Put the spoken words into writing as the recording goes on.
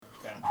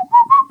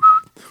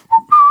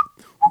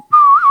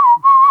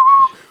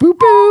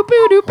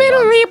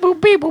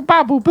boop,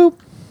 ba, boop, boop.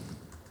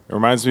 It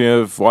reminds me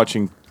of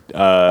watching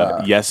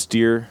Yes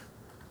Dear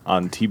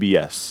on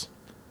TBS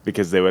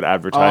because they would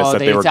advertise that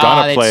they were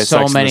gonna play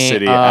Sex and the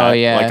City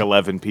at like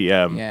 11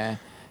 p.m. Yeah.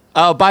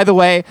 Oh, by the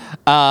way,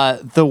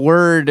 the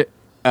word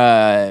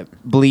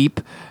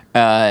bleep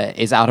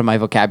is out of my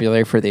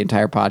vocabulary for the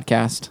entire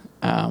podcast.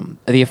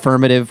 The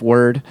affirmative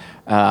word,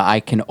 I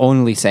can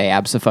only say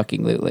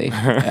abso-fucking-lutely.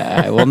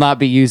 I will not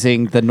be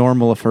using the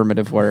normal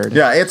affirmative word.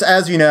 Yeah, it's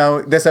As You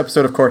Know. This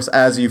episode, of course,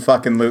 As You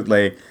Fucking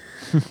Lutely.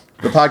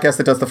 The podcast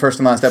that does the first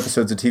and last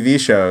episodes of TV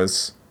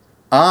shows.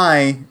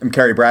 I am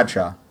Carrie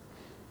Bradshaw.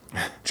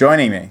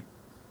 Joining me,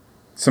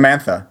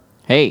 Samantha.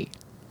 Hey.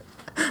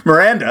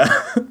 Miranda.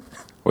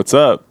 What's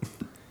up?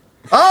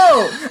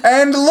 Oh,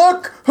 and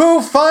look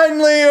who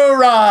finally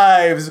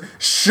arrives.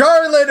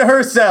 Charlotte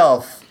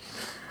herself.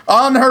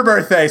 On her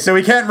birthday, so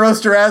we can't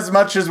roast her as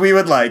much as we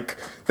would like.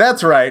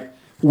 That's right.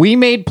 We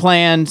made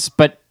plans,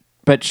 but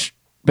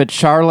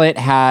Charlotte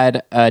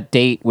had a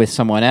date with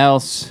someone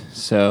else,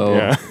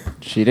 so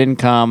she didn't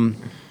come.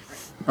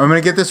 I'm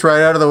going to get this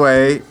right out of the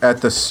way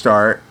at the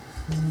start.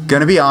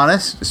 Gonna be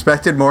honest,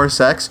 expected more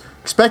sex.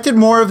 Expected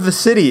more of the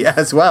city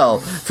as well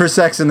for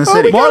Sex in the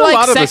City. More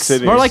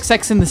like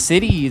Sex in the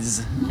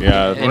Cities.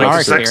 Yeah. In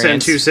our Sex in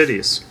Two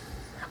Cities.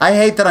 I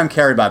hate that I'm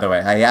Carrie, by the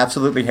way. I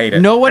absolutely hate it.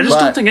 No one. I just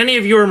don't think any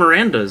of you are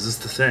Mirandas, is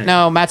the thing.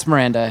 No, Matt's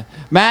Miranda.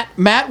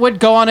 Matt would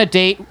go on a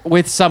date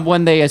with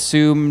someone they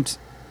assumed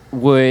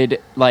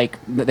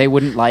they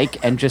wouldn't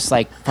like and just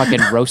like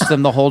fucking roast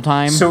them the whole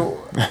time. So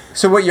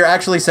what you're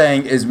actually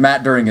saying is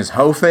Matt during his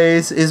hoe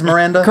phase is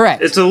Miranda?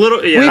 Correct. It's a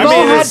little. Yeah, We've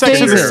all had Sex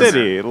in the dates.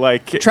 City.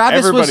 Like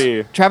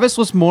Travis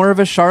was more of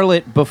a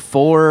Charlotte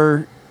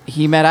before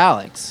he met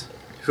Alex.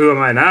 Who am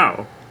I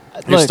now?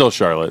 You're still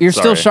Charlotte. You're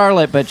still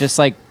Charlotte, but just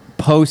like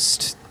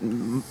post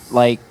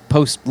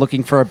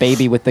looking for a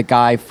baby with the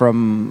guy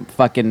from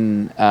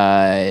fucking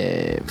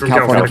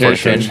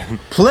Californication.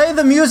 Play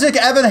the music,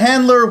 Evan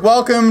Handler.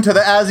 Welcome to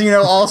the As You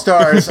Know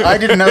All-Stars. I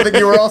didn't know that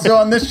you were also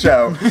on this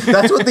show.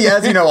 That's what the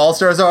As You Know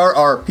All-Stars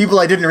are people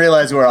I didn't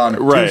realize were on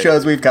two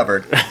shows we've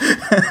covered.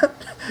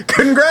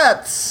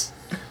 Congrats!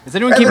 Is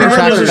anyone keeping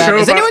track of that?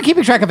 Is anyone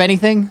keeping track of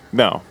anything?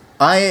 No.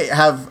 I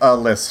have a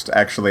list,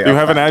 actually. You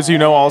have an As You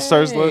Know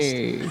All-Stars list?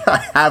 I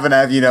have an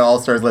As You Know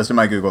All-Stars list in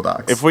my Google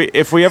Docs.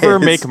 If we ever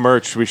make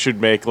merch, we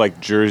should make like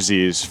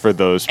jerseys for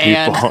those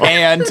people.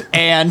 And so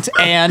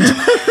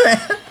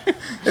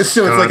it's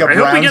like a I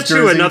hope we get jersey.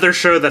 to another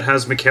show that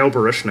has Mikhail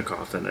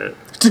Baryshnikov in it.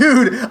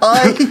 Dude,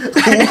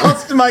 I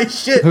lost my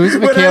shit. Who's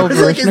Mikhail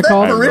Baryshnikov? Like, is that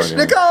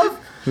Baryshnikov?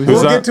 Baryshnikov?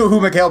 We'll get to who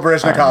Mikhail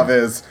Baryshnikov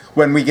is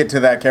when we get to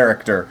that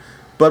character.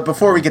 But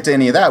before we get to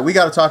any of that, we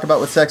got to talk about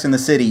what Sex and the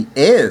City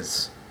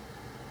is,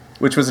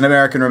 which was an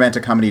American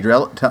romantic comedy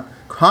drama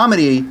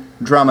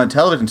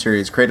television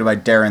series created by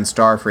Darren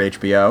Star for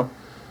HBO,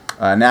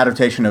 an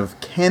adaptation of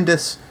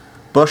Candace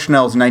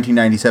Bushnell's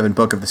 1997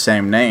 book of the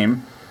same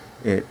name.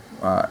 It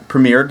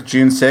premiered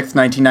June 6th,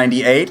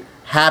 1998.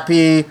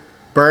 Happy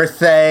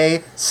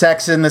birthday,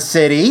 Sex in the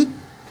City,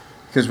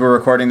 because we're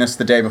recording this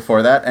the day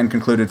before that, and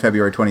concluded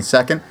February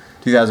 22nd,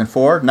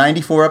 2004.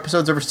 94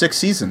 episodes over 6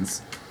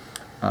 seasons.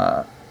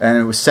 And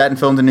it was set and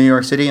filmed in New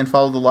York City and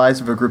followed the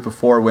lives of a group of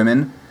 4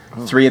 women,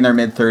 3 in their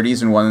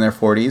mid-30s and 1 in their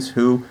 40s,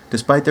 who,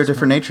 despite their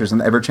different natures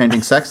and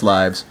ever-changing sex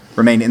lives,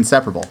 remain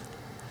inseparable.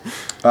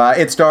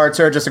 It starred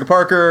Sarah Jessica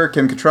Parker,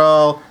 Kim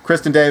Cattrall,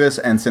 Kristen Davis,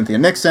 and Cynthia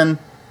Nixon.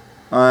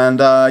 And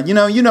you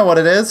know what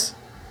it is.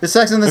 It's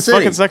Sex in the City.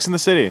 It's fucking Sex in the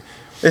City.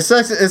 It's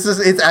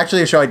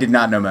actually a show I did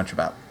not know much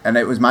about, and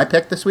it was my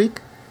pick this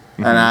week.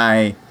 Mm-hmm.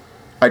 And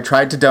I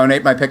tried to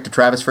donate my pick to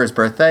Travis for his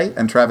birthday,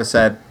 and Travis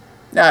said,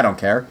 "Nah, I don't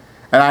care."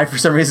 And I, for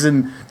some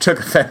reason, took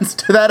offense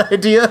to that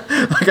idea.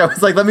 Like, I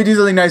was like, let me do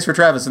something nice for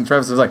Travis. And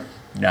Travis was like,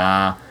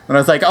 nah. And I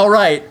was like, all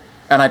right.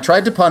 And I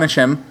tried to punish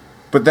him,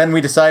 but then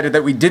we decided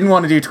that we didn't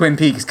want to do Twin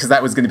Peaks because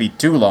that was going to be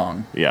too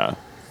long. Yeah.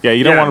 Yeah,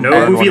 you don't want to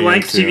no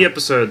movie-length TV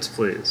episodes,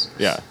 please.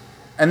 Yeah.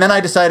 And then I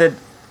decided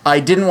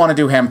I didn't want to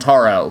do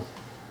Hamtaro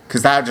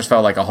because that just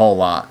felt like a whole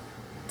lot.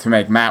 To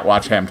make Matt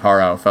watch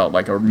Hamtaro felt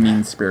like a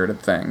mean-spirited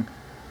thing.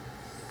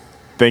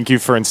 Thank you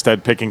for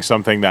instead picking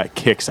something that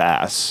kicks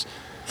ass.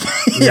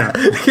 Yeah,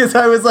 because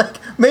I was like,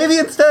 maybe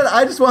instead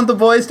I just want the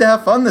boys to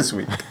have fun this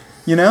week,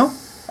 you know?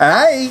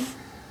 And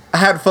I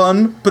had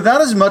fun, but not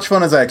as much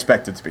fun as I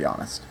expected, to be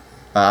honest.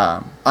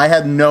 I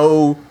had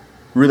no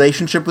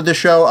relationship with the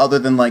show other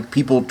than, like,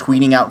 people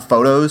tweeting out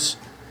photos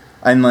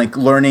and, like,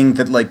 learning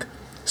that, like,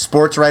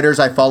 sports writers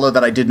I follow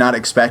that I did not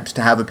expect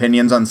to have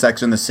opinions on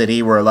Sex in the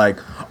City were like,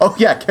 oh,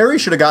 yeah, Carrie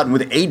should have gotten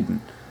with Aiden.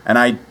 And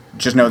I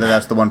just know that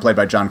that's the one played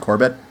by John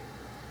Corbett.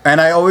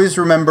 And I always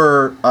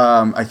remember,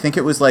 I think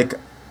it was, like,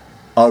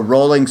 a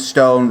Rolling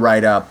Stone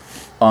write-up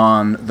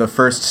on the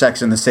first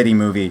Sex in the City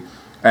movie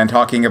and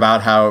talking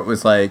about how it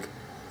was like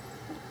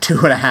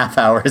 2.5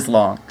 hours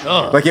long.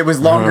 Ugh. Like it was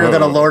longer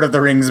than a Lord of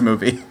the Rings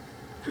movie.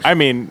 I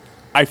mean,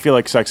 I feel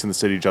like Sex in the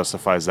City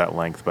justifies that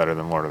length better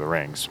than Lord of the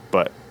Rings,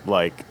 but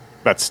like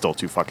that's still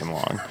too fucking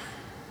long.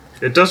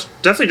 It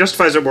definitely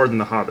justifies it more than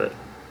The Hobbit.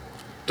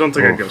 Don't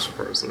think I'd go so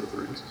far as Lord of the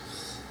Rings.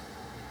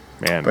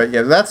 Man. But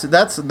yeah,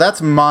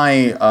 that's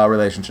my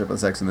relationship with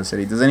Sex and the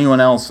City. Does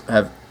anyone else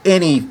have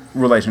any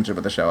relationship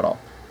with the show at all?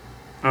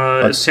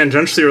 It's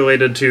tangentially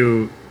related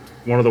to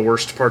one of the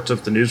worst parts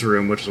of The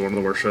Newsroom, which is one of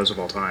the worst shows of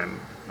all time.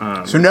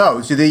 So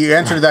no. So the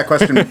answer to that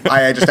question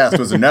I just asked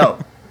was a no.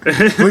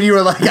 When you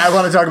were like, I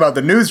want to talk about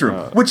The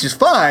Newsroom, which is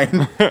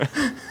fine.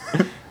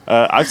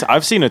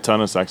 I've seen a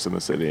ton of Sex in the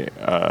City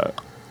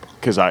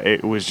because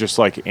it was just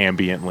like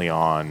ambiently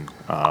on.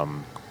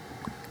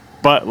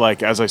 But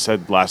like as I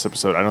said last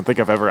episode, I don't think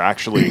I've ever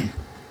actually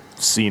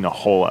seen a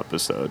whole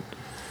episode.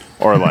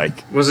 Or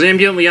like, was it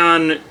ambiently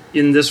on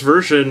in this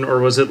version, or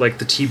was it like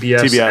the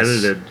TBS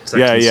edited Sex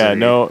and the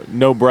City?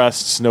 No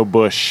breasts, no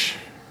bush.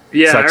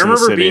 Yeah, Sex I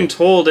remember being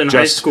told in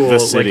high school, the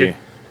city.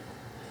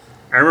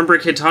 I remember a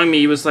kid telling me,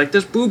 he was like,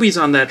 "There's boobies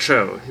on that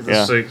show."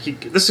 This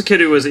is a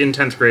kid who was in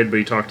 10th grade, but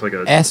he talked like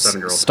a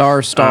 7-year-old.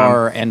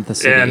 Star and the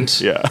city.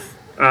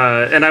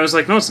 And I was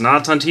like, "No, it's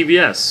not. It's on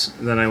TBS."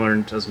 And then I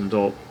learned as an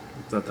adult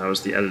that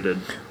was the edited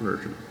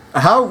version.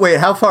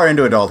 How far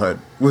into adulthood?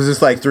 Was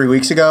this like 3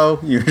 weeks ago?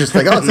 You were just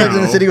like, oh, Sex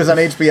and the City was on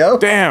HBO?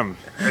 Damn.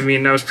 I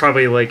mean, I was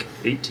probably like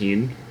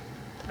 18.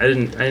 I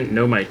didn't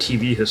know my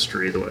TV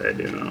history the way I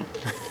do now.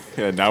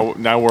 Yeah,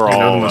 now we're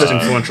all the most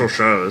influential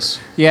shows.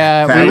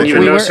 Yeah, I didn't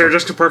even know Sarah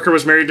Jessica Parker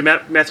was married to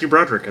Matthew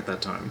Broderick at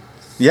that time.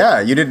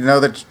 Yeah, you didn't know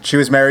that she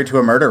was married to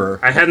a murderer.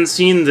 I hadn't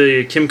seen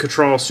the Kim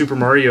Cattrall Super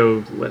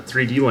Mario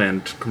 3D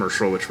Land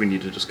commercial, which we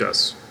need to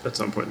discuss at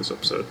some point in this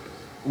episode.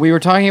 We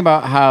were talking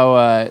about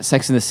how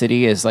Sex and the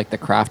City is like the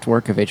craft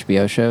work of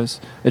HBO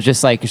shows. It's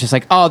just like,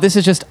 oh, this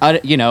is just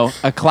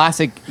a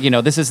classic.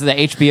 This is the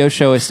HBO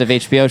showist of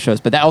HBO shows,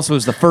 but that also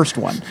was the first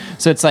one.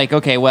 So it's like,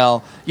 okay,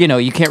 well,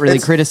 you can't really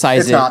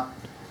criticize it. Not.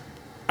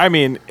 I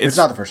mean, it's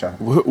not the first show.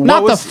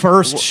 Not the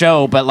first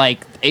show, but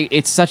like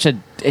it's such a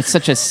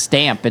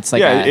stamp. It's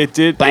like it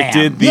did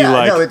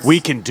we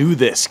can do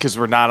this because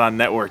we're not on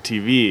network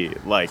TV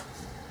like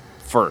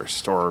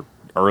first or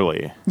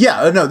early.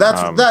 Yeah, no,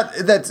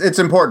 that's its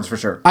importance for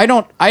sure. I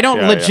don't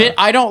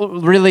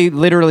really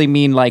literally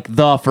mean like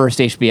the first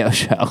HBO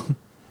show.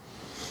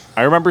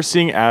 I remember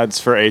seeing ads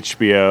for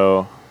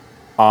HBO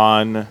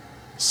on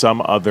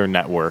some other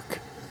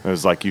network. It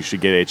was like, you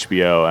should get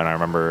HBO, and I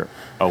remember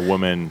a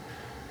woman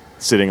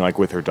sitting like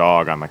with her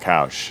dog on the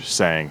couch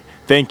saying,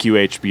 "Thank you,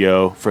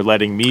 HBO, for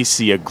letting me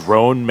see a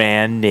grown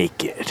man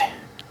naked."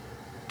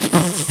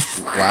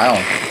 Wow.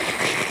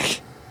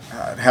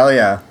 Hell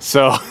yeah.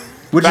 So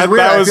which is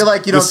weird. I feel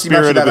like you don't see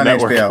much of that on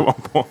HBO. At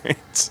one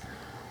point.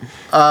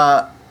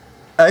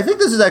 I think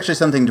this is actually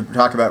something to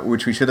talk about,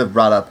 which we should have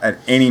brought up at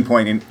any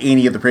point in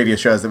any of the previous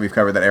shows that we've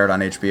covered that aired on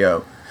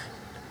HBO.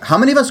 How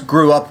many of us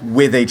grew up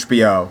with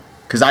HBO?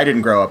 Because I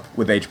didn't grow up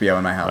with HBO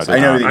in my house. I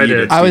know that you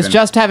did. I was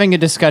just having a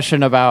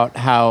discussion about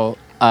how,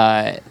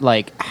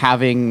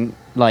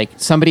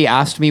 somebody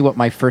asked me what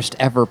my first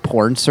ever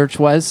porn search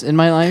was in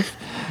my life,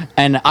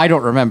 and I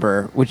don't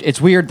remember. Which it's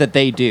weird that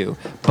they do,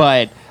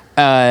 but.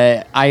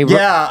 Okay. And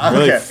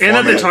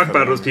then they talk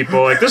about it with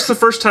people like, this is the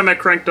first time I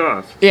cranked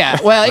off. Yeah,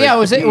 well, yeah, I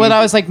was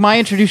like, my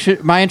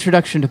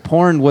introduction to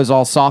porn was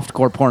all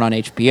softcore porn on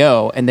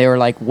HBO, and they were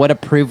like, what a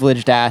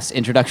privileged ass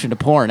introduction to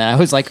porn, and I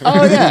was like,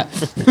 oh yeah,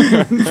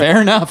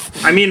 fair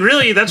enough. I mean,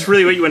 really, that's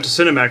really what you went to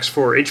Cinemax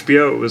for.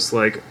 HBO was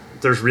like,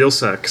 there's Real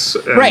Sex.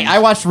 Right, I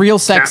watched Real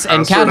Sex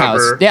and Cat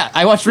House. Yeah,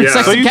 I watched Real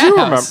Sex and Cat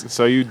House.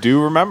 So you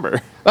do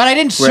remember. But I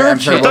didn't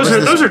search it.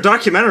 Those are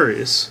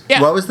documentaries.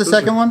 Yeah. What was the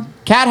second one?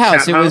 Cat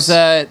House. It was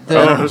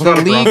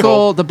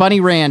the Bunny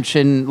Ranch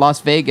in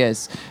Las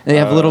Vegas. They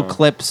have little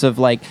clips of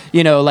like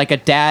a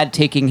dad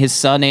taking his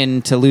son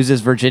in to lose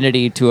his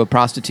virginity to a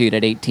prostitute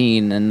at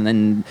 18, and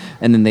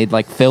then they'd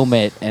like film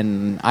it,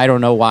 and I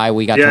don't know why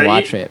we got to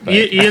watch it. But.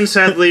 Ian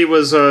sadly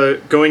was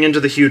going into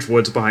the huge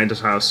woods behind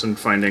his house and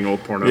finding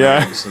old porno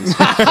since he was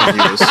 15.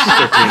 So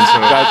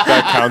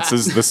that counts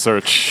as the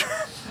search.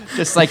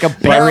 Just like a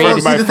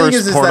buried my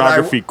first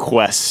pornography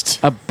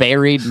quest. A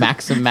buried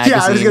Maxim magazine.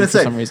 Yeah, I was gonna say.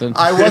 For some reason.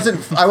 I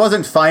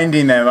wasn't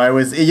finding them. I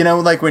was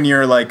like when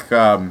you're like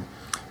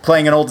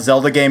playing an old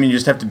Zelda game and you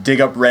just have to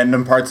dig up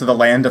random parts of the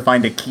land to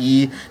find a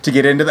key to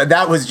get into that.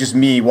 That was just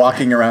me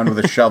walking around with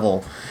a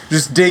shovel,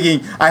 just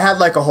digging. I had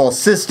like a whole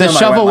system. The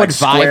shovel would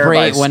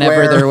vibrate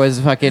whenever there was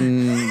a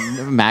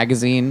fucking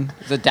magazine.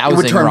 The dowsing it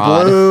would turn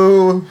rod.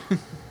 Blue.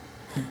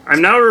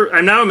 I'm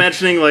now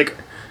imagining like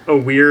a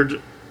weird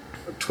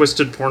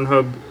twisted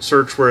Pornhub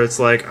search where it's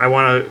like, I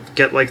want to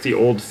get like the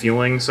old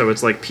feeling, so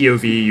it's like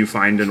POV, you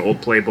find an old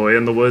Playboy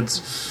in the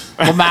woods.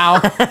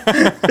 Wow.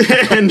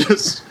 And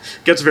just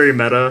gets very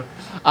meta.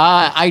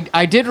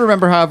 I did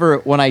remember, however,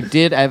 when I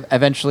did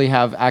eventually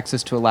have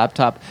access to a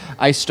laptop,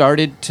 I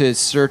started to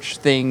search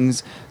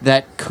things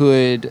that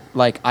could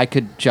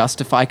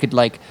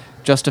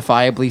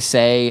justifiably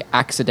say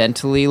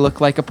accidentally look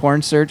like a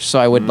porn search, so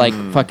I would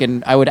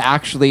I would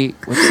actually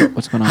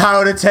what's going on?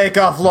 How to take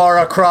off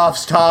Lara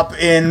Croft's top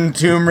in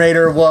Tomb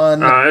Raider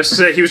 1.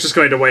 He was just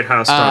going to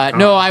WhiteHouse.com.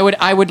 No,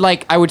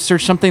 I would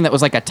search something that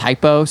was like a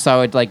typo, so I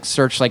would like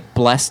search like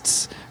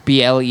Bleasts,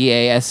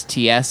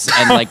 BLEASTS,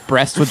 and like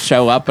breast would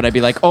show up, and I'd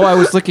be like, oh, I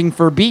was looking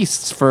for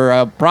beasts for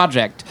a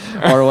project.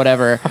 or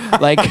whatever.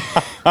 Like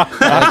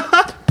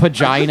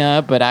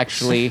pagina, but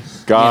actually,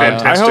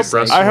 God,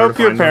 Fantastic I hope breast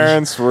your refinement.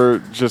 parents were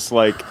just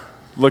like,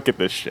 look at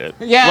this shit.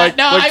 Yeah, like,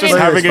 no, like I just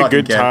mean- having a Fucking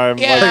good kid. time.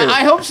 Yeah, Like,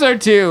 I hope so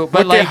too.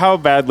 But look like, at how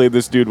badly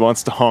this dude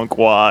wants to honk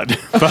wad.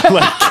 But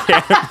like,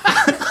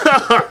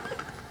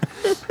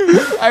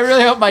 I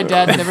really hope my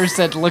dad never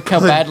said, "Look how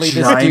badly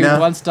this dude Vagina.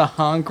 wants to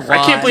honk."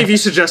 I can't believe you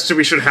suggested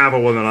we should have a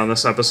woman on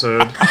this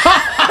episode.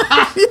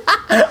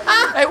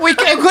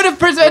 It could have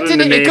presented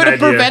What an it. It could have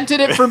inane idea. prevented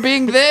it from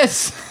being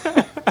this.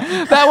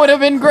 That would have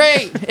been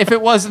great if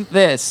it wasn't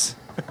this.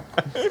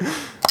 all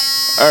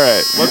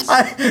right,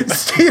 let's.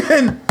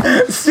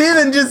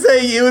 Steven just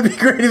saying it would be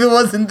great if it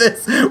wasn't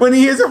this when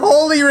he is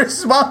wholly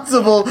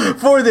responsible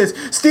for this.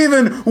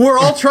 Steven, we're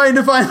all trying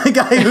to find the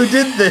guy who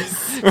did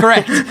this.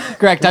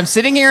 Correct. I'm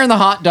sitting here in the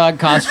hot dog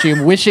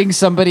costume, wishing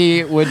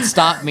somebody would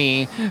stop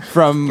me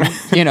from,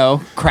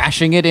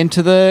 crashing it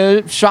into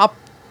the shop.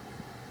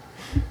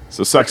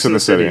 So, Sex in the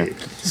City.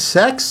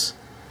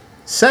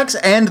 Sex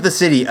and the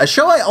City. A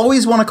show I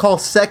always want to call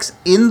Sex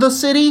in the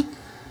City.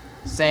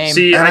 Same.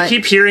 See, And I I-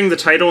 keep hearing the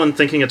title and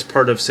thinking it's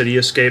part of City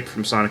Escape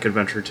from Sonic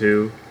Adventure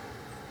 2.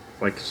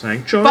 Like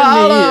saying, join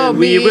Follow me and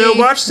we me. will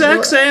watch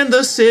Sex and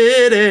the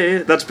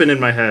City. That's been in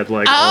my head.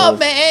 Like, I'll all-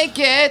 make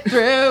it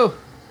through.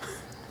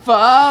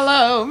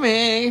 Follow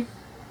me.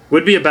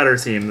 would be a better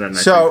theme than I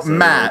So, think, though.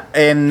 Matt,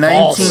 in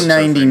False.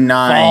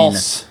 1999,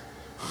 False.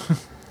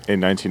 In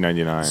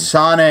 1999.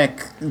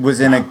 Sonic was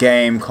in a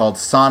game called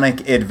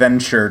Sonic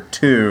Adventure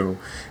 2,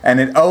 and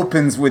it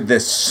opens with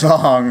this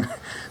song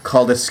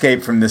called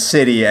Escape from the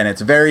City, and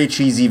it's very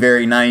cheesy,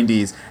 very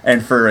 90s,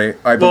 and I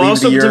Well, believe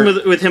also the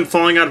year... with him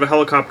falling out of a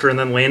helicopter and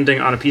then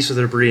landing on a piece of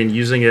debris and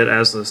using it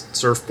as the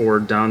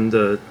surfboard down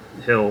the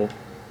hill.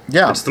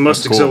 Yeah. It's the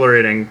most cool.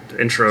 exhilarating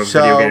intro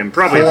So, video game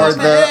probably. for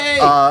ever. Hey!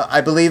 I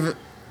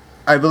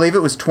believe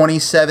it was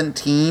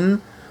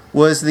 2017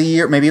 was the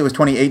year, maybe it was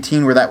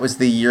 2018, where that was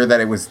the year that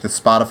it was the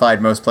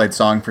Spotify most played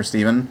song for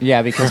Steven.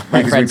 Yeah, because my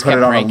Because we friends put kept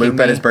it on a ranking loop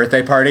at me. his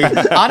birthday party.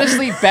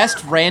 Honestly,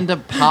 best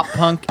random pop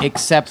punk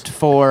except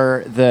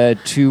for the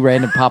two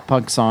random pop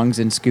punk songs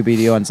in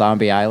Scooby-Doo on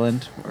Zombie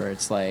Island, where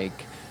it's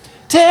like,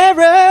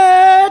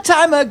 terror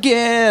time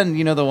again.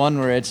 You know, the one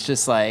where it's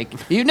just like,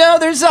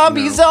 there's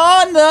zombies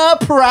on the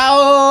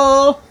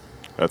prowl.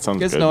 That sounds You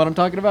guys good. know what I'm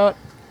talking about?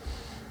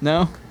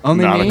 No?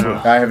 Only Not a me? clue.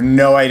 I have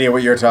no idea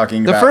what you're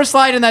talking The about. first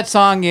line in that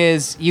song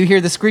is, you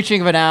hear the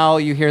screeching of an owl,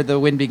 you hear the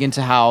wind begin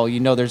to howl,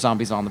 there's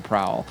zombies on the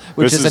prowl,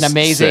 which This is an is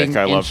amazing sick.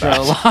 I love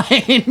intro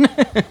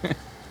line.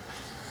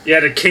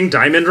 Yeah, did King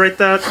Diamond write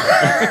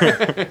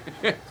that?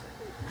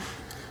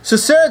 So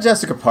Sarah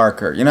Jessica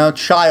Parker,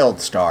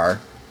 child star,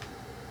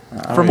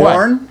 From what?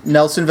 born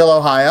Nelsonville,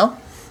 Ohio.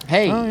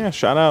 Hey, Oh, yeah,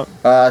 shout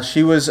out.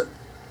 She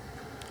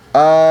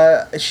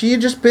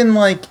had just been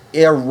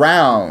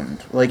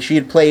around. She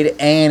had played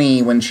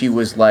Annie when she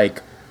was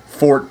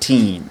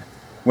 14.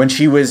 When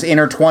she was in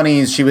her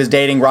 20s, she was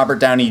dating Robert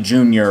Downey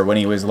Jr. when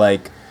he was a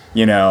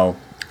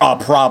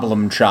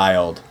problem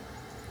child.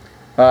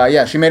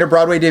 Yeah, she made her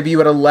Broadway debut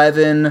at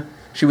 11.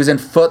 She was in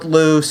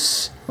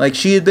Footloose.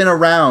 She had been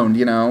around,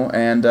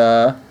 and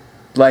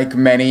like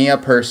many a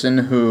person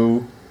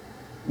who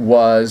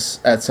was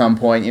at some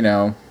point,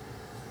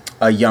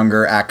 a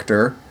younger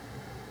actor,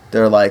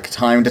 they're like,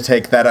 time to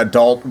take that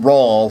adult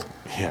role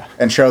Yeah.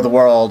 and show the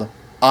world,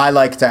 I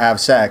like to have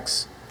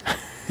sex.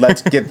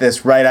 Let's get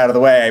this right out of the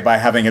way by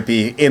having it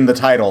be in the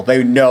title.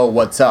 They know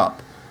what's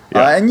up.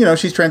 Yeah. And,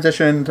 she's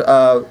transitioned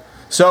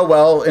so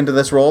well into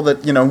this role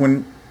that,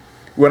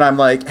 when I'm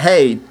like,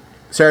 hey,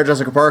 Sarah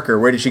Jessica Parker,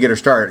 where did she get her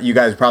start? You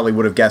guys probably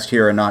would have guessed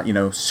here and not,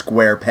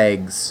 square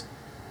pegs.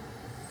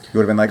 You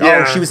would have been like,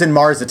 Yeah. oh, she was in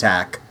Mars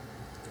Attack.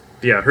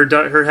 Yeah,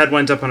 her head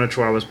went up on a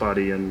chihuahua's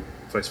body and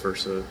vice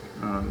versa.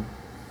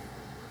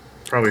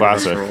 Probably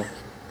Classic. her role.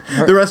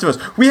 The rest of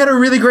us, we had a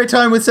really great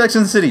time with Sex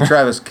and the City.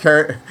 Travis,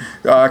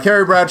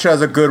 Carrie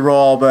Bradshaw's a good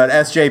role, but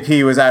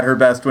SJP was at her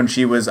best when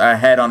she was a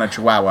head on a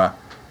chihuahua.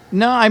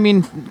 no, I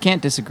mean,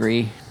 can't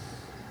disagree.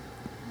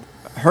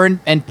 Her and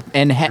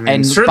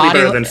Certainly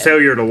better than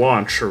Failure to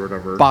Launch or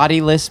whatever.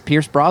 bodiless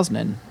Pierce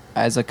Brosnan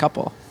as a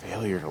couple.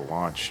 Failure to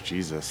launch.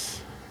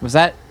 Jesus. Was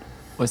that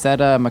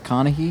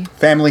McConaughey?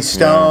 Family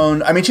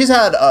Stone. I mean, she's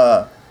had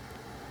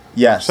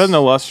yes, She's had an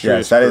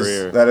illustrious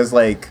career. That is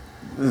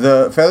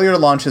the Failure to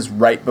Launch is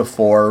right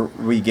before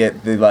we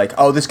get the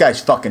oh, this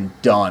guy's fucking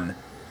done.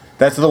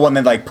 That's the one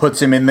that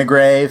puts him in the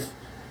grave,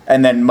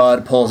 and then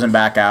Mud pulls him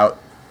back out.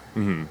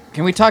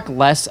 Can we talk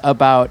less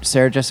about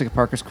Sarah Jessica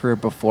Parker's career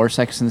before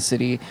Sex and the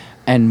City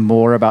and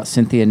more about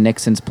Cynthia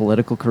Nixon's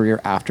political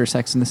career after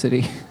Sex and the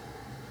City?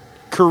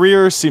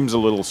 Career seems a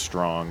little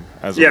strong.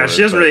 As a Yeah, word,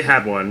 she hasn't but really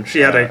had one.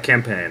 She had a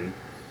campaign.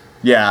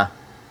 Yeah,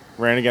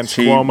 ran against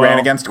She Cuomo. ran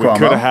against We Cuomo.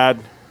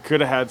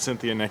 could have had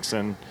Cynthia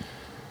Nixon.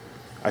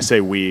 I say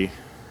we.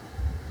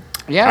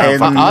 Yeah,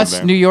 And-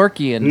 us New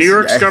Yorkians. New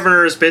York's Yeah.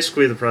 governor is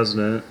basically the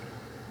president.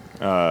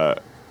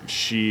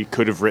 She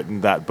could have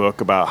written that book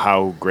about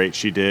how great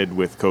she did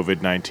with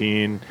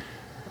COVID-19,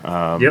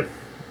 Yep.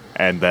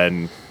 and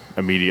then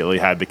immediately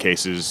had the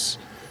cases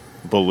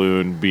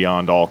balloon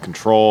beyond all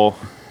control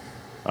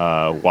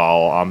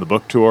while on the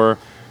book tour.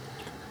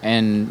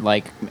 And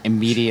like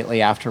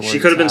immediately afterwards, She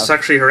could have been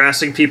sexually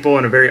harassing people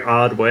in a very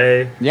odd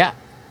way. Yeah,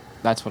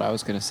 that's what I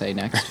was gonna say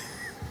next.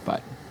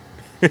 But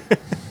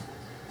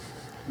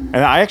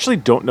And I actually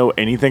don't know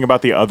anything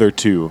about the other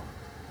two.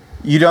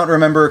 You don't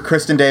remember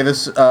Kristen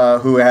Davis,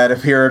 who had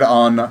appeared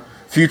on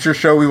future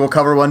show we will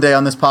cover one day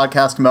on this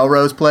podcast,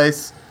 Melrose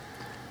Place,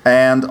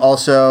 and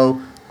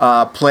also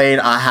played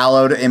a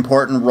hallowed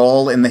important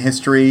role in the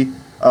history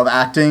of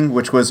acting,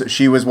 which was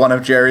she was one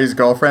of Jerry's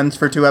girlfriends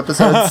for 2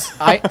 episodes.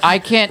 I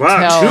can't Wow,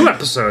 tell. 2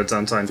 episodes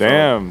on Seinfeld.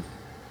 Damn.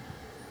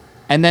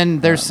 And then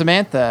there's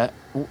Samantha,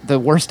 the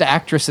worst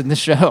actress in the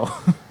show.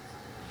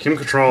 Kim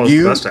Cattrall is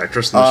You- the best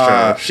actress in this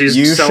show. you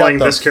She's selling shut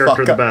the this character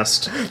fuck the up.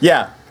 best.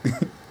 Yeah,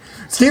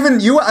 Steven,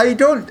 I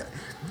don't.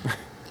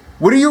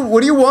 What do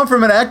you want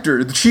from an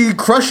actor? She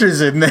crushes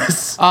in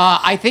this.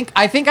 I think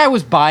I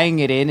was buying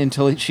it in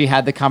until she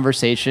had the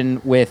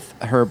conversation with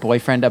her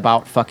boyfriend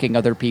about fucking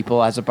other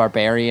people as a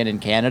barbarian in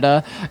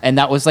Canada, and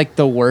that was like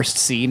the worst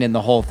scene in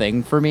the whole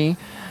thing for me.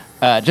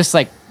 Just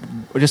like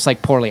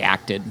poorly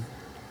acted.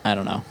 I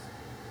don't know.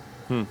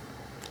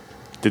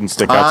 Didn't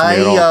stick out to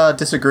me at all. I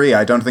disagree.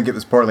 I don't think it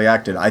was poorly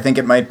acted. I think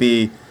it might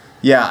be.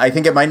 Yeah, I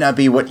think it might not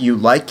be what you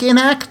like in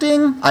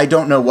acting. I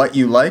don't know what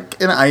you like,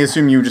 and I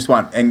assume you just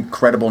want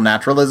incredible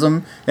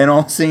naturalism in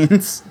all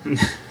scenes.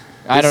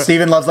 I don't.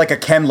 Steven loves like a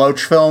Ken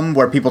Loach film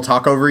where people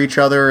talk over each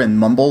other and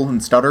mumble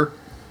and stutter,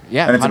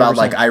 Yeah, and it's about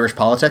like 100%. Irish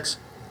politics.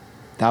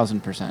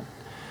 1000%.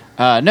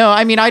 No,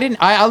 I mean I didn't.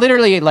 I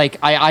literally like.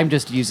 I'm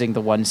just using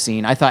the one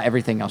scene. I thought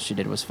everything else she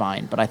did was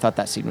fine, but I thought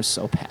that scene was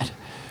so bad.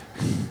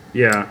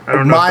 Yeah, I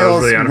don't know if that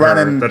Miles was really on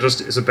running- her. That just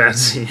is a bad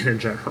scene in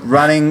general.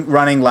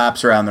 Running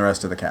laps around the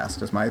rest of the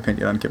cast is my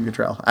opinion on Kim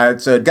Cattrall.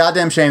 It's a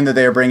goddamn shame that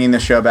they are bringing the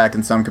show back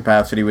in some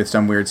capacity with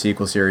some weird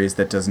sequel series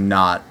that does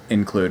not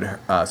include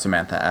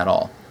Samantha at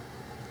all.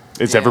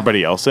 Is Yeah.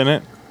 everybody else in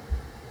it?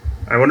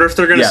 I wonder if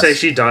they're going to Yes. say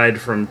she died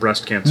from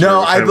breast cancer.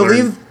 No, which I learned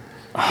believe.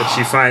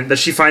 that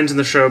she finds in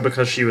the show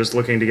because she was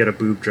looking to get a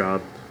boob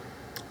job.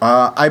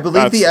 I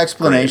believe That's the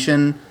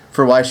explanation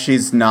for why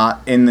she's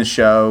not in the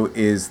show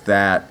is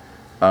that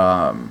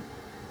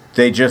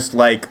they just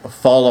like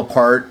fall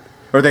apart,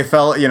 or they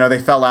fell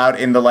out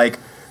in the like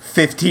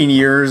 15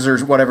 years or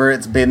whatever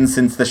it's been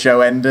since the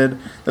show ended.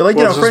 They're like,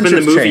 Well, there's been the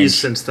friendships movies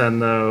change. since then,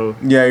 though.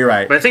 Yeah, you're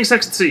right. But I think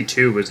Sex and the City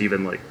 2 was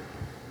even like.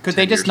 Could 10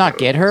 they just years not ago.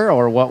 get her,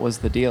 or what was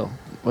the deal?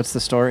 What's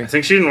the story? I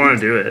think she didn't want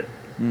to do it.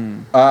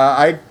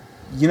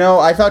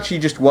 I thought she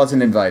just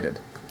wasn't invited.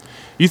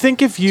 You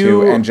think if To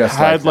you and just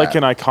had like like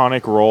that. an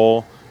iconic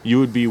role, you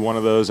would be one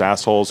of those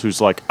assholes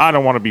who's like, I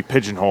don't want to be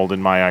pigeonholed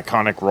in my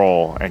iconic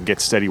role and get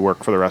steady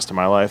work for the rest of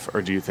my life?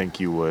 Or do you think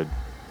you would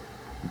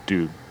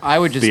do I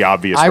would just. the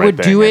obvious I right would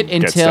thing do it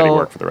and get steady until.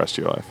 work for the rest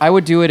of your life? I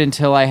would do it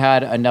until I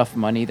had enough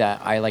money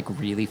that I like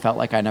really felt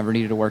like I never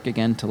needed to work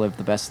again to live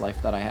the best life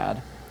that I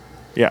had.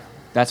 Yeah.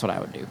 That's what I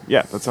would do.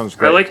 Yeah, that sounds I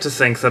great. like to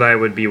think that I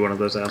would be one of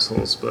those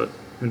assholes, but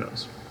who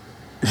knows?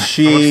 How much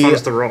She fun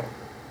is the role?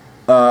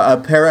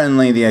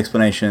 apparently the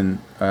explanation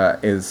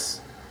is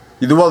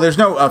well, there's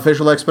no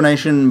official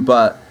explanation,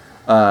 but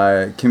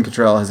Kim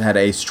Cattrall has had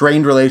a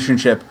strained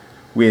relationship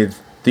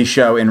with the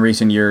show in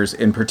recent years,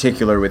 in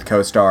particular with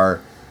co-star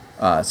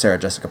Sarah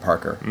Jessica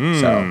Parker.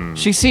 So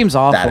She seems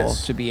awful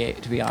is to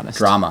be honest.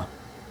 drama.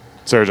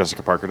 Sarah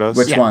Jessica Parker does?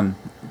 Which Yeah. one?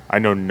 I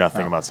know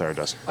nothing about Sarah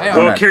Jessica I Parker. know.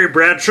 Well, right.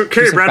 Carrie She's a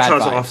bad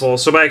Bradshaw's vibes. awful,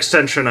 so by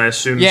extension, I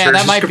assume. Yeah, Sarah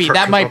that might Jessica be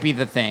Parker's awful.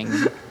 the thing.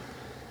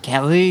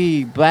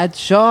 Kelly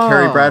Bradshaw.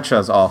 Carrie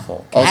Bradshaw's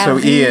awful. Also,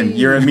 Kelly. Ian,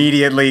 you're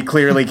immediately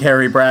clearly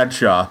Carrie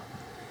Bradshaw.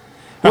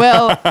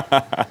 Well,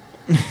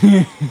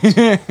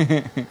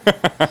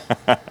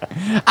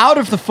 out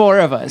of the four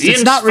of us, it's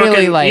Ian's not really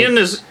fucking- like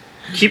Ian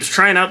keeps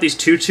trying out these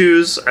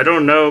tutus. I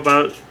don't know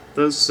about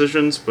those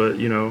decisions, but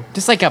you know.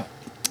 just like a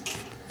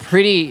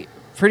pretty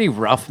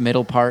rough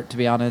middle part, to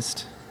be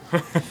honest.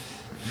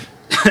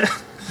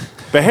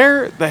 The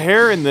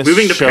hair in this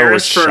Moving to show Paris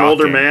was for an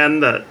older shocking. man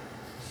that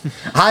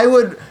I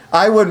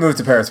would move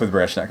to Paris with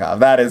Baryshnikov.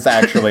 That is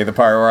actually the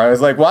part where I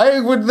was like, why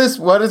would this?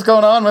 What is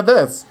going on with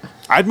this?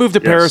 I'd move to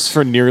Yes. Paris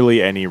for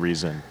nearly any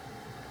reason.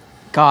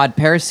 God,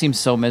 Paris seems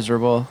so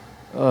miserable.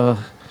 Ugh.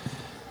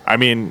 I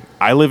mean,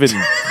 I live in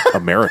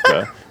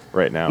America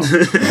right now.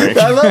 right?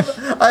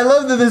 I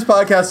love that this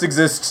podcast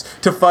exists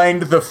to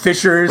find the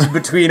fissures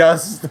between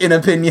us in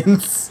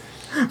opinions,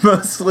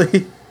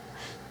 mostly.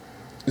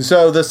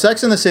 So the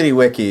Sex and the City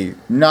wiki,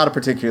 not a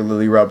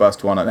particularly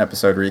robust one on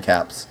episode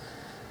recaps.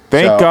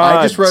 Thank So, I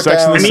God, just wrote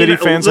Sex and down- the I mean, City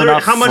fans are literally,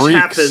 not how much freaks.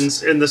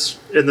 happens in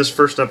this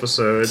first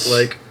episode?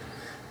 Like,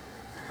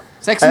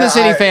 Sex and the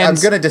City fans,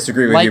 I'm going to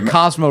disagree with like you.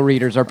 Cosmo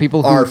readers, are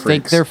people who Are think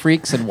freaks. they're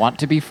freaks and want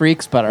to be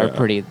freaks, but are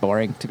pretty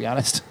boring, to be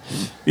honest.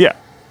 Yeah.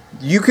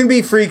 You can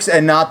be freaks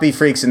and not be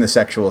freaks in the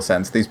sexual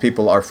sense. These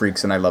people are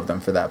freaks, and I love them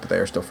for that, but they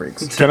are still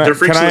freaks. they're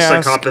freaks in the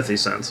ask- psychopathy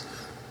sense.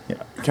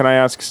 Can I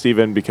ask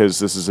Steven, because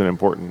this is an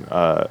important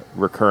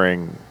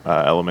recurring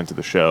element of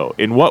the show,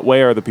 in what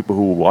way are the people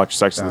who watch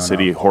Sex and the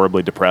City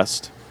horribly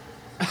depressed?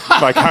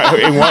 Like,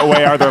 in what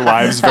way are their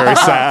lives very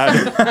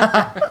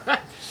sad?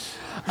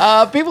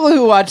 People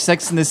who watch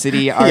Sex in the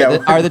City are Yeah.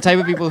 are the type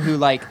of people who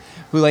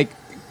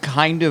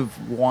kind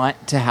of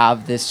want to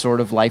have this sort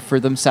of life for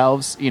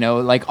themselves. You know,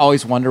 like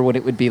always wonder what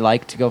it would be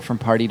like to go from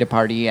party to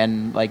party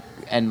and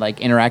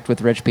interact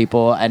with rich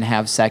people and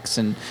have sex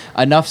and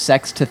enough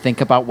sex to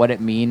think about what it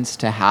means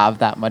to have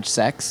that much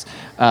sex,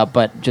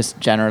 but just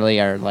generally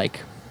are like,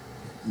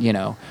 you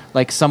know,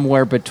 like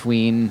somewhere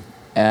between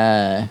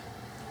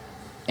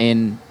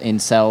in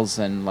cells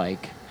and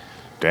like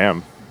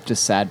Damn.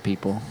 just sad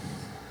people.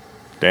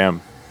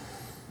 Damn.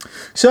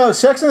 So,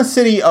 Sex and the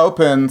City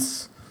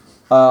opens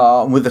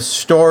with a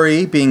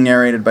story being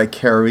narrated by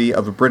Carrie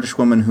of a British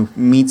woman who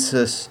meets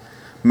this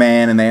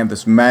man, and they have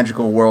this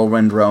magical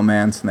whirlwind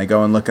romance, and they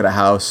go and look at a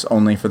house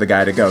only for the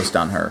guy to ghost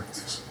on her.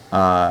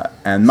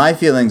 And my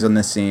feelings on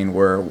this scene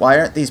were, why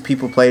aren't these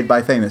people played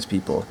by famous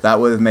people? That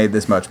would have made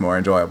this much more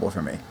enjoyable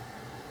for me.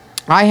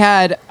 I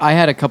had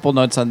a couple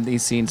notes on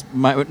these scenes.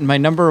 My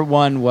number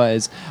one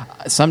was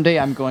someday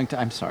I'm going to.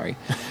 I'm sorry.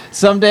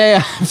 Someday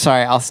I'm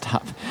sorry. I'll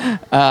stop.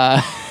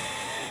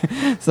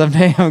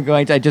 Someday I'm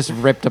going to. I just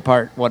ripped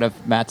apart one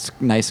of Matt's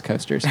nice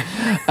coasters.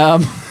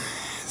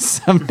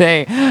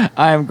 Someday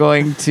I'm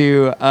going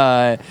to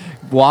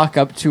walk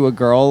up to a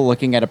girl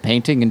looking at a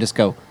painting and just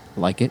go,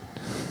 like it.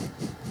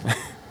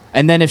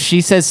 And then if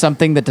she says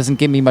something that doesn't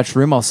give me much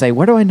room, I'll say,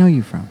 where do I know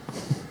you from?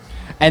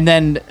 And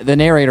then the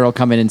narrator will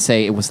come in and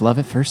say, it was love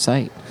at first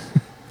sight.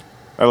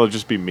 That'll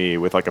just be me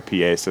with like a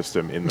PA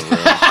system in the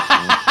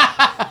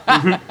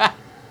room.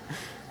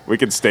 We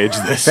can stage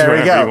this There we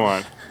wherever go. you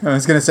want. I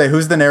was going to say,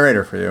 who's the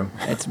narrator for you?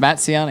 It's Matt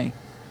Ciani.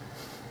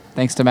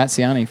 Thanks to Matt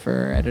Ciani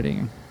for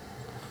editing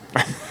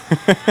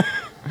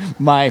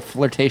my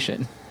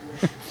flirtation.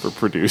 For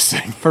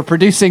producing. For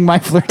producing my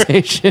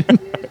flirtation.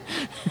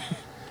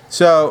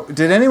 So,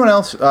 did anyone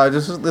else,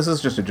 this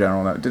is just a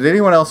general note, did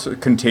anyone else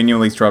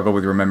continually struggle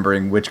with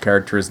remembering which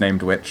character is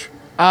named which?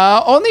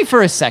 Only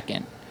for a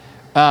second.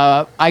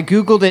 I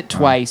Googled it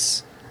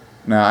twice.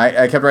 No,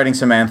 I kept writing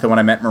Samantha when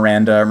I met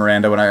Miranda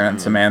when I met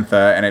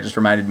Samantha, and it just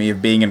reminded me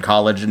of being in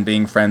college and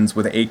being friends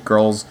with 8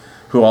 girls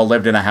who all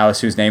lived in a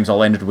house whose names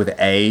all ended with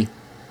A.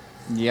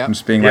 Yep. I'm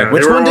just being Yeah, like,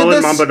 which they were one did all this?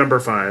 in Mamba number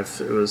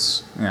 5. It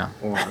was Yeah.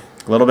 a lot.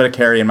 A little bit of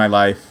Carrie in my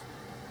life,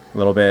 a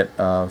little bit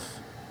of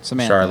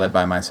Samantha. Charlotte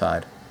by my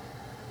side.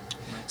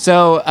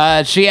 So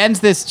she ends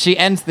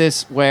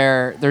this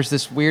where there's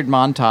this weird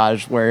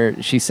montage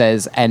where she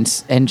says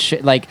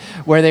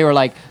where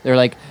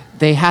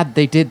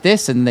they did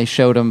this and they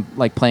showed him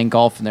like playing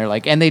golf and they're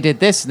like, and they did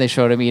this and they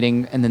showed him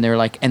eating, and then they're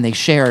like, and they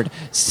shared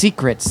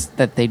secrets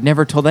that they'd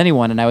never told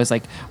anyone. And I was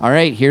like, all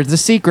right, here's the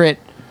secret.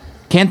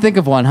 Can't think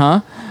of one, huh?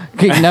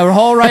 The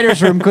whole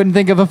writer's room couldn't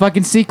think of a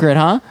fucking secret,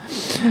 huh?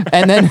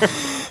 And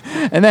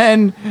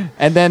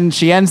then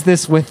she ends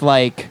this with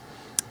like,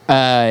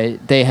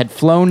 they had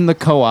flown the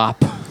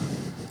co-op,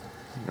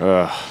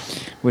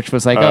 which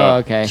was like, oh,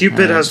 okay.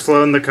 Cupid has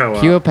flown the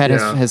co-op. Cupid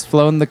Yeah. has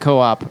flown the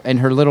co-op, and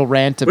her little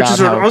rant Which about is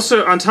how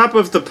also, on top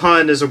of the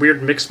pun, is a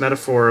weird mixed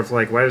metaphor of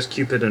like, why is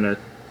Cupid in a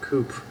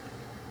coop?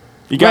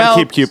 You gotta Well-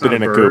 keep It's Cupid not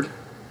in a bird. coop.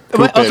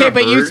 But- okay, It's but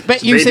not you bird. but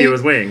It's a you baby say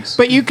with wings.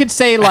 but you could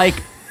say like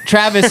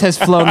Travis has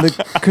flown the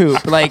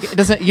coop. Like it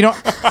doesn't you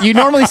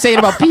normally say it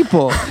about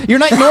people. You're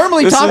not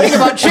normally talking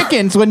about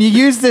chickens when you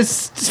use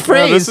this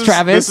phrase,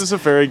 Travis. This is a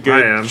very I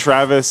good am.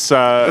 Travis.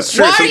 That's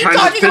true. Why are you Sometimes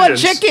talking it's about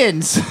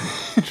pigeons.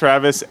 chickens?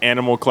 Travis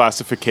animal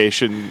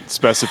classification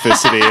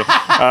specificity.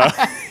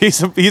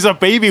 He's a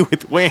baby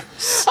with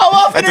wings. How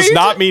often That are does you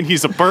not mean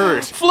he's a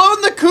bird.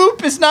 flown the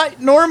coop is not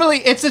normally,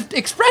 it's an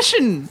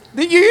expression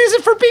that you use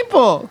it for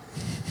people.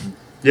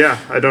 Yeah,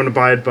 I don't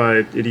abide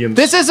by idioms.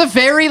 This is a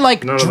very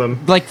like None of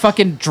them. like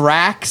fucking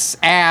Drax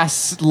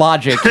ass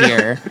logic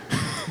here.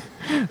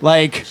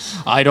 Like,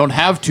 I don't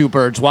have 2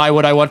 birds. Why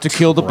would I want to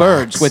kill the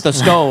birds with a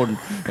stone?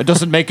 It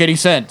doesn't make any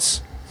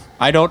sense.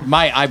 I don't.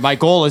 My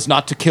goal is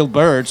not to kill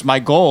birds. My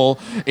goal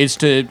is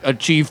to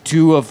achieve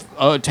 2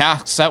 of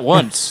tasks at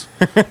once.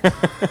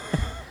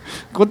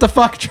 What the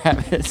fuck,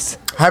 Travis?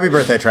 Happy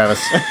birthday,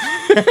 Travis.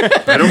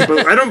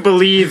 I don't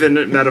believe in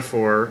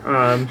metaphor.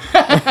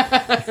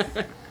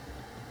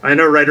 I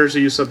know writers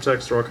who use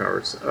subtext are all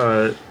cowards.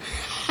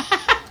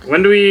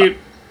 When do we?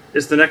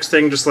 Is the next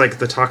thing just like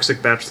the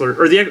Toxic Bachelor,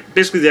 or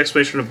basically the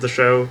explanation of the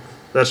show?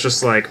 That's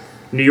just like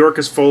New York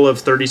is full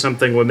of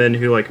 30-something women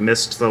who like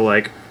missed the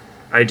like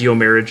ideal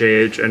marriage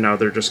age, and now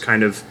they're just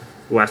kind of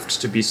left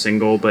to be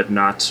single but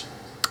not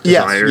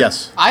desired.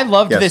 Yes. I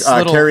loved this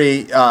little.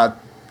 Carrie, I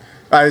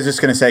was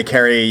just going to say,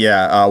 Carrie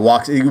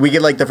walks. We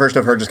get like the first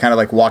of her just kind of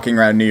like walking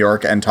around New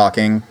York and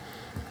talking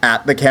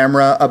at the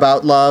camera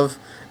about love.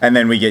 And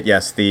then we get,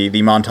 the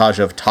montage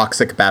of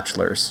Toxic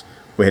Bachelors,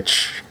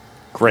 which,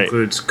 Great.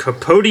 Includes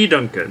Capote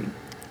Duncan.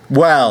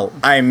 well,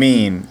 I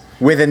mean,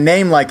 with a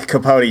name like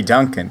Capote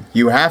Duncan,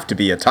 you have to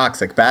be a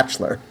toxic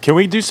bachelor. Can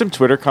we do some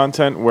Twitter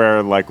content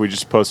where like we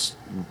just post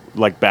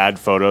like bad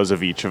photos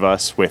of each of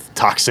us with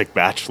Toxic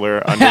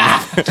Bachelor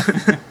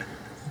underneath?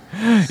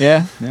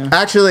 Yeah.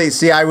 Actually,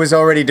 see, I was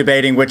already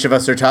debating which of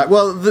us are toxic.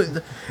 Well,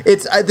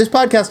 it's this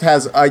podcast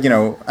has,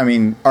 I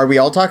mean, are we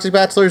all toxic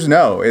bachelors?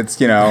 No, it's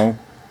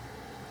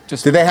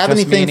Just, do they have just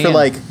me anything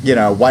and for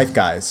Ian. wife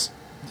guys?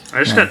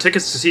 I just got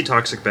tickets to see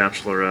Toxic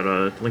Bachelor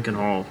at Lincoln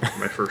Hall,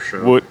 my first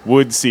show.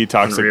 Would see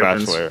Toxic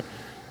Reopens. Bachelor.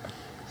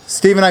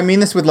 Steven, I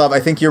mean this with love. I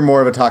think you're more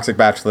of a toxic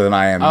bachelor than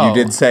I am. Oh, You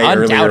did say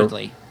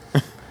undoubtedly.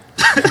 earlier.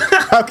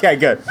 Okay,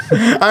 good.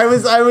 I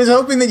was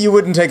hoping that you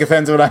wouldn't take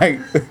offense when I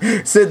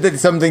said that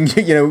something,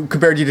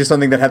 compared you to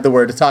something that had the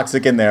word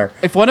toxic in there.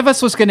 If one of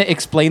us was going to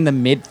explain the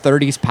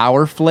mid-30s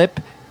power flip,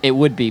 it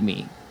would be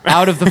me.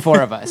 Out of the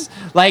four of us.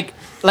 Like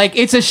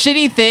it's a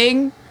shitty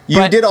thing. You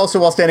but did also,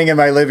 while standing in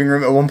my living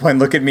room, at one point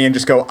look at me and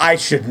just go, I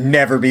should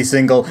never be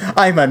single.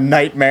 I'm a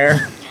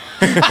nightmare.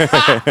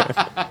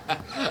 I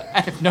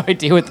have no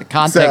idea what the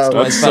context So,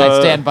 was, but I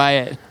stand by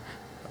it.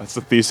 That's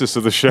the thesis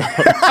of the show.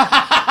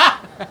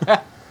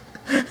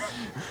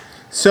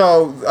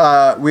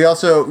 So, we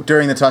also,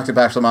 during the Toxic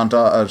Bachelor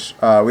montage,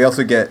 we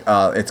also get,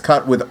 it's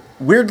cut with,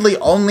 weirdly,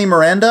 only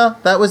Miranda.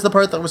 That was the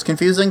part that was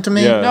confusing to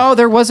me. Yeah. No,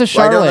 there was a I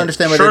Charlotte. don't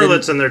understand why they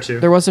Charlotte's didn't. in there too.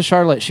 There was a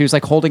Charlotte. She was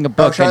like holding a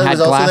book and Charlotte had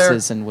was also there?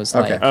 glasses and was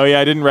Okay. like, Oh yeah,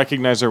 I didn't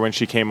recognize her when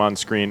she came on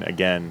screen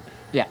again.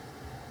 yeah.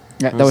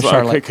 Yeah, that was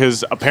Charlotte.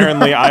 Because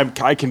apparently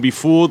I can be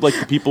fooled like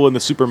the people in the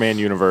Superman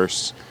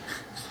universe.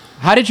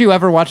 How did you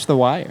ever watch The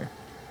Wire?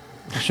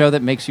 A show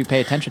that makes you pay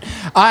attention.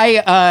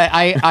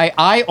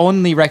 I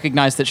only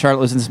recognized that Charlotte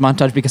was in this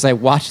montage because I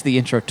watched the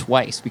intro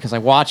twice, because I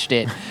watched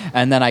it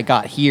and then I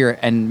got here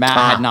and Matt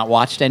had not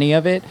watched any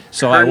of it,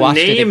 so I Her watched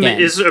it name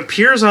again.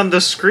 appears on the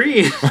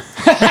screen.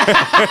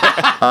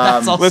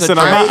 That's also Listen,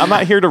 true. I'm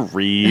not here to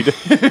read.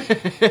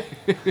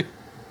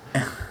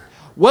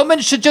 Women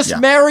should just Yeah.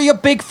 marry a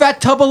big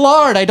fat tub of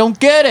lard. I don't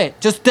get it.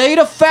 Just date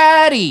a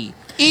fatty.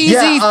 Easy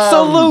Yeah,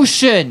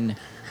 solution.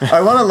 I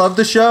want to love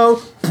the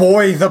show.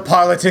 Boy, the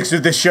politics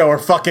of this show are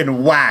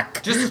fucking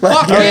whack. Just Like,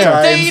 fucking at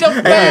times. date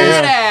a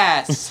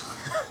badass.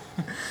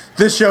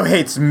 This show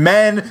hates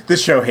men.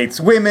 This show hates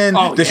women.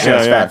 Oh, this yeah.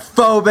 show's Yeah, yeah.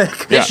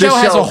 fatphobic. This show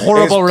has a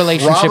horrible is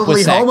relationship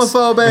with probably sex.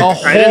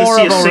 homophobic. I didn't see a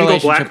Horrible single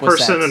relationship black with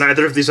person sex. in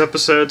either of these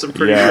episodes. I'm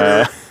pretty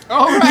Yeah. sure.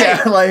 All right.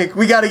 Yeah, like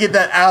we got to get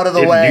that out of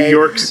the In way. New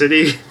York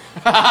City.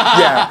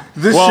 Yeah,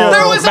 this Well, show.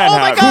 There was oh my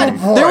Manhattan.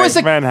 god, there was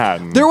a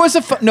Manhattan. there was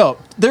a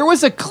there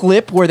was a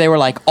clip where they were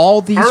like all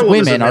these Harlem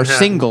is in women are Manhattan.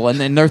 single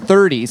and in their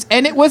 30s,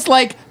 and it was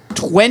like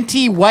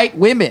 20 white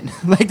women.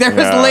 Like there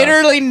was Yeah.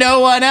 literally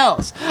no one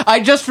else. I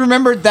just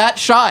remembered that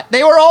shot.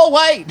 They were all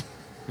white.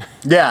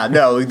 Yeah,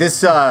 no,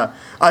 this a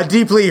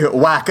deeply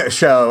whack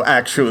show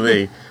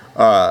actually.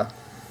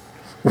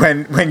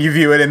 When you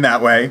view it in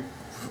that way,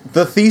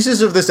 the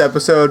thesis of this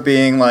episode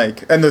being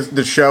like, and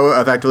the show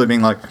effectively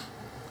being like,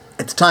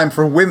 it's time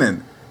for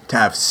women to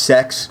have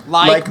sex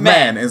Like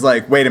men. is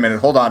like, wait a minute,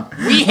 hold on.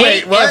 We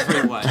hate Wait, what?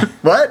 everyone.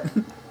 What?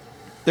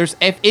 There's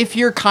if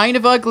you're kind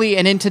of ugly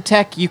and into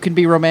tech, you can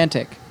be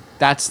romantic.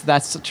 That's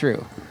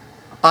true.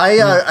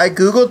 I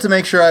googled to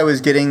make sure I was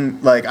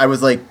getting like, I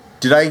was like,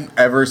 did I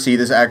ever see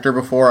this actor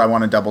before? I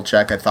want to double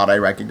check. I thought I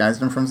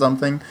recognized him from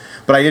something,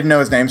 but I didn't know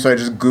his name, so I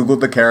just googled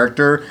the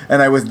character,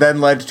 and I was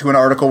then led to an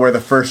article where the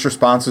first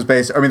response was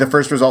the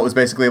first result was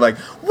basically like,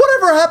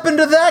 whatever happened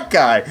to that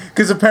guy?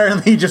 Because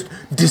apparently he just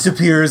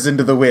disappears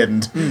into the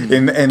wind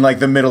in like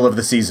the middle of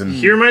the season.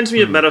 He reminds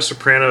me of Meta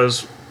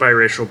Soprano's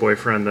biracial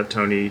boyfriend that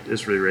Tony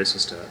is really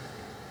racist at.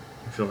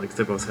 I feel like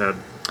they both had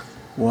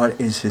What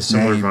is his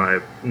similar name?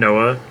 vibe.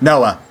 Noah.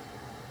 Noah.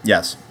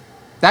 Yes.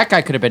 That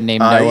guy could have been named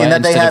Noah In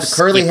that they instead had of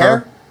curly Skipper.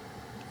 hair.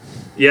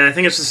 Yeah, I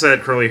think it's just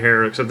that curly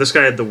hair, except this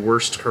guy had the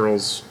worst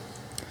curls.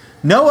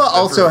 Noah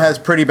also has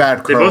pretty bad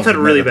They curls. both had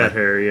really admittedly. bad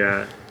hair,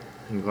 yeah.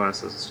 And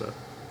glasses and stuff.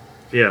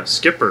 Yeah,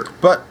 Skipper.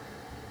 But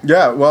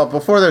yeah, well,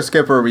 before there's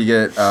Skipper, we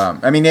get.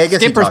 I mean, I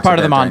guess he Skipper's talks part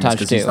of about the things montage,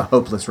 'cause He's too. the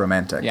hopeless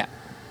romantic. Yeah.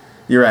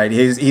 You're right.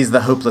 He's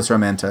the hopeless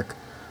romantic.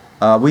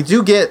 We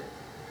do get.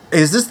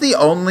 Is this the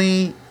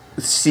only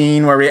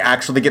scene where we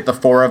actually get the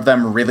four of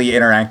them really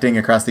interacting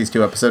across these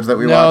two episodes that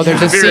we No, watched?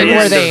 there's a Very scene where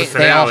end of they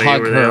the all finale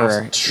hug where they all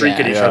her shriek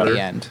at each at other.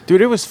 the end.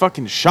 Dude, it was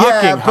fucking shocking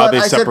Yeah, how but they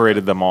I said-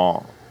 separated them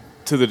all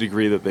to the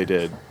degree that they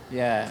did.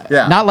 Yeah.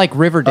 Yeah. Not like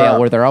Riverdale, Uh,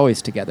 where they're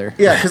always together.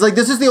 Yeah, because like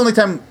this is the only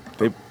time.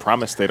 They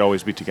promised they'd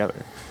always be together.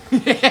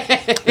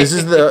 This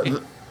is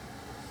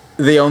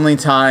the only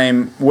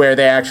time where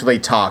they actually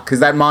talk, because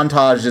that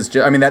montage is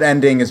just. I mean, that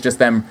ending is just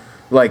them.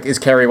 Like, is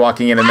Carrie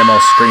walking in and them all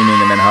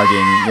screaming and then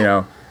hugging? You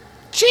know.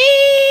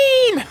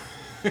 Gene!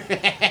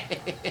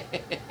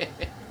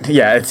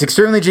 Yeah, it's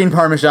extremely Gene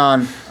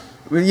Parmesan.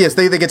 Yes,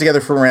 they get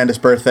together for Miranda's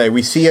birthday.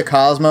 We see a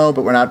Cosmo,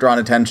 but we're not drawing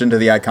attention to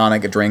the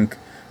iconic drink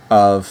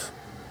of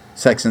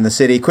Sex in the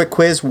City. Quick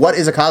quiz, what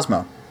is a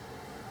Cosmo?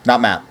 Not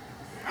Matt.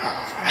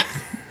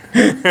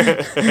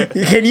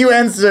 Can you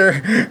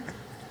answer?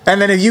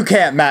 And then if you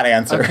can't, Matt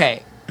answer.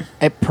 Okay.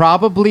 It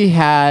probably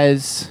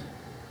has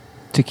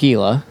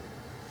tequila.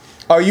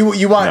 Oh, you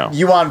want No.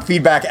 you want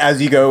feedback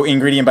as you go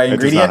ingredient by It does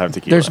not ingredient? have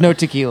tequila. There's no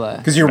tequila.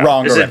 Because you're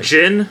wrong Is it already.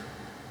 gin?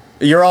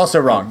 You're also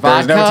wrong.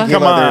 There's no Vodka?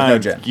 tequila, Come there's on. no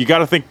gin. You got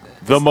to think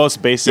the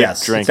most basic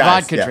Yes, drink.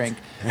 exactly. Vodka yes. drink.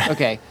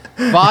 Okay.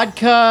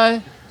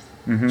 Vodka,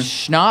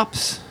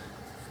 schnapps,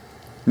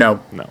 No.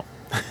 No.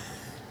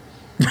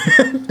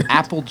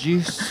 apple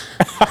juice.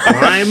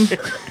 Lime.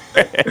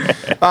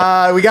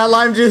 We got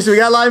lime juice.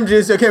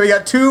 Okay, we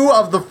got 2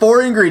 of the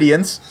 4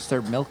 ingredients. Is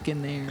there milk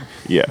in there?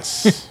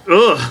 Yes.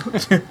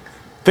 Ugh.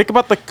 Think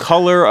about the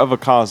color of a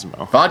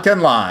Cosmo. Vodka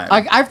and lime.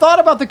 I've thought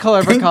about the color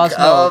of a Think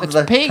Cosmo. of It's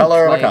the pink,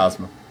 color of like, a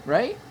Cosmo.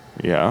 right?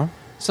 Yeah.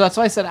 So that's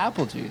why I said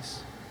apple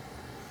juice.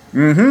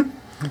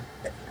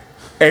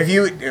 If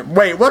you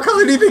wait, what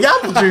color do you think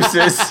apple juice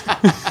is?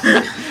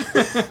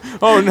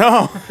 Oh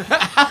no.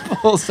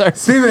 Apples are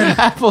Steven.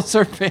 apples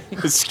are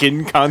pink.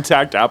 Skin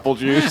contact apple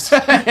juice.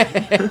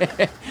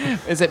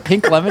 Is it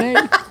pink lemonade?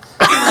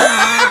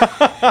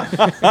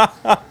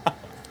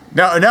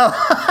 No.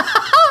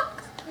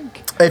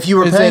 If you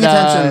were Is paying it,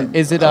 attention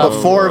is it,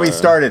 before we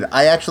started,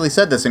 I actually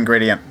said this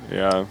ingredient.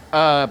 Yeah.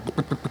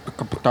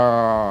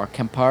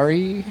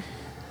 Campari.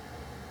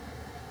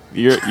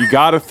 You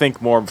got to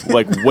think more,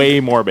 like way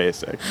more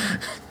basic.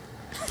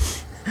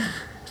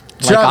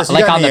 Travis, you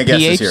like got on any the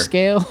guesses pH here?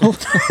 scale.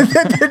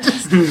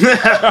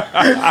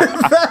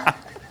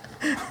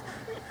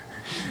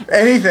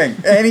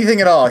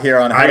 Anything at all here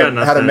on I got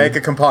how to nothing. make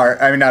a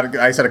Campari. I mean,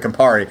 I said a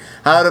Campari.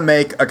 How to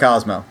make a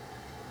Cosmo.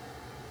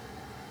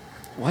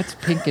 What's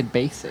pink and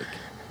basic?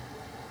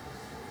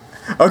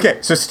 Okay,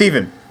 so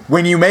Steven,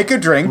 when you make a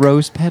drink,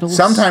 Rose petals.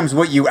 sometimes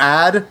what you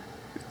add,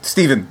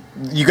 Steven,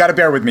 you got to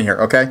bear with me here,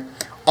 okay?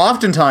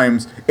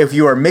 Oftentimes, if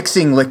you are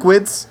mixing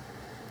liquids,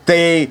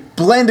 they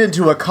blend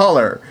into a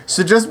color.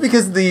 So just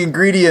because the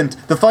ingredient,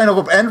 the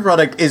final end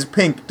product is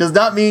pink, does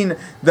not mean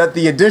that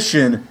the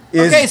addition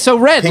is Okay, so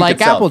red, pink like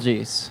itself. apple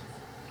juice.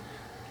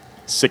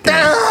 Sickening.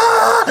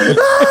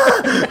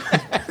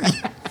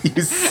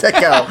 You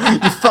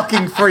sicko. You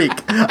fucking freak.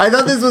 I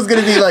thought this was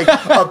going to be like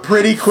a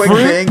pretty quick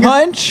Fruit thing.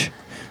 punch.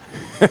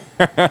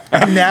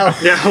 And now,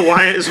 Yeah,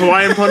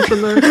 Hawaiian punch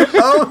in there?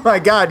 oh my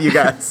god, you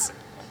guys.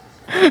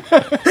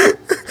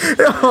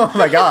 Oh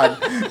my god.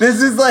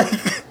 This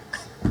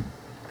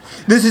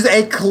is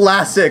a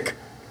classic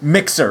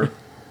mixer.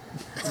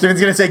 Steven's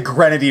going to say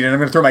grenadine, and I'm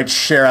going to throw my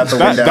chair out the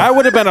window. That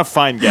would have been a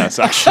fine guess,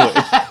 actually.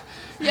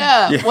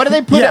 Yeah. What do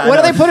they put? Yeah, what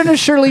do I they know. put in a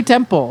Shirley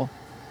Temple?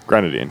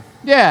 Grenadine.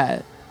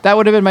 Yeah, that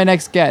would have been my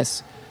next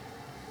guess.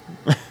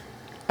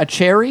 A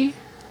cherry?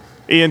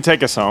 Ian,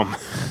 take us home.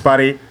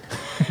 Buddy.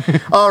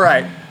 All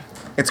right.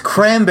 It's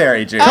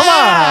cranberry juice. Come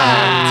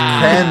on.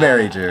 It's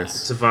cranberry juice.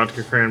 It's a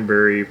vodka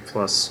cranberry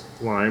plus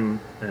lime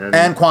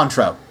And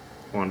Cointreau.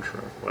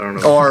 Cointreau. I don't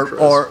know. what Cointreau is.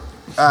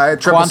 Or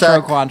triple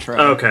sec, Cointreau.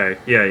 Okay,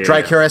 yeah.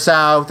 dry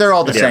curacao. They're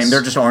all the Yes. same.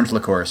 They're just orange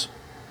liqueurs.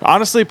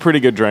 Honestly, pretty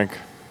good drink.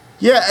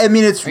 Yeah, I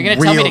mean, it's Are you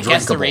gonna real tell me to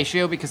guess the drinkable.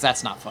 ratio because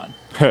that's not fun?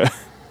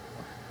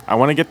 I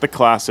want to get the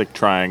classic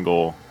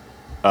triangle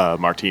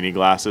martini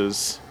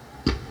glasses.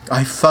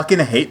 I fucking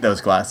hate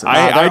those glasses.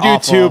 I they're do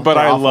awful. too, but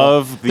They're I awful.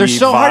 love the They're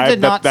so hard to vibe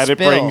not that it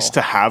spill. brings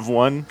to have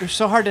one. They're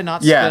so hard to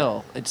not Yeah.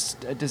 spill. It's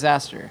a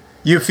disaster.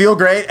 You feel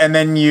great, and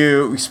then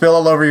you spill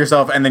all over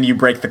yourself, and then you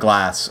break the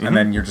glass, and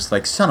then you're just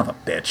like, son of a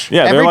bitch.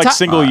 Yeah, Every they're like ti-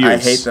 single use. I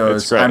hate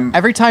those. It's great. I'm-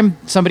 Every time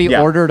somebody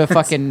Yeah. ordered a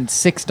fucking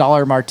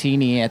 $6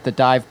 martini at the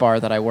dive bar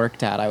that I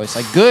worked at, I was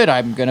like, good,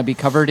 I'm going to be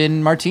covered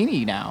in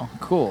martini now.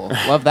 Cool.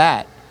 Love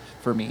that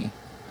for me.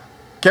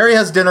 Carrie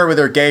has dinner with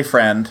her gay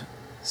friend.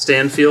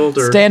 Stanfield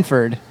or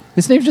Stanford.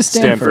 His name's just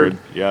Stanford.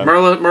 Yeah.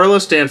 Marlo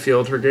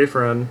Stanfield, her gay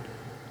friend.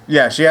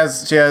 Yeah, she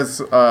has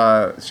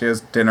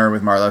dinner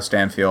with Marlo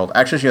Stanfield.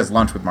 Actually, she has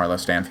lunch with Marlo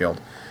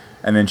Stanfield,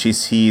 and then she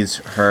sees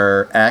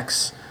her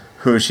ex,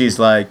 who she's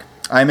like,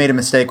 I made a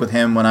mistake with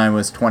him when I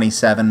was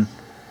 27,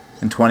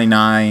 and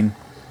 29,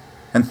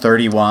 and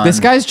 31. This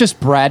guy's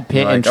just Brad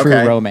Pitt in Like, True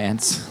okay.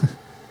 Romance.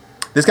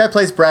 This guy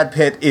plays Brad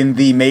Pitt in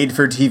the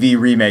made-for-TV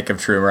remake of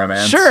True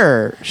Romance.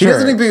 Sure. He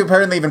doesn't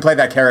apparently even play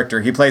that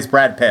character. He plays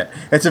Brad Pitt.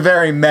 It's a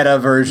very meta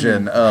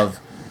version of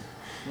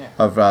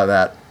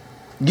that.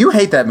 You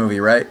hate that movie,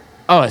 right?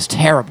 Oh, it's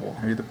terrible.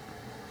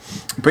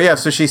 But yeah,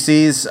 so she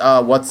sees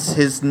what's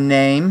his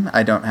name?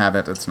 I don't have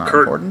it. It's not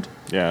Kurt. important.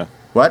 Yeah.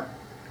 What?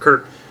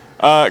 Kurt.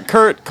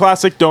 Kurt,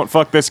 classic don't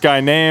fuck this guy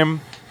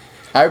name.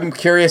 I'm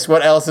curious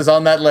what else is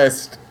on that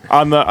list.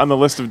 On the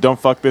list of don't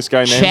fuck this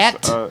guy names.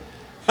 Chet?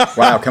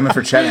 Wow, coming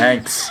for Chet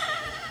Hanks.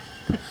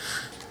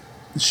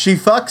 She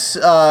fucks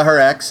her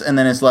ex and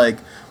then is like,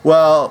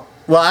 well,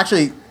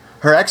 actually,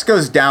 her ex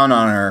goes down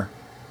on her.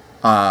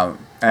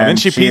 And then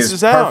she is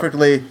pieces out.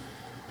 perfectly.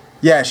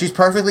 Yeah, she's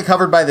perfectly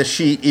covered by the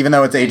sheet, even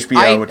though it's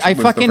HBO, which was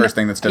the first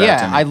thing that stood out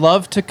to me. I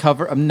love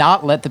to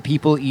not let the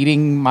people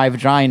eating my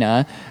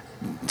vagina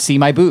see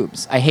my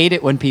boobs. I hate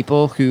it when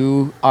people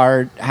who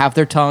have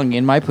their tongue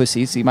in my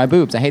pussy see my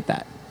boobs. I hate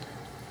that.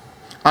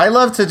 I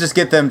love to just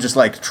get them just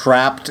like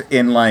trapped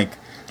in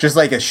just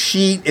like a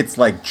sheet. It's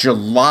like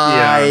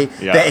July.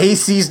 Yeah. The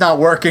AC's not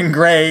working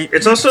great.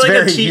 It's also like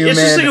very it's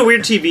just like humid. a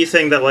weird TV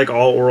thing that like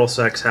all oral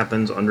sex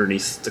happens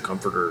underneath the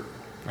comforter.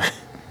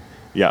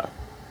 Yeah.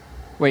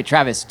 Wait,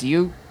 Travis, do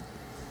you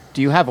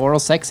have oral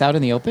sex out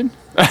in the open?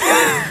 On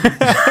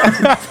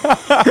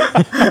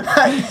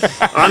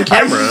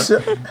camera.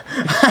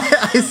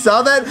 I you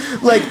saw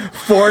that like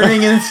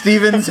forming in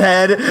Steven's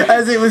head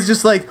as it was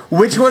just like,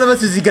 which one of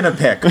us is he gonna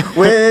pick?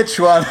 Which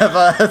one of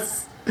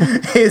us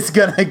is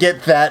gonna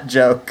get that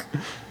joke?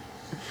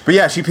 But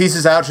yeah, she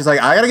pieces out. She's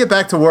like, I gotta get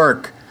back to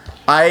work.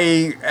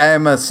 I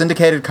am a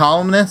syndicated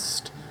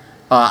columnist.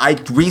 I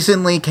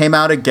recently came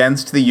out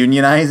against the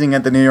unionizing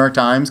at the New York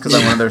Times because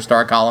I'm one of their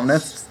star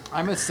columnists.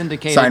 I'm a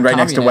syndicated Signed right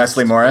next to communist,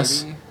 Wesley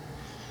Morris. baby.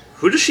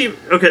 Who does she?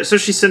 Okay, so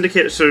she's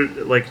syndicated. So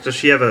like, does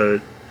she have a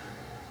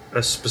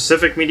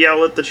specific media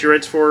outlet that she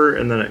writes for,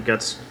 and then it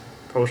gets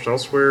published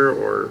elsewhere,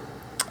 or?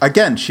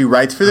 Again, she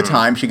writes for the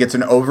Times. She gets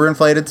an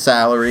overinflated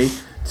salary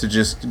to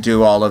just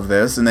do all of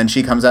this, and then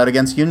she comes out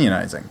against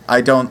unionizing. I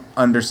don't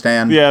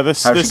understand Yeah, how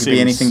she could be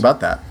anything but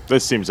that.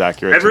 This seems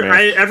accurate to me.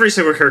 Every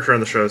single character on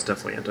the show is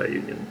definitely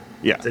anti-union.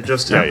 Yeah. They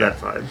just Yeah, have yeah. that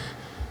vibe.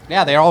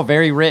 Yeah, they're all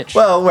very rich.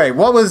 Well, wait,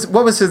 what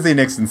was Cynthia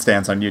Nixon's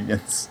stance on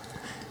unions?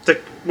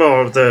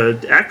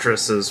 The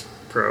actress is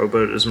pro,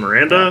 but is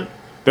Miranda?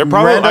 They're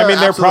probably. Miranda, I mean,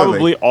 they're absolutely.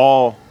 probably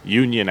all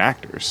union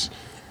actors,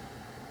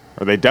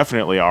 or they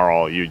definitely are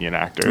all union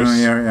actors. Oh,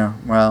 yeah.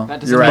 Well, that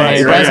doesn't you're right. mean,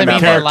 You're it right doesn't about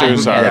mean that. they're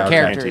characters Latin. are The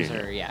characters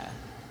anti-union. are, yeah.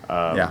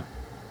 Yeah.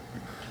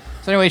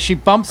 So anyway, she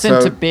bumps So-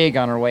 into Big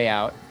on her way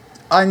out.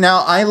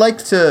 I like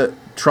to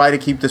try to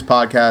keep this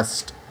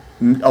podcast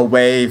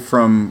away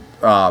from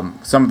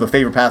some of the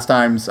favorite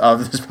pastimes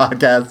of this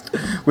podcast,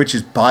 which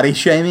is body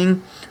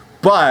shaming.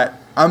 But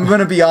I'm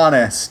gonna be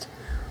honest,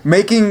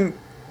 making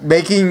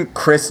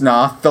Chris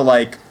Noth the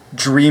like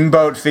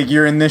dreamboat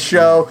figure in this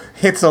show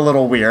hits a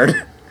little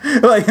weird.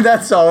 Like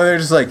that's all. They're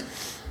just like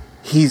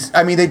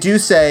they do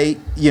say,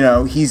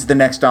 he's the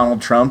next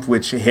Donald Trump,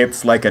 which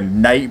hits like a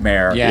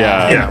nightmare.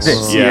 Yeah. Yeah,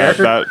 This yeah, year.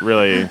 that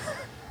really.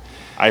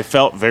 I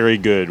felt very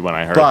good when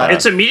I heard But- that.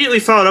 It's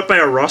immediately followed up by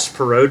a Ross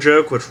Perot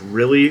joke, which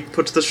really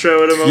puts the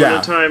show at a moment Yeah.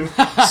 in time.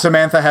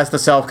 Samantha has the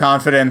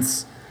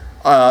self-confidence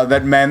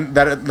that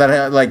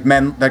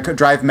could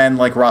drive men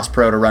like Ross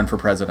Perot to run for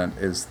president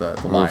is the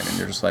line, and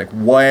you're just like,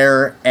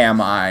 where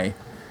am I?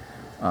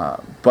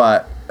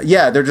 But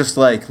yeah, they're just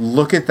like,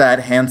 look at that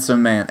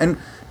handsome man, and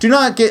do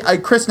not get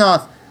Chris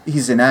Noth.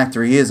 He's an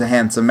actor. He is a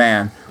handsome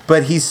man,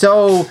 but he's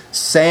so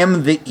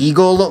Sam the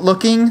Eagle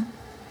looking.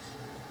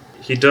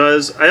 He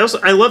does.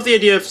 I love the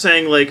idea of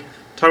saying, like,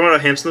 talking about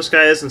how handsome this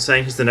guy is and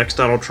saying he's the next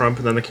Donald Trump,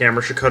 and then the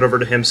camera should cut over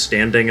to him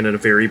standing in a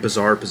very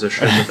bizarre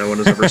position that no one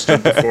has ever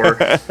stood before,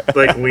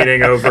 like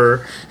leaning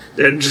over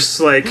and just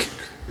like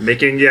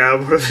making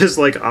one of his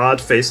like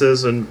odd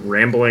faces and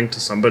rambling to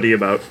somebody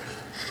about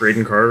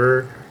Braden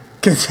Carter.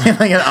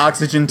 Concealing an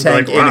oxygen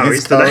tank Like, wow, in his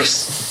he's the coat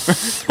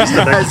next.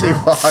 as he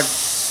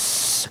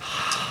walks.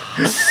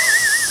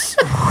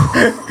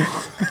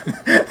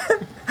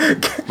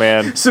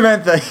 Man,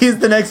 Samantha, he's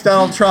the next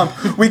Donald Trump.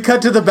 We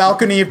cut to the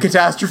balcony of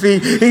catastrophe.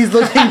 He's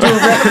looking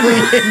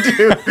directly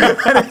into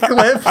an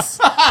eclipse.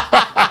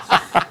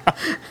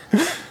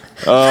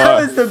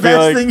 That was the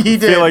best thing he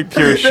did. feel like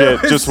pure That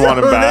shit. was Just want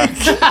him so back.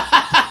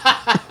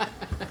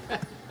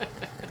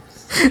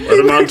 Put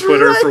him on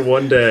Twitter for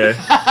one day.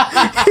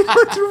 He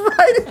looked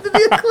right into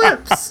the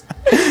eclipse.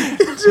 It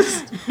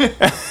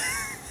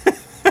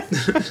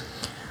just...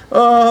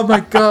 Oh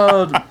my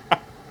god.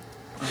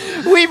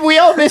 We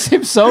all miss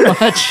him so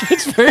much.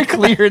 It's very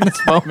clear in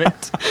this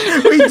moment.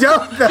 We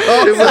don't know.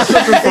 It was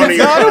such a funny.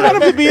 I don't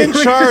want him to be in We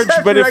just charge,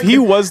 have but to if he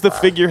reckon- was the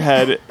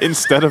figurehead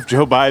instead of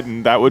Joe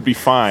Biden, that would be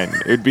fine.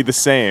 It would be the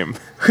same.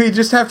 We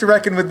just have to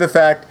reckon with the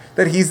fact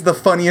that he's the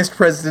funniest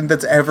president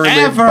that's ever lived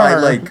Ever. by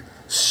like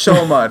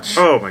so much.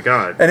 Oh my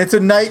god. And it's a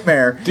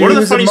nightmare. One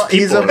of the He's a funniest mu-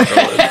 he's people. a- in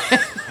Hollywood.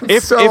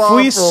 If so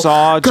we awful.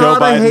 saw Joe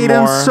God, I Biden hate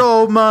him more,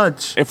 so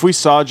much. if we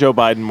saw Joe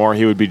Biden more,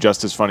 he would be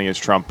just as funny as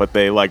Trump. But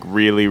they like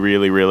really,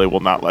 really, really will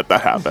not let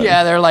that happen.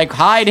 Yeah, they're like,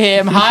 hide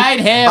him.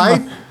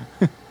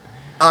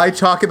 I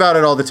talk about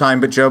it all the time,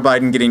 but Joe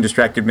Biden getting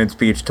distracted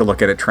mid-speech to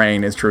look at a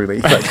train is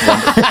truly like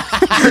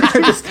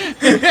wonderful. Just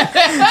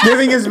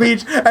giving his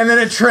speech, and then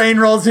a train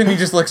rolls in, and he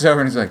just looks over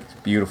and he's like, "It's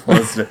beautiful,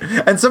 isn't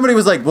it?" And somebody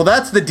was like, "Well,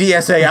 that's the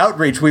DSA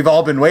outreach we've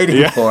all been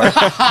waiting for,"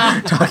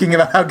 talking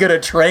about how good a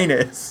train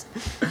is.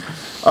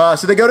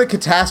 So they go to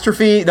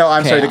catastrophe. No,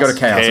 I'm sorry, they go to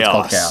chaos. It's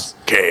called chaos.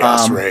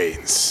 Chaos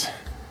reigns.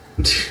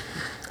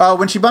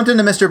 When she bumped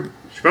into Mr.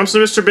 She bumps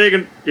into Mr. Big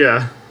and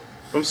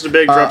bumps into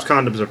Big, drops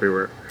condoms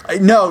everywhere.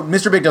 No,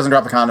 Mr. Big doesn't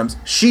drop the condoms.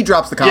 She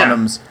drops the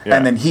condoms, Yeah.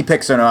 and then he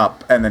picks them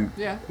up, and then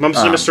Bumps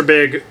into Mr.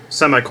 Big,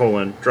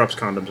 semicolon, drops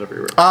condoms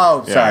everywhere.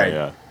 oh, Yeah, sorry.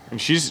 yeah.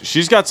 And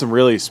she's got some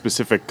really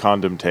specific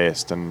condom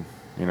taste, and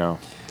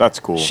that's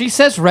cool. She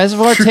says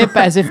reservoir tip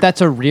as if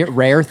that's a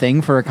rare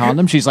thing for a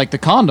condom. She's like, the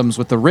condoms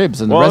with the ribs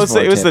and the well, it was,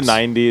 reservoir it was the tips.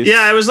 90s.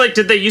 Yeah, I was like,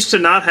 did they used to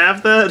not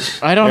have that?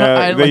 I don't know.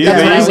 I, they, like, they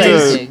that's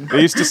used amazing. to,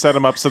 they used to set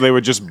them up so they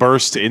would just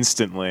burst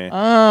instantly.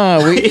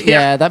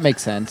 Yeah, that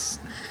makes sense.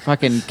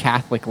 Fucking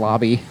Catholic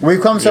lobby. We've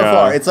come so Yeah.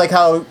 far. It's like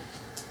how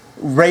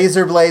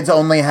razor blades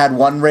only had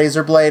one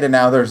razor blade, and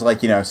now there's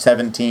like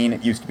 17.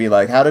 It used to be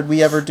like, how did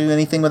we ever do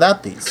anything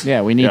without these?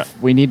 Yeah, we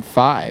need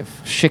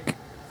 5.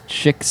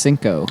 Chic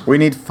Cinco. We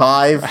need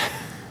 5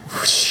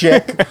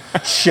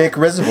 chic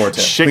reservoir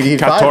tips. Chic we need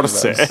 5 of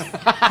 14. those.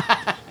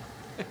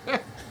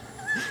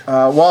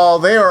 While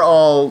they are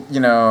all,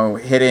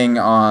 hitting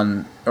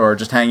on or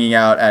just hanging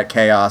out at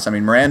Chaos, I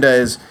mean, Miranda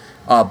is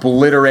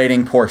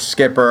obliterating poor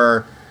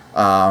Skipper.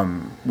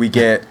 We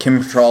get Kim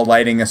Cattrall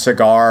lighting a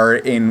cigar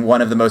in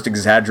one of the most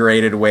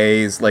exaggerated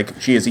ways, like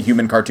she is a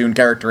human cartoon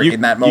character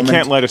in that moment. You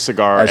can't light a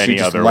cigar she any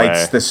just other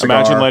lights way. the cigar.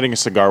 Imagine lighting a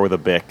cigar with a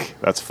Bic.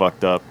 That's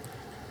fucked up.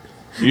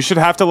 You should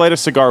have to light a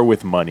cigar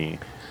with money.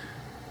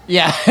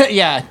 Yeah,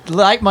 yeah.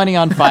 Light money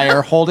on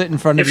fire, hold it in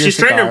front If of your she's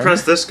cigar. trying to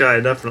impress this guy,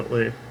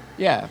 definitely.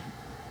 Yeah.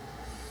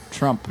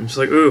 Trump. It's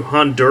like, ooh,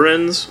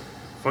 Hondurans?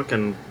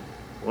 Fucking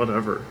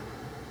whatever.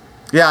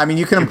 Yeah, I mean,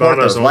 you can import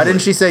Cubanos those. Why only.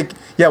 didn't she say?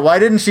 Yeah, why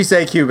didn't she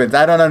say Cubans?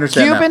 I don't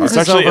understand Cubans It's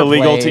that is part. actually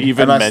illegal to overplayed.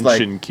 even Unless, like-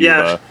 mention Cuba.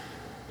 Yeah.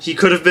 He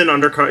could have been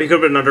undercover. He could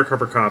have been an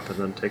undercover cop and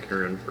then taken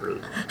her in for.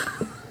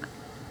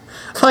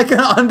 Like an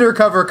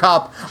undercover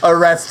cop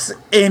arrests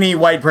any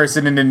white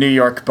person in a New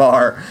York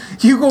bar.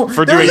 You go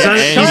For there's doing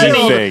a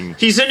anything. child-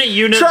 He's in a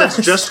unit Travis.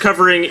 that's just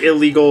covering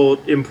illegal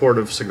import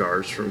of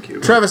cigars from Cuba.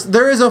 Travis,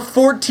 there is a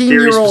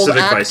 14-year-old Very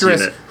specific vice actress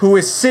unit. who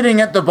is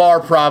sitting at the bar,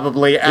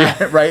 probably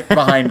right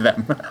behind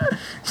them.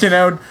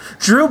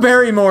 Drew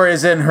Barrymore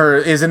is in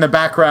the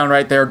background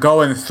right there,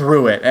 going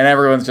through it, and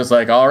everyone's just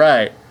like, "All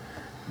right."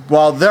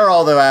 While they're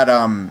all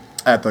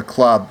at the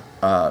club,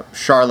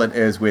 Charlotte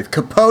is with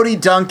Capote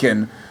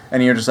Duncan,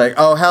 and you're just like,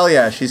 "Oh hell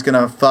yeah, she's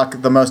gonna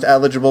fuck the most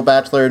eligible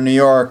bachelor in New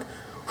York."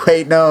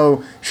 Wait,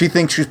 no, she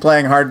thinks she's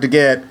playing hard to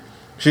get.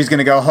 She's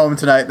gonna go home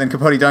tonight. Then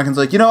Capote Duncan's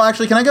like,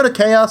 actually, can I go to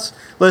Chaos?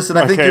 Listen,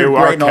 I think Okay, you're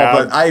our great and all, cab,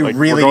 but I like, we're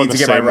really going need to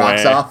the get my same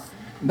rocks way. off.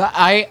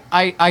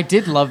 I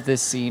did love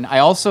this scene. I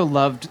also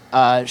loved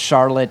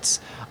Charlotte's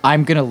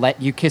 "I'm gonna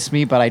let you kiss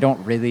me, but I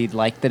don't really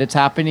like that it's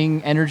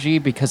happening" energy,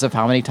 because of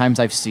how many times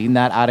I've seen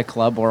that at a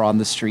club or on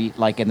the street,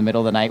 like in the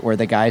middle of the night, where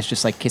the guy's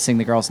just like kissing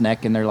the girl's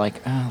neck and they're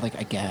like, like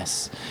I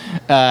guess.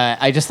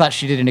 I just thought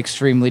she did an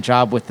extremely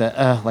job with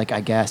the like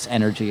I guess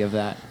energy of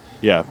that.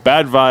 Yeah,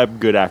 bad vibe,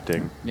 good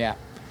acting. Yeah.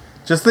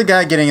 Just the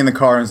guy getting in the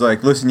car and is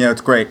like, "Listen,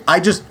 it's great. I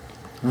just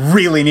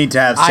really need to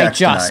have sex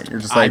tonight." You're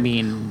just like, I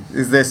mean,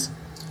 is this?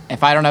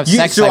 if I don't have You-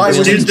 sex, so I I will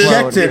was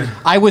explode. injected.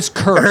 I was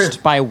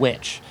cursed by a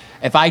witch.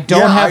 If I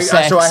don't have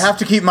sex, so I have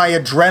to keep my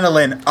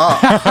adrenaline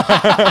up.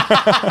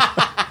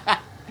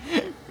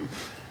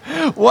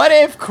 What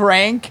if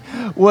Crank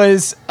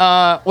was?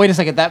 Wait a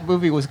second. That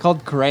movie was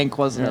called Crank,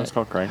 wasn't Yeah, it? it's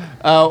called Crank.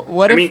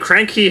 What I if? mean,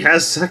 Cranky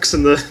has sex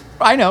in the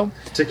I know.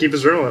 to keep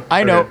his adrenaline.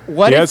 I know. Okay.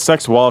 What He if? had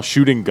sex while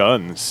shooting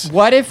guns.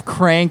 What if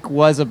Crank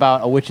was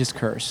about a witch's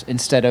curse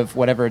instead of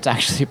whatever it's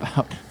actually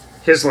about?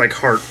 His like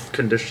heart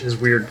condition, his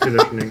weird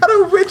conditioning. How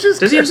do witches?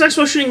 Does he have sex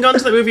while shooting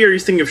guns in that movie, or are you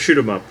thinking of Shoot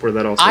 'Em Up, where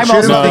that also? I'm Shoot 'em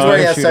also up is thinking where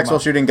he of has shoot sex 'em while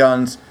up. shooting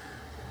guns.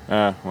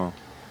 Well.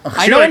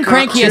 I know in like,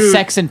 Crank he has shoot-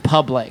 sex in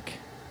public.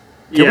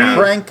 Yeah.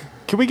 Crank.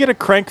 Can we get a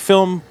Crank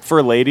film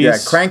for ladies? Yeah,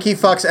 Cranky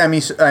fucks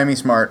Emmy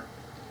Smart.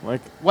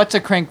 Like, What's a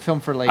Crank film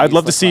for ladies? I'd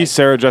love to look see like?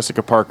 Sarah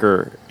Jessica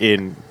Parker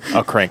in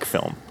a Crank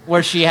film.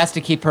 Where she has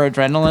to keep her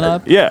adrenaline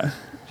up. Yeah.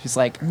 She's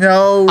like,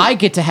 No. I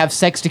get to have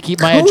sex to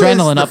keep my Who is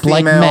adrenaline the up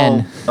like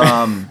female,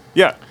 men.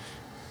 Yeah.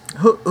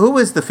 Who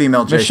is the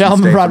female Jason Michelle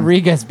Statham?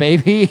 Rodriguez,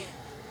 baby.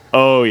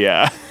 Oh,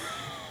 yeah.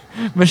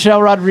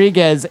 Michelle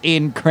Rodriguez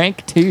in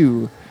Crank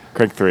 2.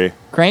 Crank 3.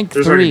 Crank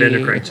There's 3 already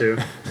been a Crank too.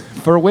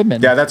 for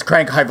women. Yeah, that's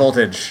Crank High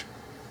Voltage.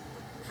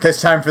 This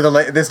time for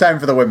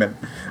the women.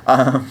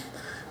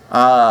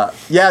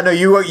 Yeah, no,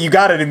 you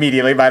got it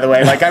immediately. By the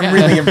way, like I'm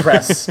really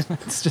impressed.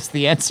 It's just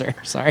the answer.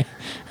 Sorry.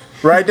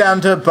 Right down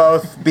to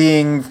both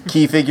being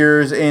key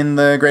figures in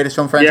the greatest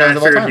film franchise Yeah, I of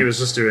all figured time. he was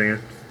just doing it.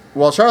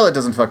 Well, Charlotte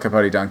doesn't fuck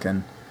Capote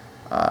Duncan.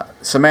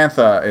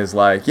 Samantha is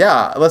like,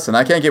 yeah, listen,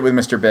 I can't get with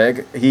Mr.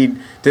 Big. He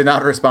did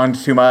not respond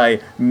to my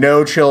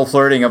no-chill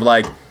flirting of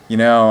like,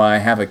 I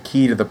have a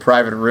key to the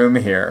private room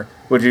here.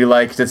 Would you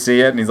like to see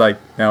it? And he's like,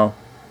 no,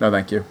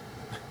 thank you.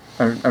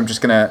 I'm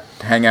just going to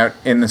hang out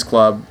in this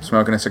club,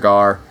 smoking a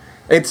cigar.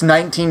 It's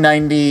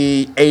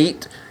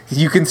 1998.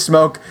 You can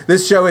smoke.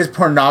 This show is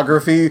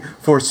pornography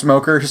for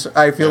smokers,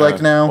 I feel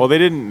like now. Well, they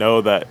didn't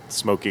know that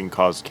smoking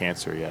caused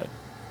cancer yet.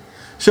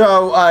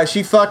 So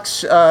she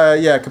fucks,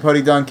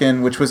 Capote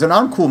Duncan, which was an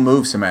uncool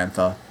move,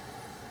 Samantha.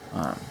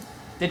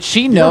 Did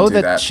she know don't do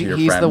that, that to your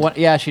he's the friend. one?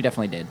 Yeah, she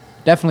definitely did.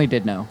 Definitely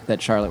did know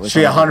that Charlotte was. She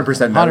 100%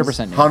 knows.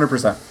 100% knew.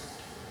 100%.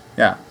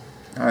 Yeah.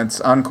 It's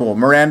uncool.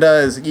 Miranda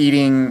is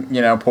eating,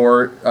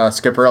 poor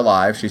Skipper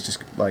alive. She's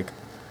just,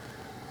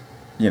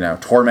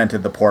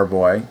 tormented the poor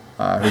boy,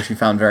 who she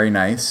found very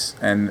nice,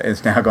 and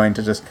is now going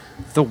to just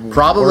The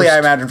probably, worst, I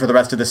imagine, for the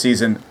rest of the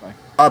season,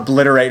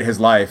 obliterate his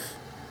life.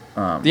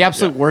 the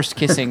absolute worst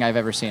kissing I've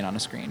ever seen on a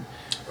screen.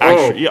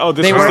 Actually,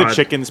 this They was were- the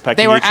chickens pecking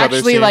They were each other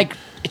actually scene. like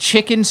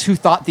chickens who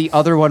thought the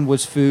other one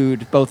was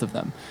food. Both of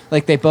them,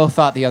 like they both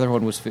thought the other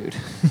one was food.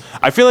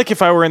 I feel like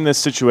if I were in this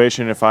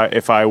situation, if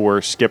I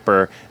were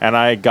Skipper and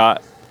I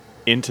got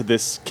into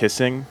this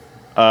kissing,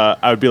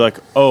 I would be like,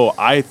 oh,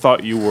 I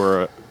thought you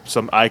were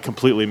I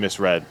completely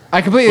misread.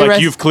 I completely like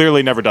read- you've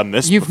clearly never done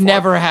this. You've before.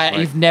 never had.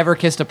 Like, You've never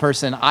kissed a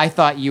person. I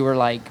thought you were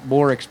like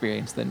more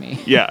experienced than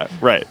me. Yeah,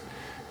 right.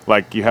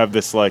 Like you have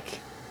this like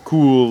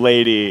cool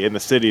lady in the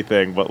city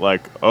thing, but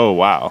like, oh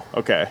wow,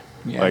 okay.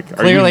 Yeah. Like, are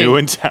Clearly- you new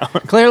in town?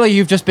 Clearly,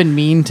 you've just been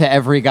mean to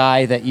every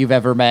guy that you've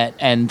ever met,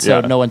 and so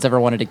Yeah. no one's ever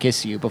wanted to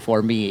kiss you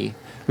before me,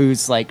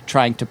 who's like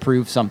trying to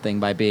prove something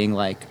by being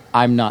like,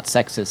 I'm not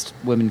sexist.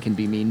 Women can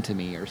be mean to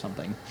me or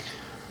something.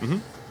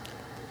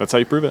 That's how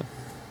you prove it.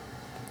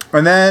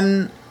 And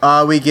then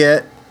we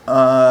get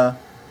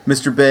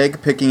Mr.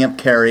 Big picking up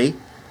Carrie.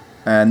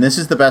 And this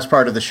is the best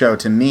part of the show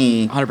to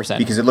me. 100%.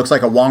 Because it looks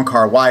like a Wong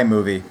Kar-wai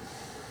movie.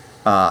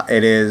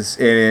 It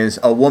is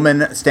a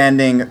woman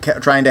standing,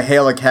 trying to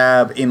hail a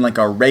cab in like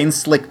a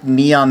rain-slicked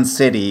neon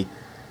city,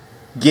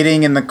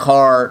 getting in the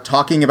car,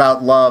 talking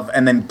about love,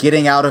 and then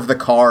getting out of the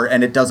car,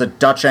 and it does a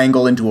Dutch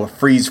angle into a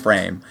freeze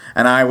frame.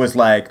 And I was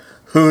like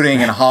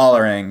hooting and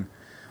hollering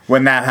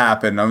when that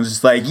happened. I was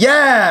just like,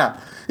 yeah!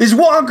 It's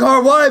Wong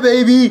Kar-wai,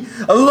 baby!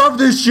 I love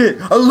this shit!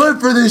 I live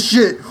for this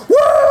shit!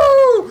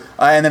 Woo!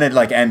 And then it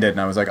like ended,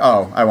 and I was like,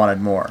 oh, I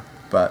wanted more.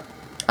 But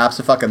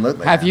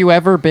abso-fucking-lutely. Have you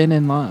ever been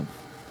in love?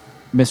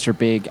 Mr.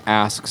 Big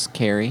asks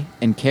Carrie,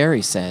 and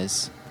Carrie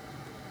says,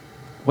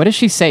 what does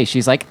she say?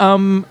 She's like,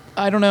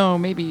 I don't know,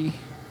 maybe.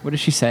 What does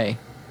she say?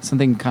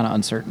 Something kind of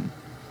uncertain.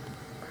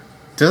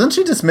 Doesn't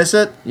she dismiss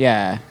it?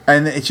 Yeah.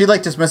 And she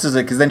like dismisses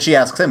it because then she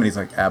asks him, and he's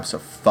like,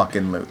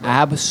 abso-fucking-lutely.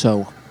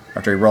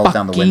 After he rolls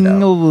down the window.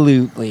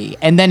 Absolutely.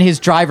 And then his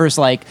driver's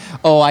like,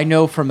 oh, I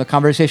know from the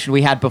conversation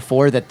we had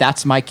before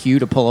that's my cue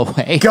to pull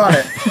away. Got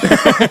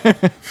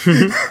it.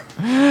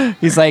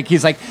 He's like,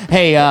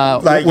 hey,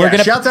 Like, we're yeah,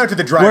 gonna shouts out to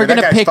the driver. We're That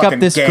gonna guy's pick up fucking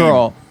this game.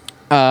 girl.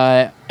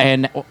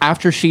 And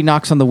after she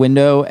knocks on the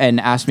window and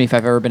asks me if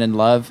I've ever been in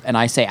love, and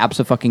I say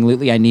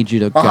absolutely, I need you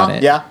to gun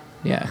it. Yeah.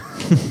 Yeah.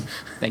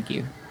 Thank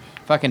you.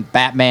 Fucking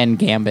Batman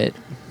Gambit.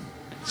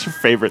 It's your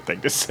favorite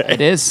thing to say.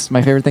 It is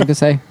my favorite thing to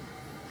say.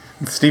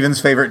 Steven's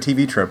favorite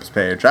TV tropes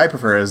page. I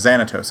prefer a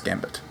Xanatos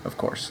Gambit, of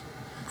course.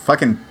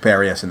 Fucking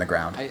bury us in the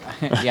ground.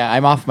 Yeah,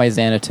 I'm off my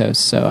Xanatos,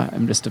 so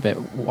I'm just a bit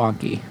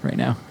wonky right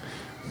now.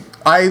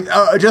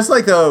 I just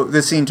like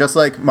this scene, just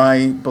like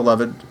my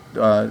beloved,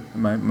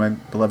 my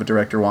beloved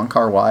director Wong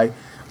Kar-wai,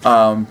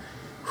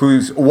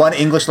 whose one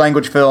English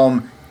language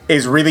film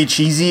is really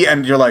cheesy,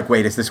 and you're like,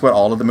 wait, is this what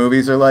all of the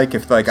movies are like?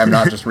 If like I'm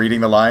not just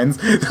reading the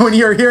lines, when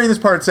you're hearing this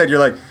part said, you're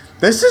like,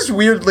 this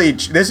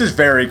is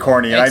very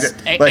corny, and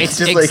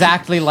It's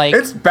exactly like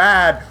it's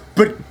bad,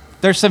 but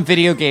there's some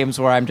video games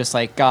where I'm just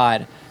like,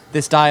 God,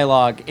 this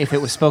dialogue, if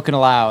it was spoken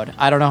aloud,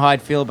 I don't know how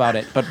I'd feel about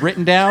it, but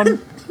written down,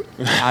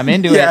 I'm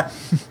into yeah,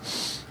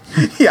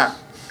 it. yeah.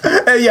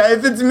 Yeah,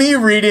 if it's me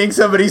reading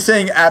somebody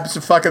saying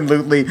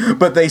abso-fucking-lutely,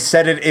 but they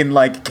said it in,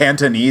 like,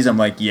 Cantonese, I'm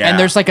like, yeah. And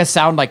there's like a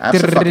sound like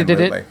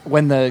Abso-fucking-lutely.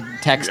 when the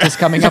text is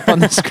coming up on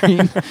the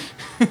screen.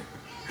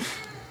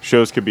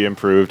 Shows could be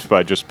improved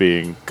by just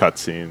being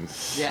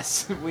cutscenes.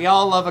 Yes, we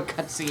all love a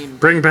cutscene.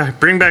 Bring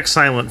back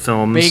silent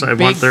films. Big- I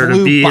big want there to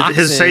blue be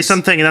boxes. say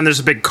something, and then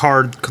there's a big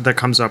card that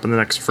comes up in the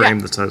next frame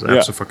Yeah. that says Yeah.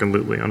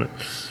 absolutely on it.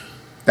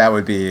 That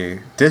would be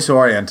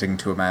disorienting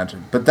to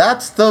imagine. But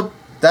that's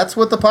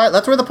where the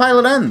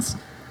pilot ends.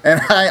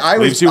 And I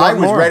was Leaves you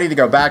wanting more. ready to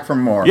go back for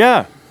more.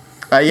 Yeah.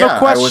 Yeah. I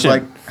was question.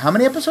 like, how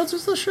many episodes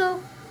was this show?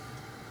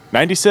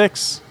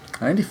 96.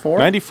 94?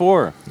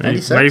 94.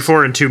 96?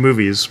 94 and 2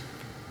 movies.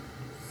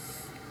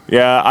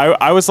 Yeah,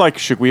 I was like,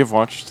 should we have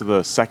watched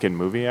the second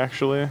movie,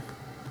 actually?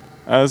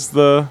 As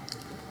the...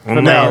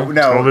 Only No,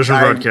 television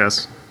I-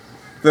 broadcast.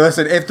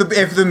 Listen, if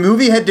the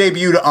movie had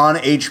debuted on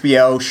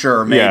HBO,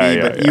 sure, maybe.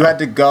 Yeah, but you yeah. had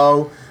to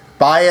go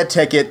buy a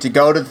ticket to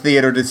go to the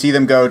theater to see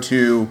them go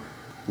to,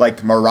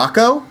 like,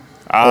 Morocco?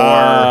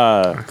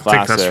 Ah, I think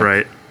classic. that's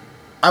right.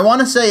 I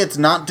want to say it's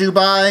not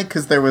Dubai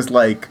because there was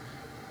like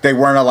they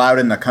weren't allowed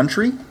in the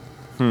country.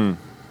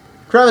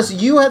 Travis,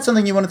 you had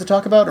something you wanted to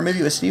talk about, or maybe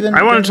it was Steven?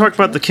 I want to talk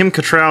about the Kim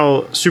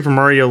Cattrall Super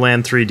Mario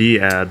Land 3D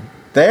ad.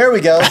 There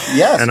we go.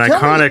 Yes, An tell me.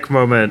 iconic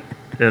moment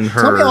in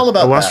Tell me her all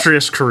about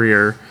illustrious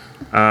career.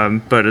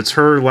 But it's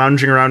her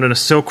lounging around in a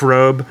silk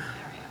robe.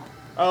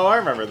 Oh, I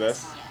remember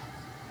this.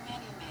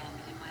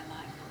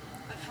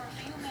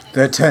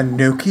 The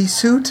Tanuki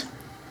suit.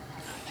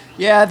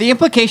 Yeah, the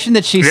implication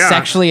that she's Yeah.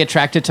 sexually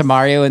attracted to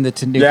Mario in the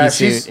Tanuki Yeah,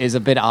 suit is a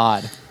bit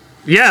odd.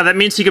 Yeah, that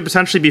means he could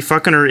potentially be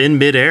fucking her in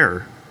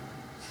midair.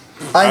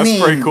 I That's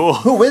mean, pretty cool.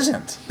 who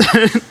isn't?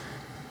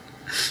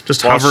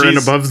 Just While hovering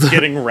she's above the...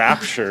 getting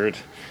raptured.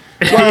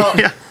 Well,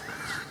 Yeah.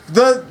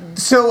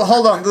 So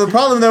hold on. The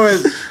problem though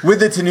is with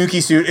the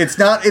Tanuki suit, it's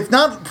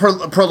not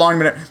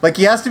prolonged. Like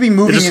he has to be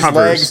moving just his hovers.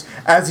 legs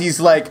as he's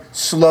like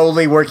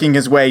slowly working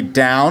his way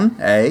down.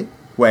 Hey,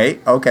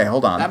 wait. Okay,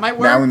 hold on. That might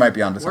work. Now we might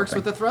be onto Works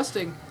something. with the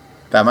thrusting.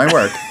 That might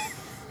work.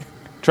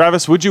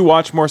 Travis, would you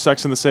watch more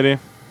Sex in the City?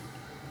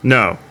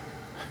 No.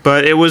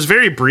 But it was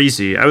very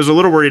breezy. I was a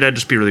little worried I'd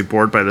just be really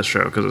bored by the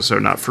show because it's so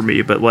not for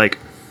me. But, like,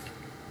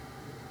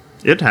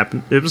 it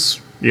happened. It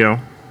was,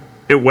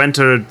 it went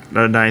at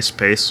a nice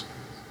pace.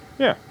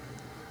 Yeah.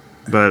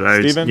 But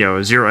I Steven?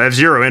 have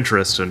zero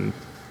interest in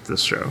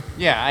this show.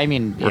 Yeah, I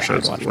mean, yeah, I'd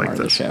shows watch like more of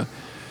the this. show.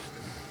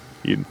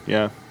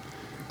 Yeah.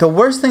 The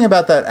worst thing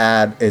about that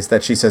ad is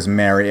that she says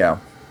Mario.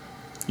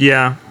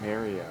 Yeah.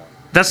 Mario.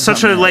 That's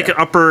such Not a, like,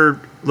 Mario.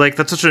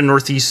 that's such a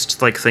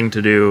Northeast, like, thing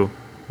to do.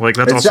 Like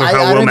that's It's- also I how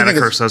don't Will think Menaker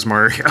it's- says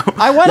Mario.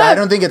 I want Yeah, I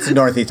to. don't think it's the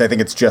Northeast. I think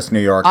it's just New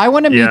York. I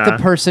want to meet Yeah.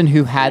 the person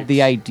who had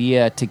the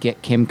idea to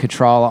get Kim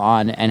Cattrall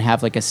on and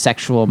have like a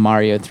sexual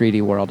Mario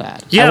 3D World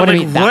ad. I Yeah, want to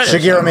like meet that what person.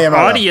 Shigeru Miyamoto.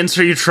 audience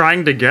are you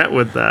trying to get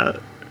with that?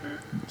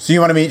 So you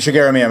want to meet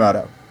Shigeru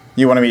Miyamoto?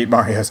 You want to meet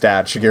Mario's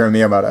dad, Shigeru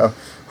Miyamoto,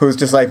 who's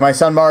just like, my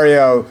son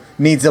Mario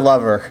needs a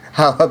lover.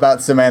 How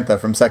about Samantha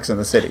from Sex and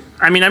the City?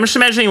 I mean, I'm just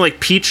imagining like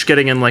Peach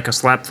getting in like a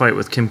slap fight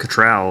with Kim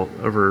Cattrall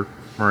over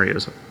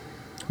Mario's.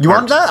 You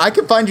want that? I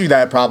can find you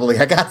that probably.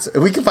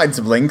 We can find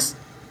some links.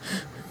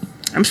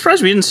 I'm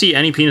surprised we didn't see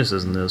any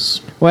penises in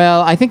this.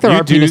 Well, I think there You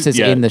are do- penises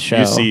yeah, in the show.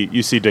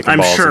 You see dick and I'm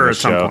balls sure in this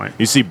at some show. point.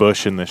 You see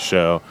Bush in this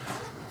show.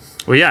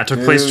 Well, yeah, it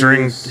took place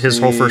during his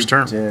whole first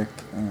term.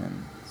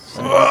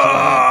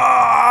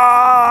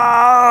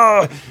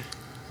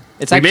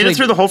 It's We actually made it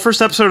through the whole first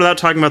episode without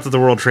talking about the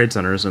World Trade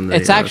Centers. And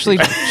It's actually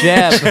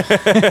Jeb.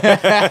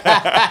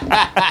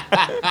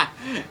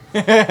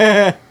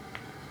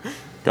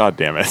 God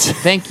damn it.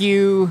 Thank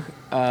you,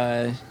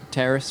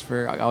 terrorists,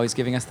 for always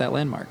giving us that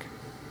landmark.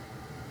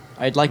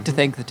 I'd like to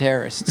thank the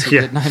terrorists who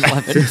Yeah. did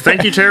 9/11.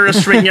 Thank you,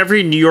 terrorists, for making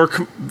every New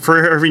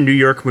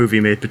York movie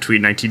made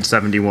between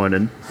 1971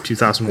 and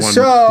 2001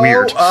 So,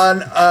 weird.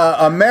 on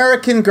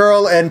American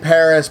Girl in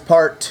Paris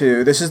Part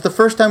 2, this is the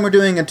first time we're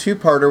doing a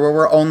two-parter where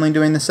we're only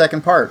doing the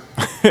second part.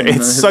 in the It's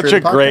history such a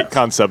of the great podcast.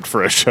 concept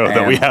for a show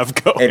that we Man. have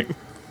going.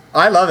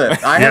 I love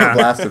it. I had Yeah. a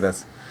blast with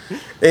this.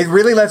 It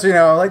really lets you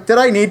know, like, did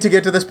I need to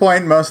get to this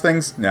point in most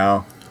things?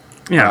 No.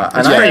 Yeah, and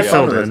it's I very had fun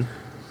filled with in. this.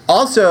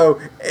 Also,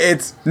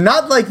 it's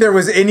not like there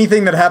was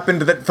anything that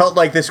happened that felt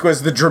like this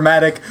was the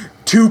dramatic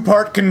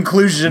two-part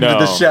conclusion to No,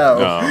 the show.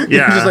 no. It was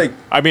Yeah. just like,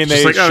 I mean,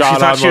 Just they like, oh, she shot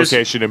thought on she was-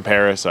 location in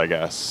Paris, I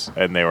guess,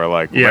 and they were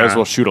like, "We Yeah. might as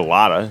well shoot a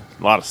lot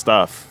of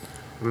stuff."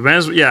 We might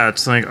as well, yeah,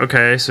 it's like,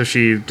 okay, so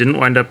she didn't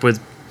wind up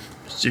with,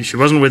 she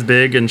wasn't with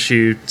Big, and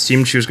she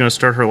seemed she was going to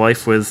start her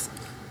life with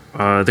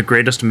the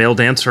greatest male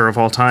dancer of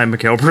all time,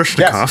 Mikhail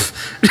Baryshnikov.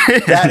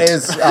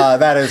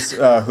 that is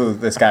who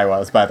this guy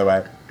was, by the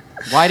way.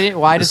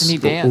 Why doesn't he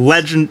dance?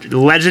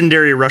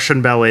 Legendary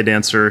Russian ballet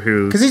dancer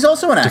who Because he's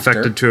also an actor.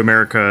 defected to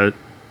America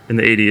in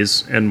the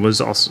 80s and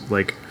was also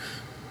like,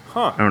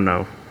 I don't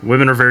know,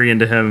 women are very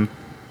into him.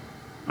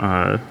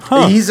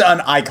 He's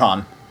an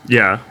icon.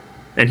 Yeah.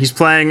 And he's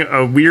playing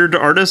a weird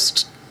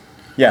artist.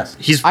 Yes.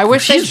 I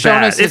wish they'd he's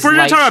shown bad. us his If we're going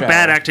light to talk about show.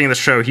 bad acting in the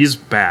show, he's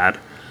bad.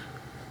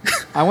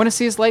 I want to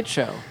see his light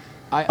show.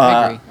 I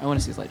agree. I want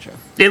to see his light show.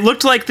 It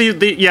looked like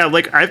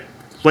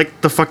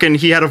the fucking,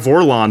 he had a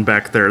Vorlon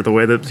back there, the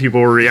way that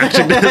people were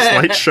reacting to his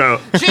light show.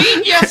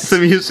 Genius! The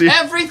museum.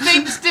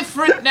 Everything's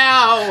different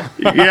now.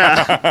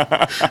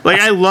 Yeah. Like,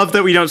 I love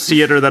that we don't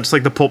see it, or that's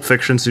like the Pulp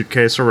Fiction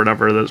suitcase or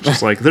whatever. That's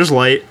just like, there's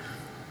light,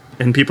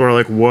 and people are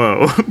like,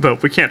 whoa,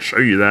 but we can't show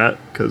you that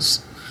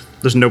because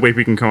there's no way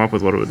we can come up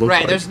with what it would look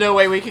Right, like. there's no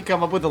way we could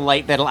come up with a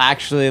light that'll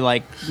actually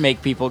like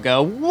make people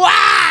go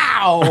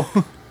wow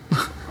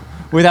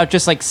without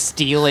just like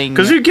stealing.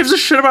 Because who gives a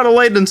shit about a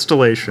light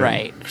installation?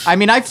 Right. I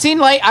mean, I've seen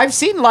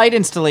light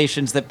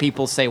installations that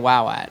people say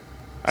wow at.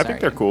 I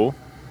think they're cool.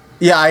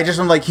 Yeah, I just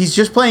am like, he's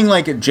just playing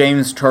like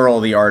James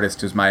Turrell, the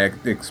artist, is my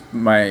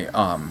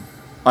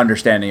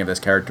understanding of this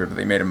character, that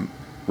they made him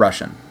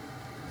Russian.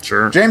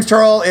 Sure. James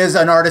Turrell is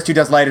an artist who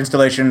does light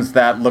installations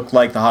that look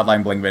like the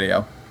Hotline Bling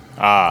video.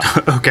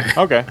 Okay.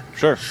 Okay,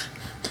 sure.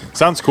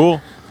 Sounds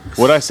cool.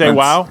 Would I say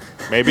wow?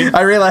 Maybe.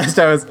 I realized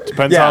I was...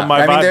 Depends yeah, on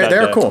my I mean, vibe that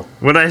they're day. cool.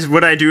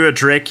 Would I do a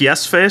Drake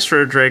yes face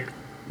or a Drake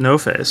no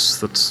face?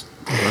 That's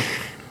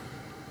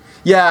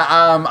Yeah,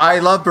 I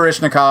love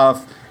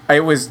Baryshnikov.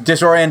 It was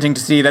disorienting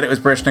to see that it was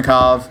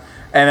Baryshnikov,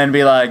 and then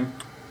be like,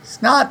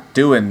 he's not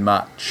doing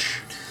much.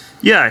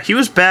 yeah. He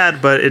was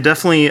bad, but it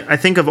definitely. I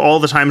think of all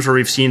the times where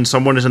we've seen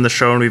someone is in the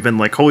show and we've been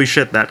like, holy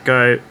shit, that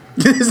guy.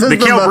 This is the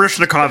Mikhail mo-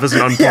 Baryshnikov is an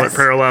Yes.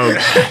 unparalleled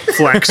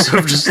flex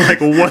of just like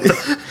what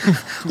the.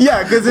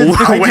 Yeah, because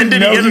I When didn't did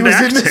he know get he was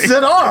into in this acting?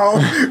 at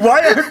all.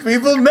 Why aren't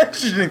people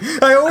mentioning?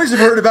 I always have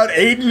heard about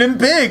Aiden and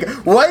Big.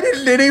 Why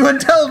didn't anyone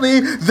tell me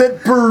that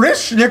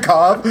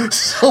Baryshnikov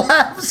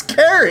slaps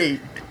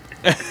Carrie?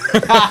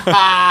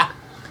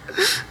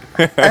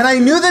 And I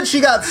knew that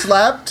she got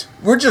slapped.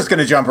 We're just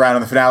gonna jump around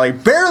in the finale.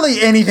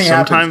 Barely anything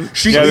Sometimes, happens.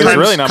 She Yeah, there's like,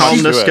 really not much to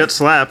columnists it. get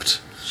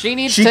slapped. She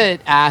needs She- to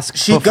ask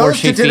she before goes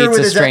she to dinner feeds with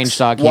a his strange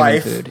dog human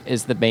ex-wife. food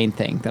is the main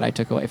thing that I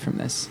took away from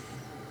this.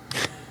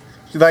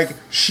 like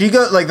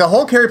the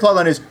whole Carrie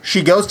plotline is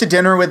she goes to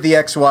dinner with the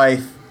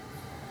ex-wife.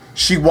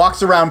 She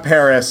walks around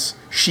Paris.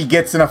 She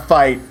gets in a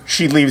fight.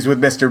 She leaves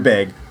with Mr.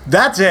 Big.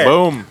 That's it.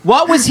 Boom.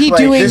 What was he Like,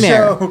 doing this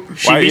there? show-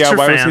 She meets her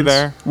why was he fans.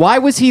 there? Why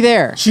was he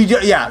there?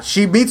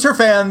 She meets her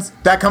fans.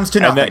 That comes to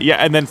And nothing. then,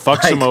 and then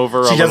fucks Like, him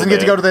over. She doesn't get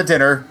to go to the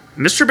dinner.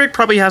 Mr. Big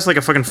probably has like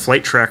a fucking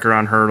flight tracker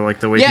on her, like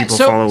the way people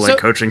follow like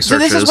coaching so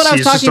searches. this is what I was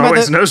He talking just about.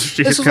 always knows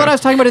she's This is what I was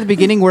talking about at the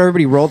beginning, where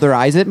everybody rolled their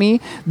eyes at me.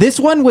 This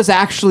one was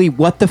actually,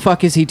 what the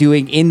fuck is he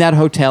doing in that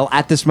hotel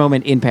at this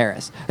moment in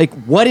Paris? Like,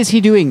 what is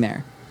he doing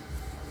there?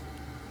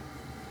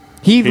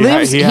 He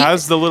lives. He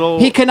has the little.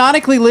 He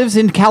canonically lives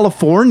in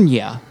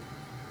California.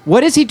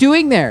 What is he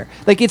doing there?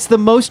 Like, it's the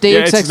most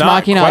Deus it's Ex not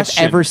Machina I've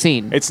questioned. ever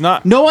seen. It's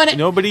not. No one.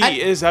 Nobody I-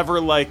 is ever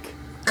like.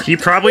 He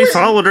probably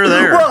followed her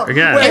there. Well,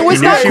 Again, wait, It was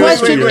he knew not she was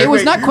questioned. doing It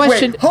was not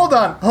questioned. Wait, hold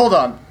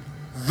on.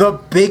 The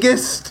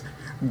biggest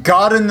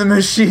God in the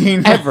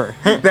machine Ever.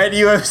 that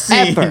you have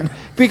seen. Ever.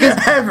 Because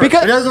Ever. I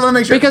just want to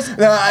make sure. because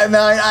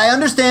I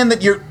understand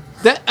that you're.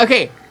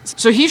 okay,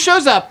 so he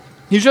shows up.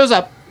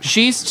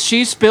 She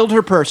spilled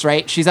her purse,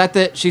 right? She's at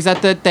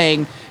the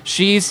thing.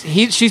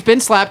 She's been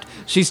slapped.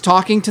 She's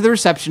talking to the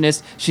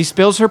receptionist. She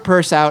spills her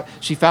purse out.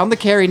 She found the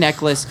Carrie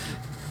necklace.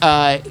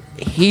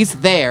 He's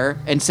there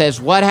and says,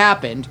 "What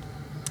happened?"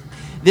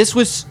 This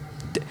was.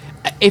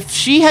 If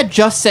she had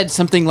just said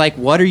something like,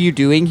 "What are you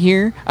doing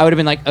here?" I would have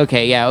been like,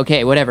 "Okay, yeah,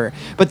 okay, whatever."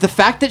 But the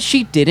fact that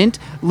she didn't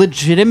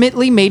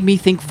legitimately made me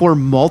think for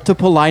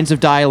multiple lines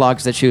of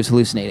dialogues that she was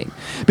hallucinating.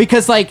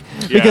 Because like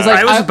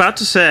I was about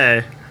to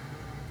say,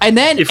 and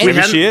then if we and,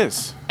 Maybe hadn't- she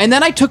is. and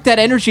then I took that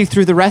energy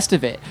through the rest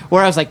of it,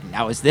 where I was like,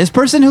 "Now is this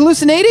person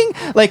hallucinating?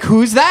 Like,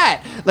 who's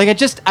that?" Like,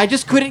 I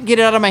just couldn't get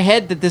it out of my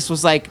head that this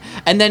was like.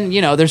 And then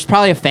there's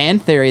probably a fan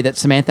theory that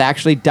Samantha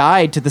actually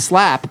died to the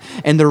slap,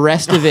 and the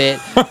rest of it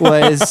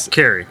was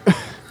Carrie.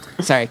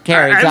 sorry,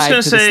 Carrie I was died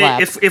going to to the say,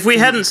 slap. if we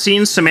hadn't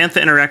seen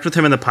Samantha interact with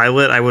him in the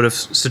pilot, I would have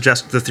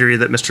suggested the theory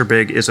that Mr.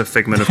 Big is a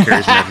figment of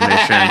Carrie's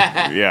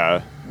imagination.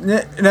 Yeah.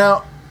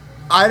 Now,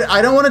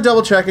 I don't want to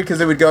double check it because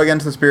it would go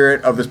against the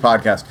spirit of this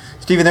podcast.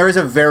 Steven, there is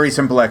a very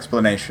simple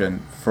explanation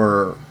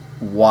for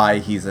why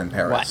he's in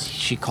Paris. What?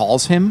 She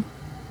calls him?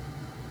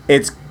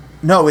 It's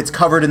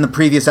covered in the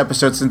previous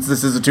episode since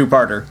this is a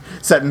two-parter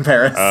set in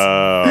Paris.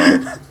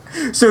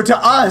 So to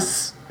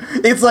us,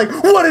 it's like,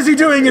 what is he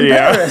doing in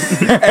Yeah.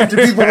 Paris? And to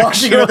people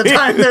watching it at the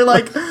time, they're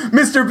like,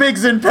 Mr.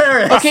 Big's in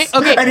Paris.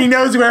 Okay. And he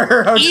knows where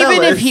her hotel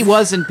Even is. if he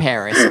was in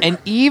Paris, and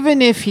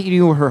even if he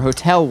knew where her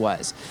hotel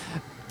was,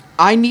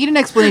 I need an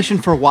explanation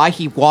for why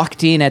he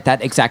walked in at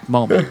that exact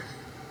moment.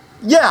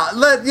 Yeah,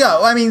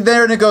 I mean,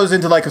 there it goes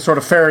into like a sort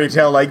of fairy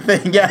tale like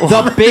thing. Yeah,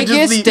 The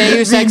biggest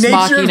Deus Ex nature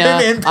of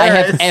Machina him in I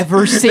have Paris.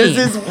 ever seen.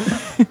 This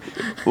is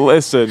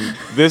Listen,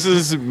 this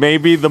is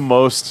maybe the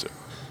most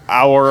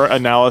our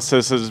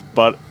analysis has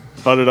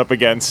butted up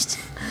against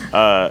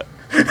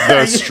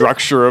the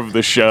structure of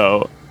the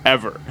show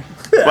ever.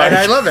 Like, and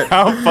I love it.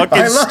 How I fucking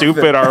love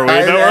stupid it. are we?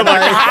 That we're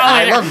like,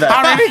 I love that.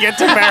 how did he get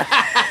to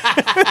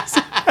Paris?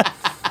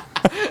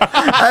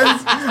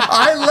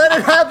 I let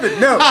it happen.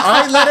 No,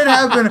 I let it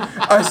happen,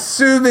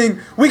 assuming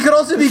we could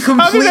also be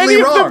How did completely any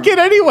of them wrong. get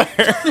anywhere?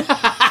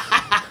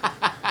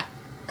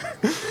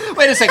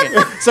 Wait a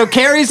second. So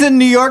Carrie's in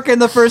New York in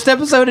the first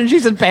episode, and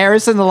she's in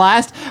Paris in the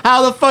last.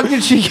 How the fuck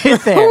did she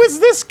get there? Who is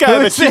this guy Who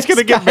that is she's this going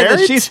to get guy that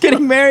married She's to?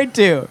 getting married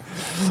to.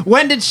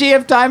 When did she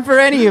have time for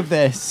any of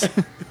this?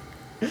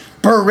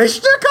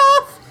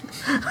 Barishnikov?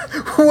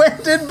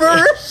 When did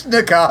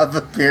Barishnikov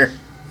appear?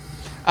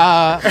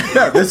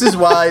 No, this is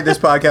why this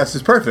podcast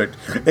is perfect.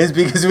 Is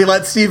because we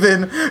let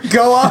Steven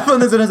go off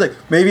on this, and I was like,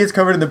 maybe it's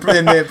covered in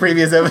the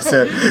previous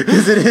episode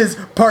because it is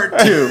part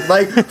 2.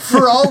 Like,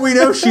 for all we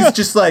know, she's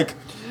just like,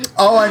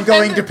 "Oh, I'm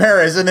going to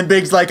Paris," and then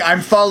Big's like,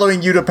 "I'm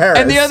following you to Paris."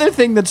 And the other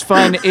thing that's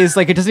fun is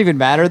like it doesn't even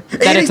matter that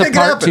it's a Anything can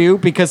part happen. 2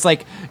 because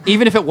like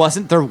even if it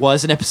wasn't, there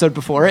was an episode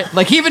before it.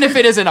 Like even if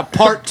it isn't a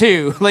part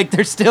 2, like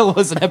there still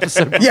was an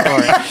episode before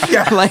Yeah, it.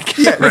 yeah. Like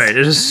Right.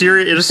 It is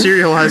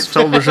serialized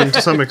television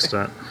to some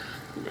extent.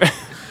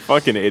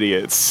 Fucking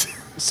idiots.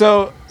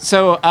 so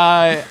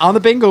on the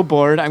bingo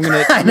board, I'm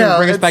gonna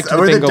bring us back to the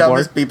we're the bingo board.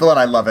 dumbest people, and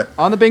I love it.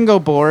 On the bingo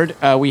board,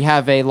 we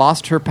have a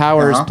lost her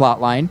powers Uh-huh.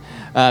 plot line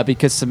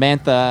because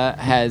Samantha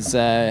has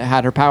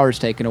had her powers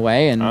taken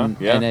away and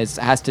yeah.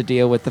 has to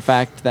deal with the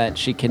fact that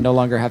she can no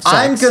longer have sex.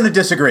 I'm going to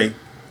disagree.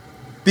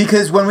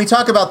 Because when we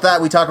talk about that,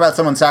 we talk about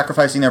someone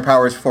sacrificing their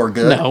powers for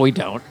good. No, we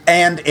don't.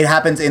 And it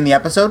happens in the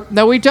episode.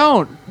 No, we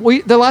don't.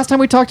 The last time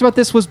we talked about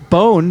this was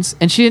Bones,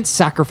 and she didn't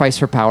sacrifice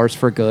her powers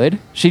for good.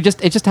 It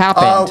just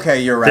happened. Oh,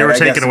 okay, you're right. They were I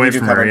guess taken away we do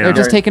from cover her, it. yeah. They're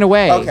just taken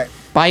away Okay.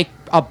 by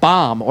a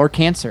bomb or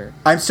cancer.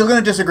 I'm still going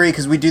to disagree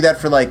because we do that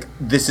for, like,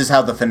 this is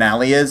how the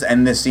finale is,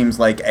 and this seems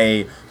like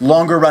a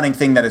longer running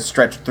thing that is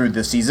stretched through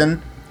the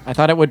season. I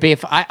thought it would be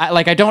if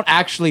I don't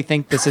actually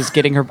think this is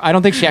getting her. I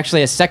don't think she actually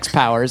has sex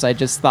powers. I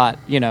just thought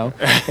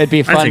it'd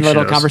be a fun think she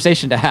little does.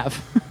 conversation to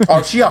have.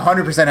 Oh, she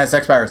 100% has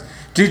sex powers.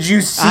 Did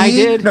you see? I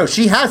did. No,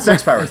 she has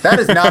sex powers. That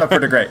is not up for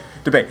debate.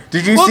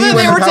 Did you Well, see then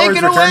when they the were powers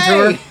taken returned to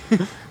away.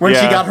 her? When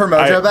she got her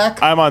mojo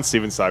back? I'm on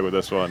Steven's side with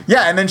this one.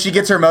 Yeah, and then she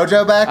gets her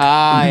mojo back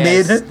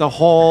mid. Yes. the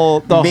whole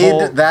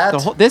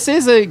that? this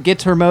is a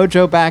get her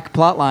mojo back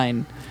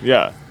plotline.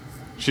 Yeah.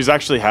 She's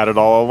actually had it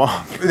all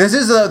along. This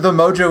is the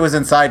mojo was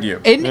inside you.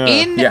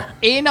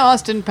 In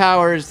Austin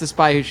Powers, The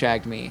Spy Who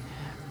Shagged Me,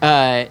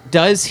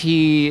 does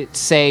he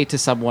say to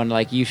someone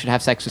like, "You should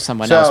have sex with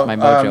someone else"? My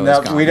mojo no,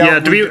 is gone. we don't- Yeah,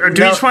 do we no.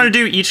 just want to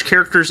do each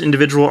character's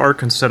individual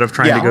arc instead of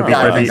trying Yeah, to go beat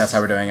I by think beat? that's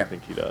how we're doing it. I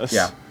think he does.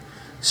 Yeah.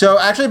 So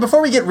actually,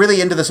 before we get really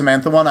into the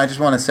Samantha one, I just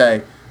want to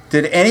say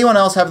Did anyone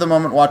else have the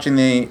moment watching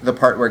the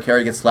part where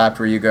Carrie gets slapped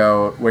where you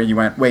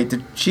went, wait,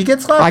 did she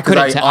get slapped? I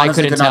couldn't tell.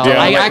 honestly could not tell.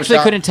 I Wait, actually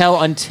was couldn't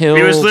tell until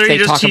It was literally they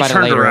just talk he about it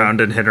turned later.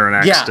 around and hit her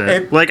in Yeah,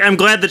 accident. Like, I'm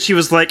glad that she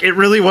was like, it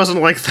really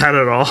wasn't like that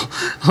at all.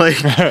 Like,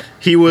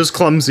 he was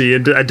clumsy,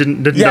 and I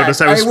didn't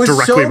notice I was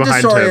directly behind him. It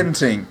was so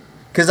disorienting.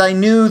 Because I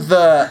knew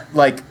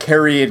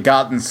Carrie had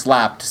gotten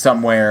slapped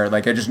somewhere.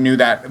 Like, I just knew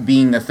that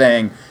being a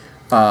thing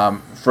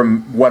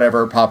from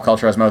whatever pop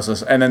culture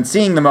osmosis. And then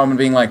seeing the moment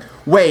being like,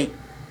 wait,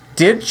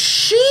 did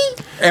she?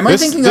 Am I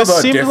thinking of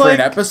a different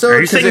episode?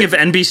 Are you thinking of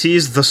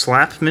NBC's The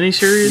Slap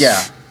miniseries?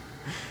 Yeah.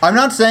 I'm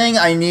not saying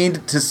I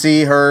need to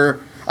see her.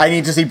 I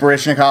need to see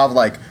Baryshnikov,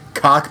 like,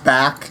 cock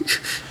back.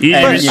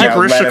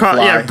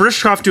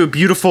 Baryshnikov do a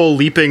beautiful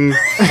leaping,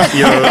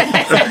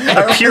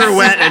 a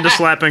pirouette into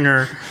slapping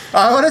her.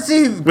 I want to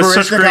see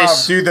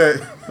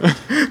Baryshnikov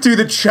do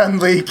the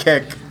Chun-Li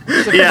kick.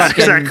 Yeah,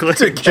 exactly.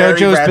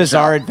 JoJo's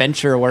Bizarre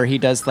Adventure, where he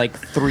does like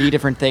 3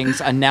 different things,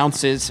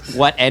 announces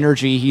what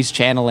energy he's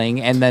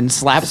channeling, and then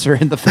slaps her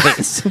in the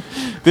face.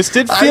 This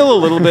did feel a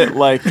little bit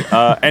like,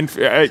 and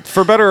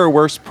for better or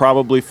worse,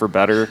 probably for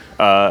better,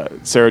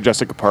 Sarah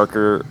Jessica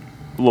Parker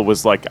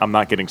was like, I'm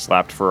not getting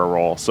slapped for a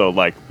role, so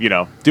like,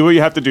 do what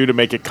you have to do to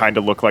make it kind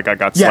of look like I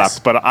got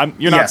slapped, but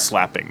you're not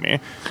slapping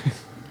me.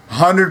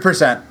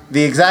 100%.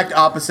 The exact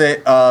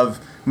opposite of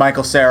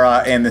Michael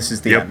Cera, and This Is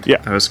the End. Yeah,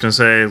 I was gonna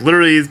say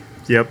literally.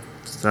 Yep.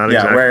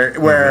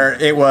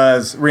 Where it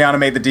was Rihanna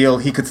made the deal.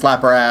 He could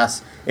slap her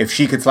ass if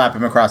she could slap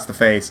him across the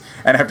face.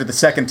 And after the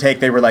second take,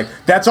 they were like,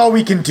 "That's all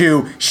we can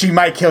do. She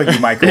might kill you,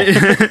 Michael.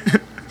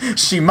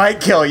 She might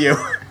kill you."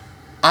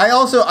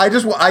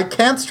 I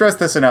can't stress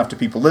this enough to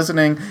people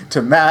listening,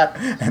 to Matt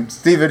and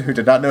Steven, who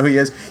did not know who he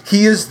is.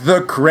 He is the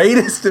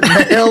greatest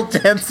male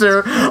dancer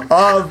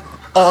of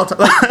all time.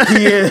 Like,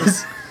 he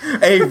is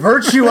a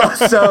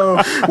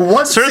virtuoso,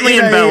 once certainly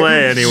in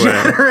ballet anyway,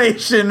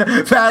 generation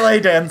ballet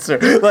dancer.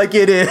 Like,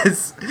 he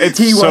was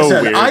so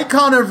an weird.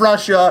 icon of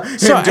Russia.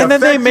 And then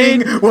they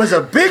was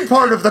a big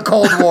part of the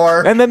Cold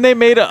War. And then they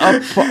made a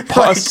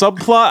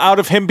subplot out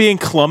of him being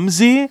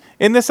clumsy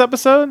in this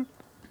episode.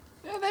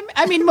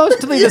 I mean,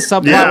 mostly the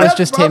subplot was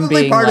just him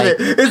being part of it.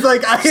 It's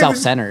like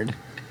self-centered.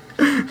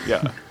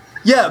 Yeah.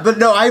 Yeah, but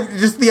no,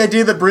 just the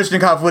idea that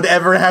Baryshnikov would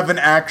ever have an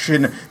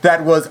action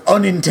that was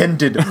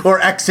unintended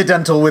or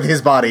accidental with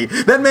his body.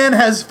 That man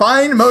has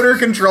fine motor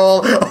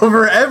control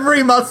over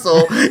every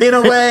muscle in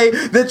a way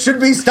that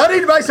should be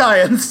studied by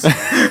science.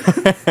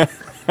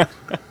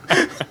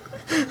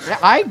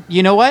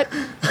 You know what?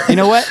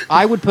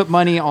 I would put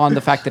money on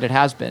the fact that it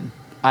has been.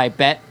 I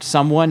bet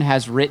someone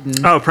has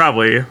written. Oh,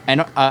 probably.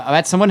 And I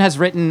bet someone has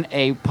written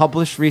a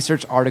published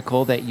research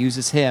article that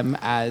uses him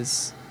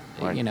as,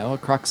 a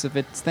crux of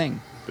its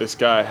thing. This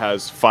guy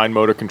has fine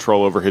motor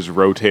control over his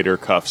rotator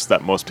cuffs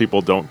that most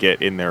people don't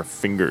get in their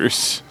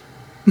fingers.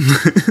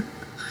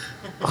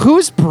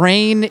 Whose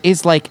brain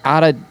is like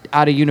out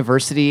of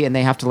university and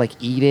they have to like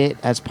eat it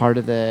as part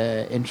of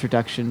the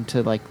introduction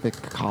to like the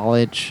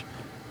college?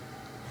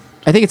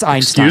 I think it's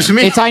Einstein. Excuse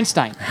me? It's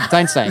Einstein.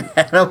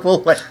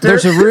 Hannibal Lecter.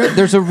 There's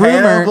a rumor.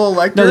 Hannibal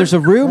Lecter? No, there's a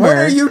rumor. What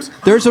are you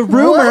There's a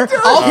rumor.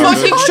 I'll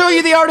fucking show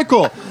you the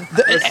article.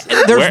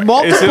 There's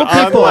multiple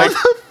people.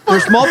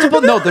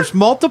 There's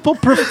multiple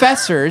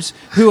professors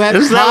who have.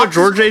 Isn't that what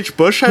George H.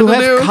 Bush had to do? Who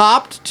have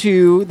copped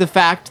to the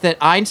fact that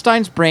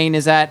Einstein's brain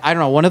is at, I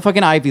don't know, one of the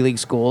fucking Ivy League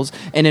schools,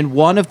 and in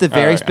one of the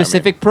very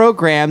specific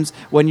programs,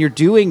 when you're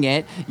doing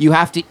it, you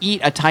have to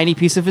eat a tiny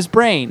piece of his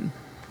brain.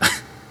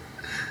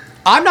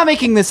 I'm not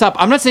making this up.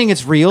 I'm not saying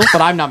it's real,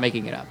 but I'm not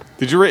making it up.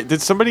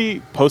 Did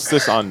somebody post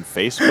this on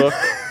Facebook?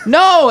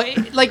 No,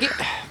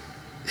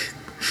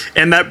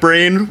 And that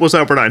brain was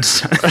Albert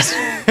Einstein's.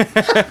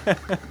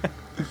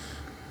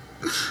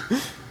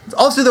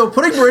 Also, though,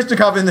 putting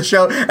Baryshnikov in the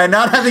show and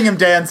not having him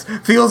dance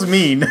feels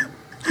mean.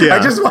 Yeah. I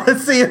just want to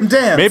see him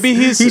dance. Maybe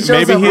he's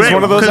Right,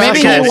 one of those maybe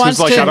he assholes wants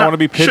who's like, to- I don't want to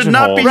be pigeonholed. Should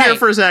not be here Right,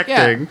 for his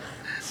acting.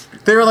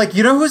 They were like,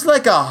 who's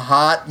like a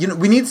hot,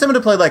 we need someone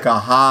to play like a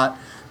hot,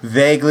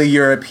 vaguely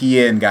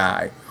European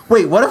guy.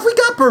 Wait, what if we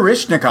got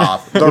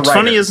Baryshnikov? What's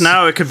funny is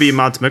now it could be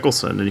Mads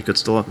Mikkelsen, and you could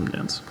still have him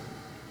dance.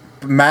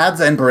 Mads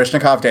and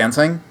Baryshnikov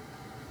dancing?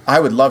 I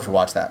would love to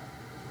watch that.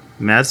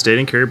 Mads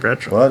dating Carrie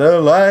Bradshaw. What a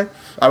life.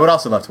 I would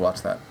also love to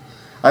watch that.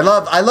 I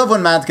love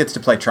when Mads gets to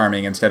play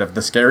charming instead of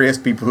the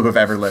scariest people who have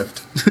ever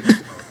lived.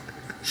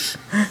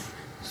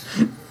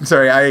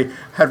 Sorry, I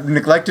have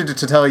neglected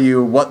to tell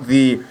you what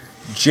the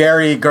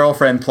Jerry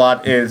girlfriend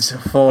plot is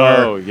for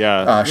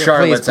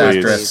Charlotte's please.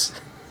 actress.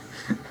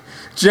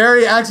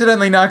 Jerry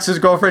accidentally knocks his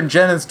girlfriend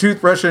Jenna's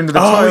toothbrush into the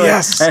toilet,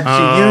 yes. and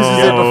she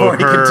uses it before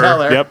he can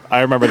tell her. Yep,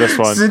 I remember this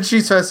one. Since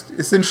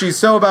she's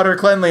so about her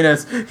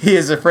cleanliness, he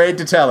is afraid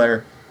to tell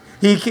her.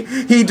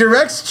 He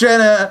directs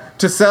Jenna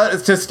to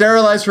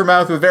sterilize her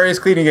mouth with various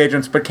cleaning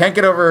agents, but can't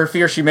get over her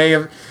fear she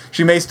may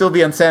still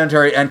be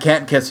unsanitary and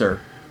can't kiss her.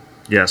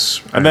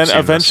 Yes. And then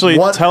eventually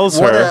tells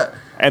what her,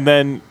 and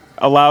then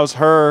allows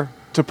her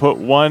to put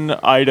one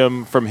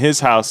item from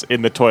his house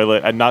in the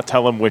toilet and not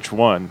tell him which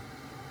one.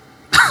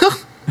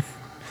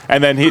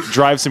 And then he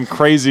drives him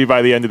crazy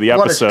by the end of the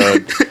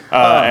episode.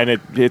 and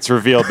it's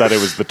revealed that it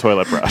was the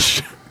toilet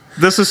brush.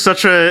 This is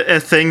such a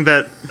thing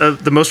that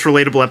the most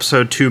relatable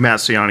episode to Matt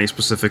Ciani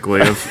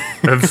specifically of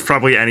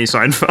probably any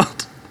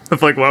Seinfeld.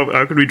 Of like, wow,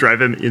 how could we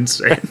drive him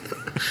insane?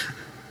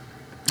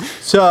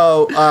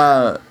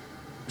 So,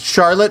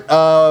 Charlotte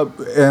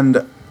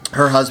and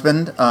her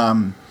husband,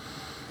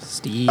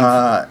 Steve.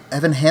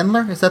 Evan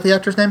Handler, is that the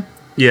actor's name?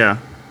 Yeah.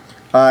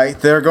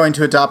 They're going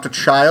to adopt a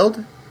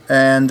child,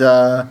 and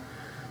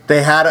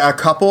they had a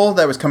couple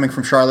that was coming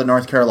from Charlotte,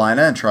 North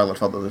Carolina, and Charlotte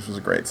felt that this was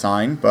a great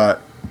sign,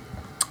 but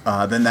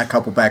then that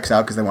couple backs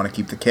out because they want to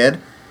keep the kid.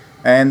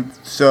 And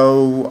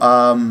so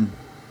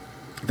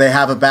they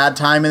have a bad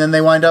time, and then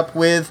they wind up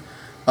with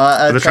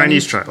a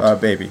Chinese child.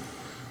 Baby.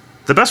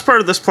 The best part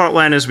of this plot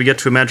line is we get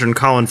to imagine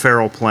Colin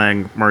Farrell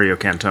playing Mario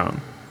Cantone,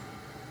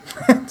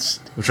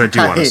 which I do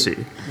want to see.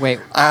 Wait,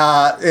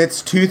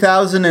 It's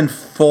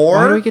 2004.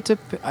 why do we get to?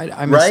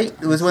 I missed, Right?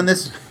 It was when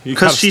this...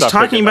 Because she's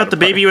talking about the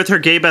baby with her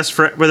gay best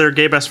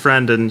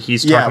friend, and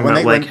he's talking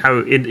about like how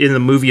in the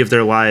movie of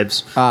their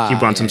lives he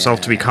wants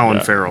himself to be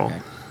Colin Farrell.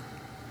 Okay.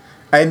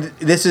 And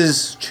this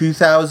is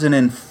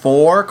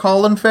 2004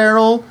 Colin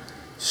Farrell.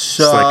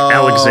 So It's like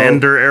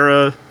Alexander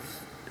era.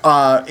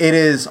 It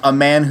is a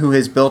man who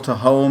has built a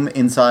home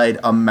inside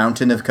a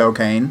mountain of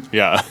cocaine.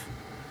 Yeah.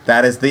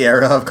 That is the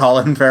era of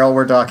Colin Farrell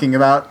we're talking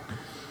about.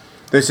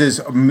 This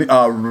is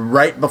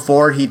right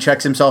before he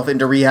checks himself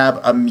into rehab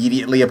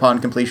immediately upon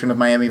completion of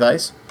Miami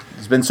Vice.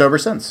 He's been sober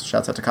since.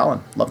 Shouts out to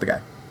Colin. Love the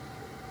guy.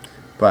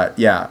 But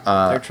yeah.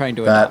 They're trying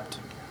to adopt.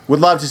 Would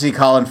love to see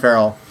Colin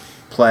Farrell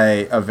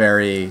play a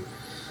very,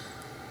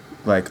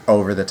 like,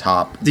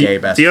 over-the-top gay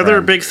best The other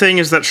friend. big thing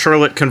is that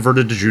Charlotte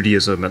converted to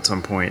Judaism at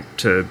some point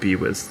to be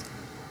with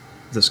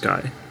this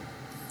guy.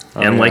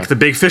 And yeah. like the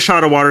big fish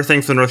out of water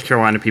thing for the North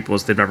Carolina people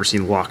is they've never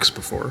seen lox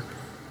before.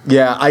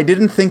 Yeah, I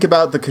didn't think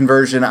about the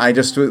conversion.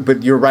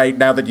 But you're right.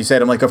 Now that you said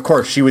it, I'm like, of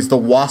course, she was the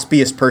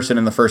waspiest person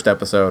in the first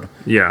episode.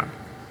 Yeah.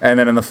 And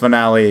then in the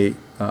finale,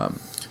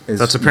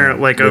 That's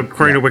apparent.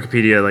 According to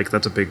Wikipedia, like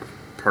that's a big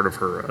part of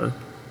her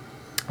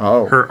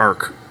her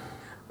arc.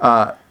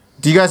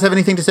 Do you guys have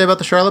anything to say about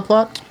the Charlotte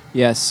plot?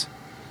 Yes,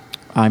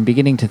 I'm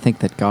beginning to think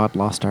that God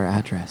lost our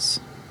address.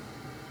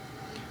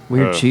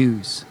 We're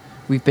Jews.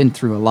 We've been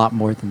through a lot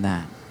more than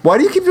that. Why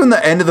do you keep doing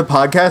the end of the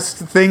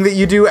podcast thing that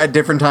you do at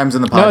different times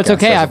in the podcast? No, it's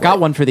okay. as I've of got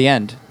late? one for the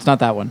end. It's not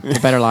that one. It's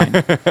a better line.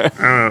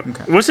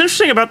 What's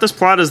interesting about this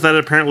plot is that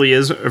it apparently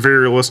is a very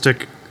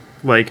realistic,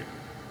 like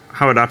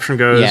how adoption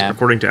goes. Yeah.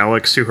 According to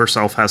Alex, who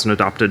herself has an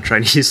adopted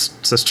Chinese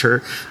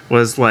sister,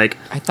 was like,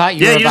 I thought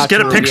you were you just about get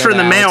to a reveal picture in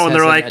the that mail, Alex and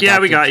they're has an like, yeah,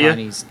 we got adopted you.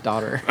 Chinese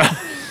daughter.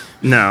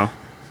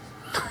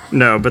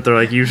 No, but they're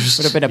like, you just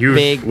Would've been a you,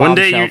 big one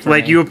day bombshell you for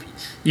like me.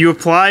 you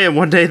apply, and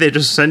one day they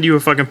just send you a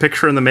fucking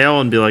picture in the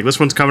mail and be like, this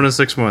one's coming in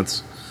 6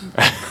 months.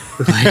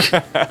 Like,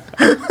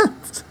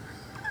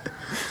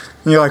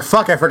 And you're like,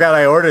 fuck, I forgot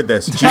I ordered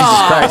this. Jesus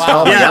Christ.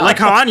 wow. Oh my yeah, God. like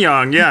Han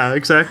Yang. Yeah,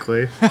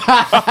 exactly.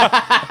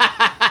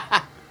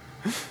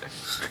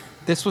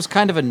 This was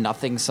kind of a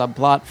nothing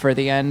subplot for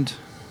the end.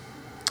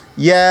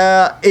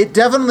 Yeah, it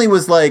definitely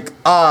was like,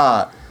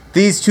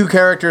 these two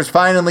characters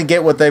finally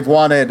get what they've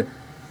wanted,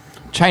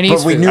 Chinese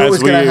but we food. knew it As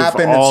was going to we've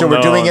happen, all so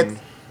we're doing it. known.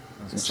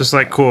 It's just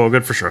like, cool,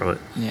 good for Charlotte.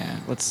 Yeah,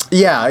 let's.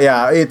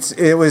 Yeah, this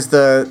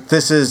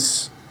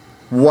is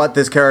what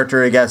this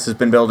character, I guess, has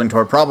been building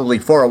toward probably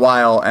for a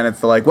while, and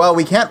it's like, well,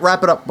 we can't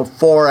wrap it up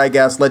before, I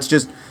guess, let's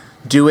just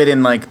do it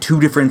in like 2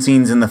 different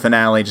scenes in the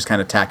finale, just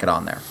kind of tack it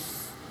on there.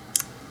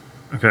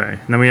 Okay,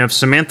 and then we have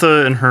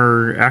Samantha and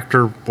her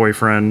actor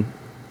boyfriend,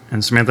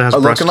 and Samantha has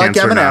breast looking like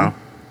cancer Eminem. now.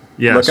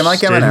 Yes, Looking like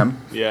Eminem.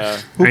 Yeah.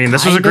 I mean,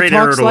 this was a Kinda great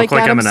era talks to look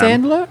like Adam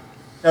Eminem. Sandler?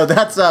 No,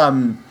 that's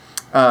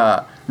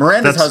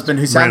Miranda's That's husband,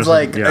 who sounds Miranda's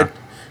like husband,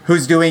 yeah.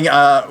 who's doing.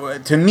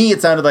 To me,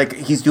 it sounded like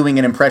he's doing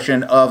an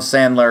impression of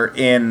Sandler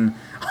in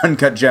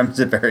Uncut Gems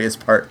at various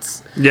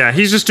parts. Yeah,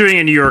 he's just doing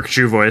a New York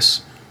Jew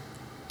voice.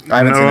 I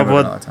haven't seen him in a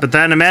long time. But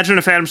then imagine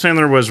if Adam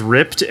Sandler was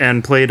ripped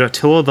and played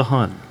Attila the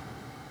Hun.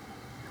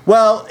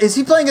 Well, is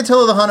he playing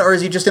Attila the Hun, or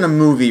is he just in a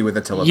movie with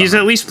Attila the He's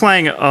Hun? at least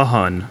playing a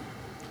Hun.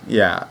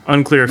 Yeah.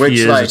 Unclear if Which,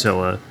 he is like-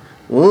 Attila.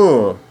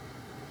 Ooh.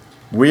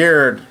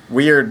 Weird.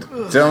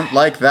 Don't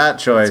like that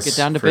choice. get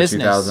down to for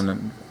business.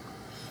 2000.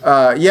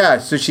 Yeah,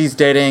 so she's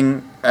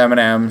dating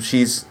Eminem.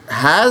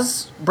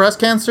 Has breast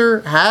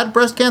cancer. Had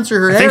breast cancer.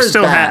 Her I hair think is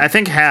still back. I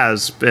think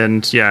has,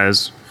 and yeah,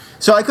 is.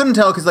 So I couldn't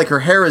tell because like her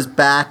hair is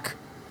back.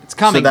 It's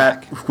coming so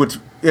that back. would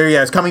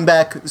it's coming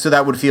back. So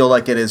that would feel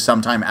like it is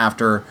sometime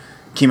after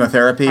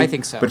chemotherapy. I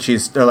think so. But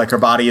she's or like her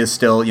body is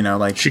still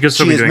like She could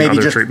still be is doing maybe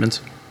other just, treatments.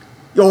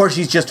 or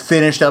she's just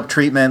finished up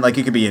treatment. Like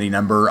it could be any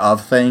number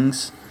of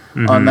things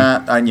Mm-hmm. on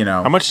that. And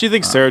How much do you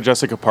think Sarah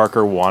Jessica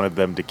Parker wanted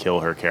them to kill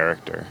her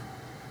character?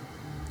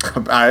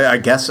 I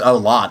guess a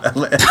lot.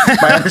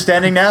 My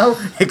understanding now,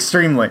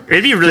 extremely.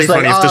 It'd be really Just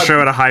like, funny if the show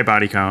had a high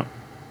body count.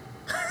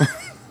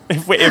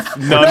 If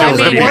none I of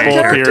the mean, people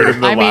one appeared character-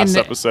 in the I mean, last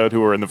episode who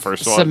were in the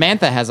first one.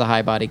 Samantha has a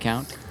high body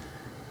count.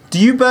 Do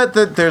you bet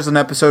that there's an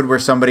episode where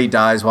somebody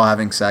dies while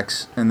having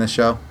sex in this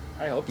show?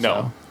 I hope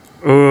No.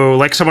 Oh,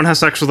 like someone has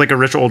sex with like a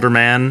rich older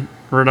man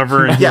or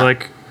whatever, and Yeah. he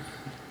like.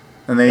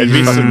 And then It'd he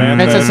be fucking-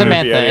 Samantha. It's a Maybe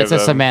Samantha. any It's a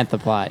of them. Samantha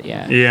plot.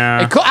 Yeah.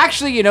 Yeah.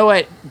 Actually, you know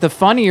what? The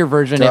funnier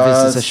version of this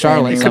is a Does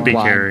Charlotte anyone- Could be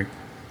plot. Carrie.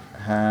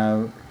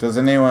 Does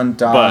anyone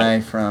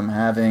die from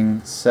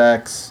having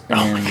sex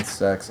in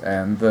Sex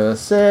and the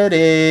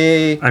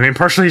City? I mean,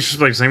 partially it's just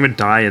like saying would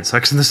die at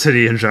Sex in the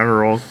City in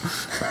general.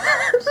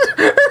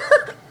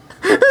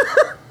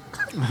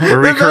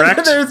 Were we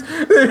correct? There's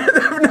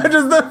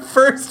just the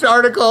first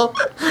article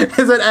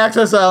is at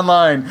Access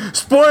Online.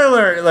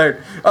 Spoiler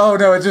alert! Oh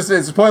no,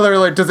 it's spoiler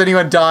alert. Does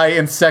anyone die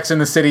in Sex in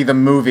the City the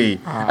movie?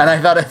 And I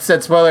thought it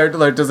said spoiler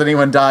alert. Does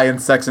anyone die in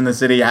Sex in the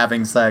City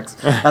having sex?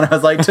 And I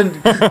was like,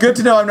 good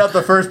to know I'm not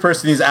the first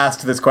person who's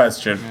asked this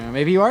question.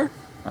 Maybe you are.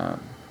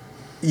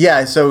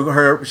 Yeah,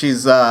 so she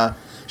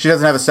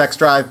doesn't have a sex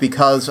drive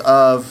because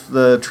of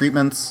the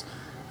treatments,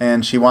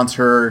 and she wants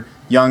her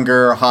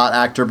younger hot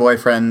actor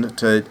boyfriend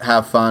to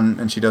have fun,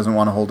 and she doesn't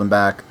want to hold him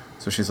back.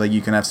 So she's like, you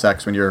can have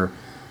sex when you're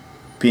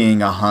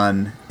being a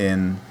Hun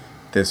in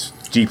this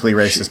deeply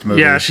racist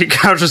movie. Yeah, she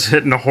couches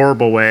it in a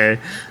horrible way.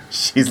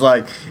 She's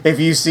like, if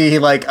you see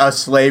like a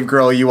slave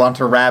girl you want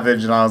to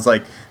ravage, and I was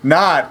like,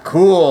 not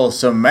cool, I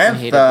Samantha.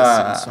 hated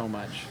this scene so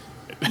much.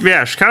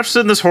 Yeah, she couches it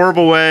in this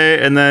horrible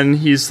way, and then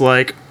he's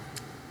like,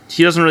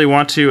 he doesn't really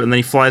want to, and then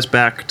he flies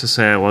back to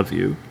say, I love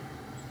you.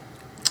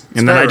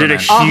 And then I did a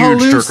very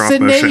huge jerk-off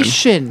motion.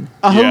 hallucination.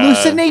 A Yeah.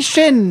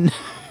 hallucination.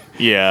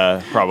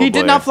 Yeah, probably. He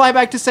did not fly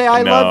back to say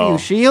I No. love you.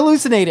 She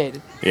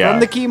hallucinated Yeah. from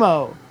the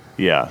chemo.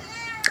 Yeah.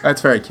 That's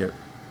very cute.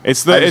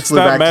 It's I just it's flew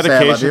that back to say I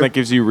love medication you. that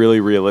gives you really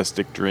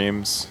realistic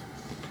dreams.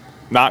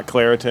 Not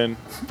Claritin,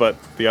 but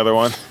the other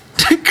one.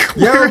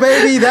 Yo,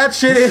 baby, that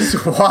shit is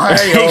Taking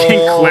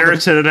wild.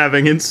 Claritin and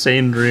having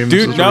insane dreams.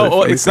 Dude, is no, really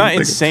funny it's not thing.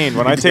 insane.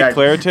 When I Yeah, take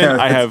Claritin, no,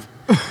 I it's- have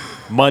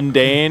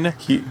mundane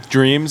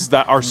dreams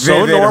that are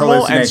so Vivid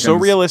normal and so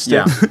hallucinations. realistic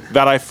Yeah.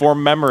 that I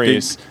form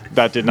memories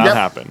that did not Yep.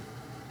 happen.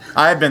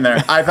 I've been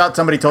there. I thought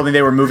somebody told me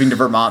they were moving to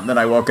Vermont, and then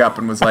I woke up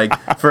and was like,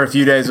 for a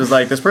few days, was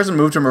like, this person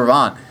moved to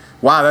Vermont.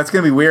 Wow, that's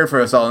going to be weird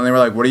for us all. And they were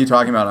like, what are you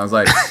talking about? And I was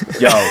like,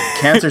 yo,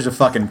 cancer's a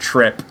fucking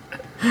trip.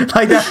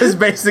 Like, that was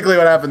basically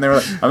what happened. They were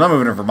like, I'm not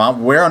moving to Vermont.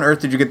 Where on earth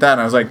did you get that?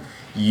 And I was like,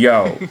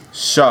 yo,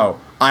 so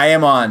I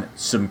am on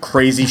some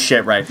crazy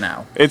shit right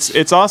now.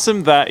 It's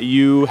awesome that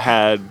you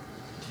had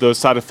those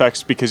side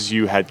effects because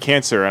you had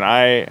cancer, and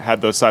I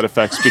had those side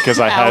effects because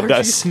I had a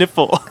Allergies.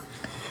 sniffle.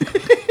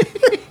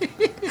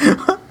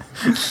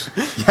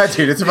 Yeah,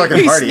 dude, it's a fucking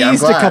He party. I'm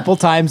sneezed glad. a couple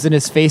times and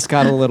his face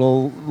got a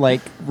little like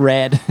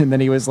red, and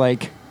then he was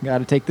like,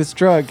 "Gotta take this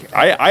drug."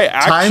 I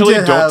actually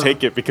to don't have-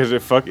 take it because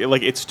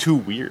it's too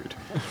weird.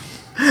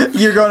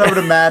 You're going over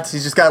to Matt's.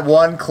 He's just got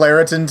one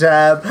Claritin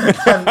tab and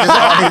just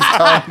on his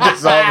tongue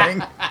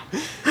dissolving.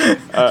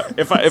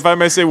 If I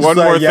may say one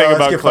like, more yo, thing let's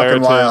about get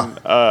fucking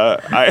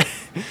Claritin,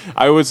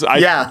 I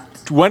Yeah.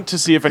 went to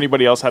see if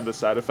anybody else had the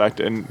side effect,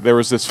 and there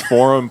was this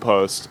forum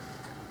post.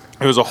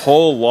 It was a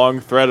whole long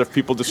thread of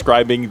people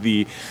describing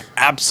the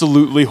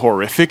absolutely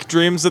horrific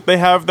dreams that they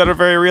have that are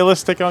very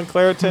realistic on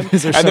Claritin.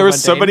 They're And so there was mundane.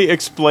 somebody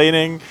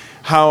explaining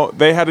how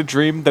they had a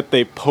dream that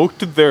they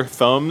poked their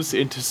thumbs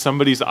into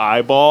somebody's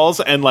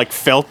eyeballs and like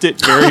felt it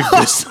very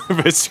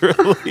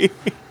viscerally.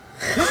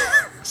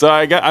 So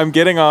I'm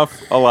getting off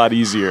a lot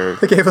easier.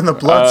 They gave him the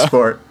blood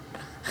sport.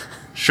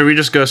 Should we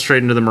just go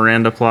straight into the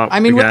Miranda plot? I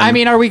mean,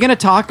 again? are we gonna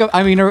talk?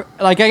 I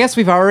guess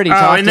we've already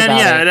talked and then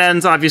about it it.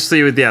 ends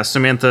obviously with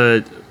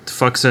Samantha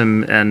fucks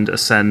him and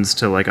ascends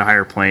to like a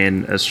higher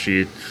plane as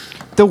she.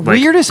 The like,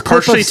 weirdest clip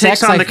partially of sex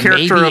takes on the I've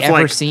character maybe of, ever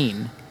like-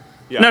 seen.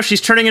 Yeah. No,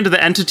 she's turning into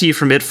the entity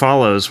from It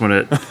Follows when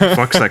it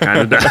fucks that guy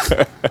to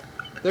death.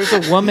 There's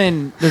a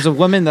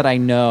woman that I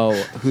know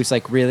who's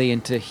like really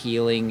into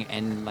healing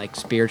and like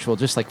spiritual,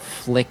 just like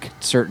flick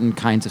certain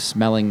kinds of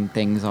smelling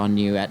things on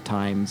you at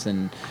times,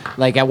 and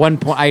like at one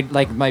point, I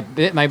like my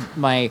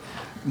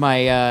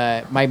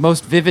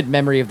most vivid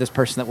memory of this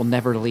person that will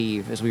never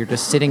leave is we were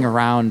just sitting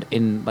around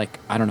in like,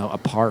 I don't know, a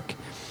park,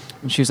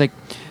 and she was like,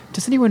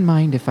 "Does anyone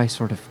mind if I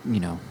sort of,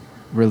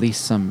 release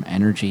some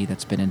energy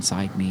that's been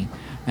inside me?"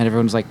 And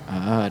everyone's like,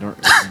 "I don't,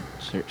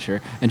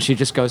 sure." And she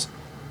just goes,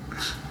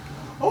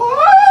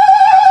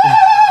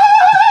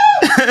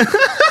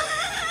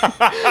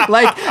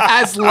 like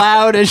as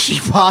loud as she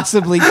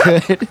possibly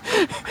could,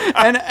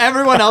 and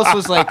everyone else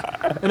was like,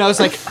 and I was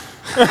like,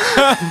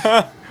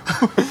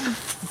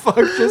 fuck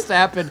just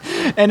happened?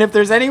 And if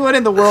there's anyone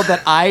in the world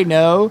that I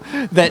know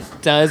that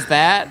does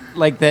that,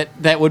 like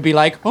that would be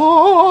like,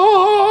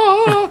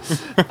 Yeah.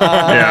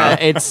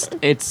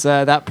 it's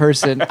that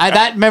person.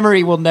 That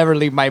memory will never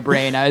leave my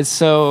brain. I was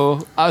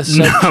so No,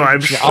 I'm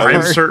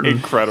jarred. certain.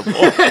 Incredible.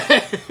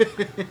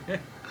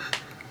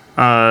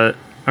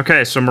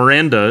 Okay, so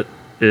Miranda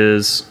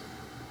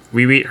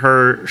we meet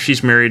her.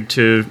 She's married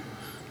to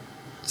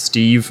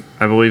Steve,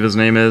 I believe his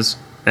name is,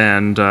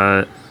 and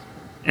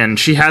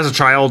she has a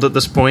child at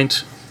this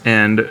point,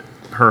 and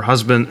her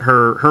husband,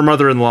 her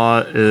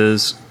mother-in-law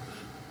is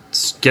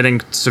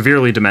getting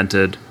severely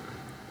demented,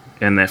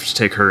 and they have to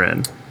take her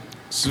in.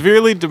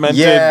 Severely demented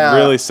Yeah.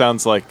 really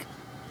sounds like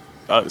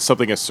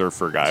something a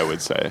surfer guy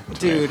would say. to me.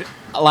 Dude,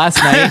 last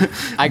night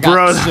I got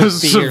Bro, that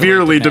was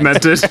severely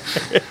demented.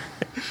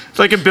 It's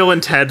like a Bill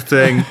and Ted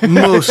thing.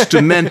 Most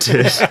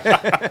demented. Just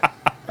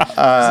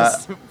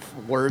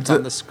words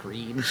on the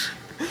screen.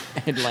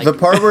 And like, The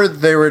part where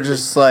they were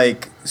just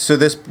like, so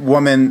this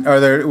woman,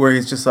 where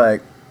he's just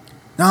like,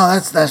 no,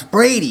 that's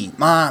Brady,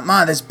 ma,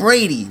 that's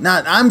Brady.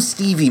 Not I'm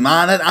Stevie,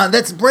 ma,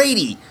 that's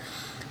Brady.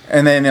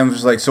 And then I'm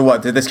just like, so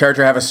what? Did this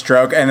character have a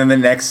stroke? And then the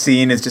next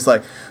scene is just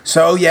like,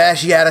 so yeah,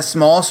 she had a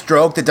small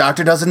stroke. The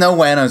doctor doesn't know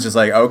when. I was just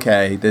like,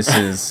 okay, this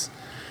is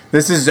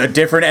a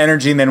different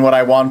energy than what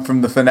I want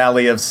from the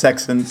finale of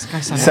Sex and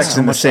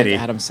the City.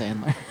 Adam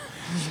Sandler.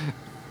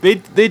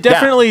 They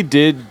definitely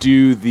did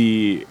do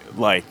the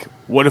like,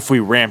 what if we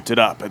ramped it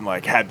up and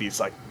like had these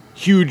like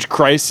huge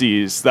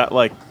crises that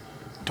like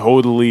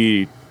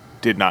totally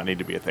did not need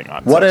to be a thing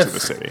on Sex and the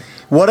City.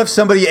 What if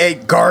somebody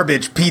ate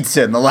garbage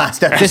pizza in the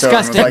last episode?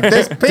 Disgusting. And was like,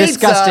 this pizza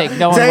Disgusting.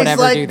 No one would tastes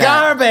ever like do that.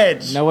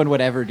 garbage. No one would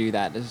ever do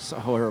that. It's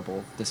a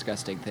horrible,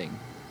 disgusting thing.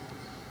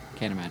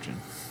 Can't imagine.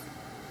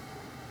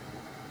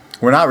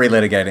 We are not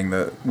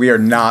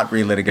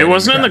relitigating. It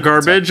wasn't in the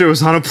garbage. It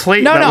was on a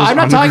plate. No, that was I'm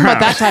not on the talking about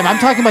ground. that time. I'm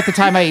talking about the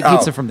time I ate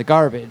pizza from the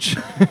garbage.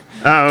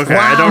 Oh, okay.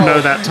 I don't know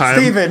that time.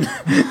 Steven.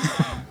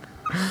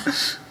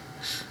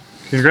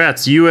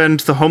 Congrats. You and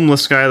the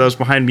homeless guy that was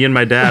behind me and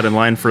my dad in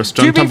line for a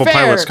Stone To be Temple fair-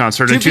 Pilots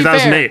concert to in be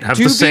 2008 fair- have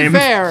to the be same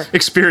fair-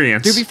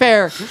 experience. To be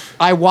fair,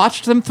 I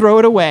watched them throw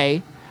it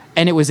away,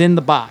 and it was in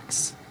the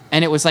box,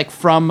 and it was like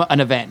from an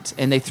event,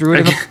 and they threw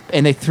it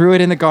in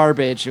the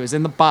garbage. It was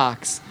in the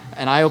box,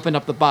 and I opened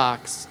up the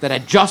box that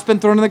had just been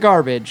thrown in the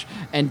garbage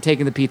and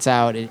taken the pizza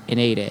out and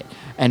ate it.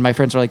 And my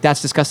friends were like,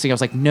 "That's disgusting." I was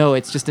like, "No,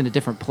 it's just in a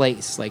different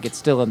place. Like it's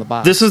still in the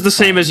box." This is the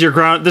same as your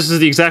ground. This is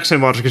the exact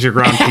same logic as your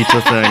ground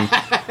pizza thing.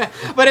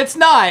 But it's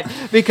not,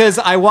 because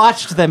I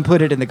watched them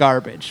put it in the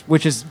garbage,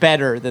 which is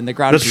better than the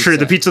ground That's pizza. true.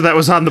 The pizza that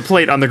was on the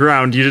plate on the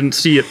ground, you didn't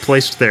see it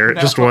placed there. It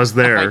just was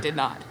there. I did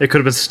not. It could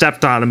have been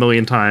stepped on a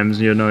million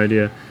times. You had no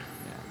idea.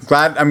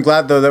 I'm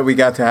glad though that we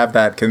got to have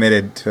that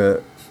committed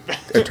to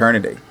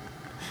eternity.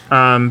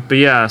 But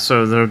yeah,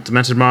 so the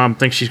demented mom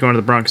thinks she's going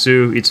to the Bronx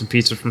Zoo, eats some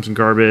pizza from some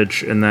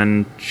garbage, and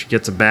then she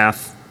gets a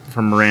bath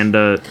from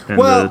Miranda, and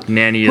Well, the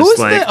nanny who's is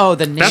like, the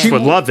 "That's nanny?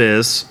 what love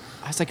is."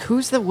 I was like,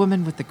 "Who's the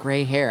woman with the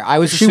gray hair?" I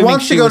was She assuming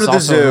wants to she go was to the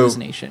also a zoo.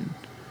 hallucination.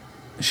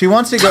 She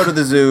wants to go to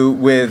the zoo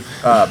with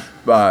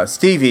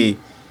Stevie.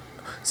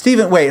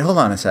 Steven, wait, hold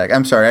on a sec.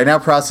 I'm sorry. I now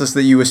process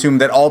that you assume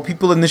that all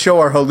people in the show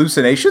are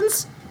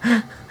hallucinations?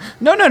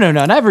 No,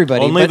 not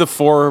everybody. Only but- the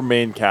 4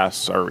 main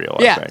casts are real,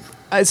 I yeah.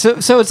 think.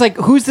 So it's like,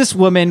 who's this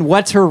woman?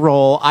 What's her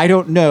role? I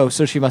don't know.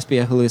 So she must be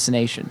a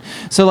hallucination.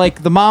 So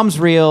like, the mom's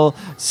real,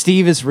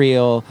 Steve is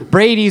real,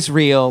 Brady's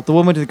real, the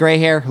woman with the gray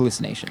hair,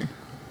 hallucination.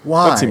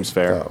 Why? That seems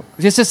fair. though?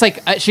 It's just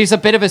like she's a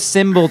bit of a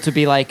symbol to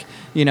be like,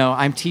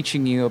 I'm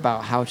teaching you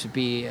about how to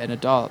be an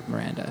adult,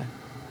 Miranda.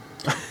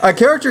 A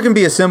character can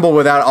be a symbol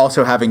without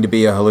also having to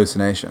be a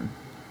hallucination.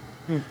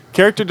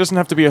 Character doesn't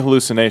have to be a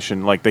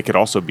hallucination. Like, they could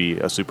also be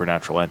a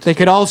supernatural entity. They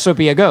could also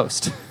be a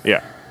ghost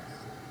Yeah.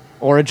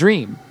 or a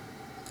dream.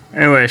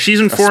 Anyway, she's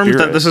informed that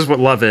spirit. this is what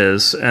love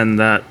is, and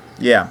that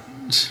Yeah.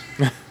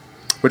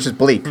 Which is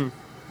bleak.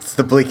 It's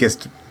the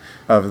bleakest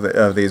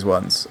of these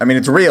ones. I mean,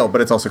 it's real,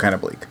 but it's also kind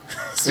of bleak.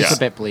 It's Yeah. a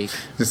bit bleak.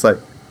 It's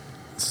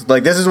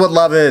like this is what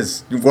love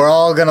is. We're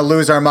all gonna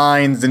lose our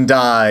minds and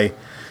die.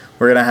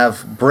 We're gonna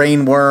have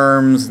brain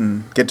worms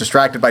and get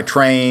distracted by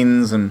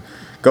trains and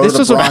go This to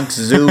was the a- Bronx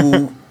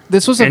Zoo.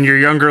 This was and your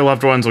younger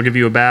loved ones will give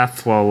you a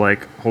bath while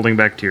like holding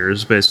back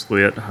tears,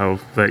 basically at how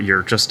that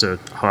you're just a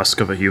husk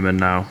of a human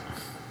now,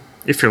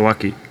 if you're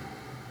lucky.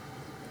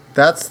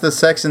 That's the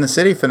Sex and the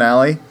City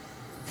finale.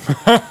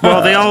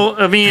 Well, they all.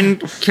 I mean,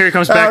 Carrie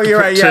comes back you're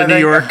right, yeah, to New they-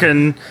 York,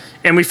 and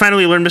we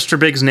finally learn Mr.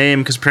 Big's name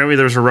because apparently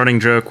there was a running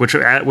joke, which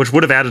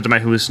would have added to my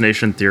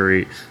hallucination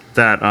theory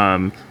that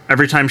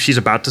every time she's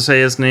about to say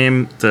his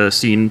name, the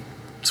scene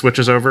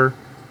switches over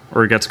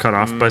or gets cut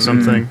off by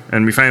something,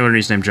 and we finally learn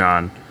his name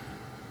John.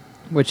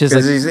 which is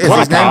Is a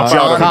his name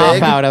John cop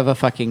Big? out of a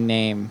fucking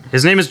name.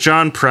 His name is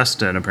John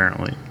Preston,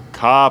 apparently.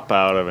 Cop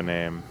out of a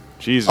name.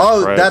 Jesus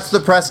Oh, Christ. that's the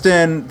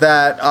Preston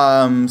that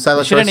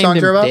Silas Should have Rush named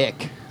songs are him about?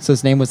 Dick. So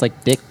his name was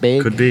like Dick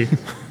Big. Could be.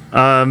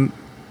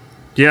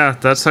 Yeah,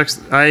 that's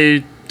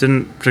I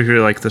didn't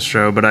particularly like this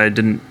show, but I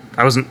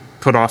wasn't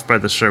put off by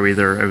this show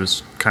either. It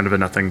was kind of a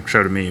nothing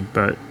show to me,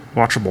 but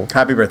watchable.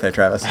 Happy birthday,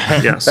 Travis.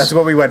 Yes. That's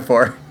what we went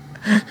for.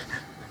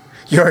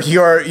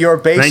 Your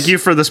base. Thank you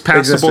for this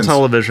passable existence.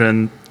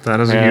 television. That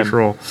is a Man. huge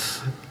role.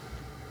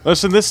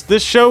 Listen,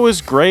 this show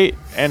was great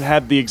and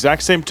had the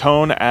exact same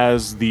tone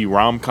as the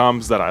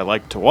rom-coms that I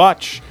like to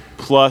watch,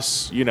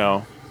 plus,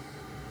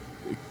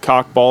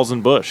 cock, balls,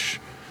 and bush.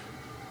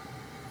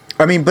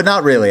 I mean, but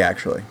not really,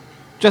 actually,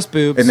 Just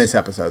boobs. in this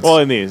episode. Well,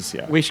 in these,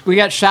 yeah. We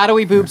got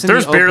shadowy boobs in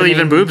There's the barely opening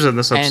even boobs in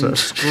this episode. And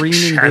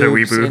screaming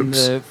Shadowy boobs in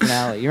boobs. the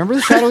finale. You remember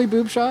the shadowy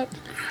boob shot?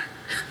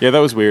 Yeah, that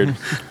was weird.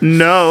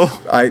 No.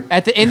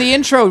 In the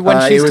intro when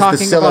It she's was the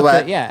talking about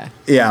silhouette. yeah.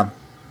 Yeah.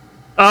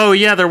 Oh,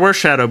 yeah, there were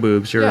shadow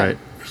boobs. You're Yeah. right.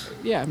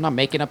 Yeah, I'm not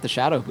making up the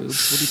shadow boob.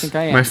 What do you think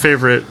I am? My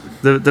favorite,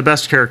 the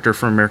best character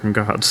from American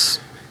Gods,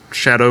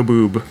 Shadow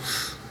Boob.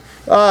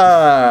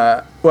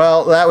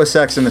 Well, that was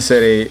Sex in the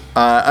City,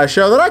 a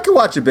show that I could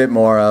watch a bit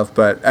more of,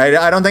 but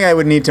I don't think I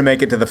would need to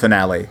make it to the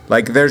finale.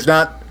 Like,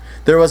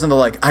 there wasn't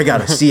like, I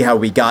gotta see how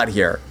we got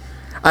here.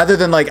 Other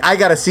than, like, I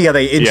gotta see how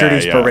they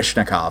introduced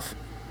Baryshnikov.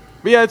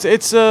 But yeah,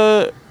 it's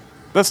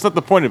that's not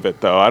the point of it,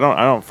 though. I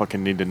don't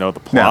fucking need to know the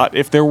plot. No.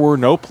 If there were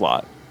no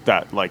plot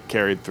that, like,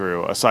 carried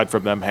through, aside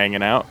from them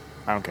hanging out,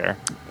 I don't care.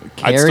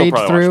 I'd still Carried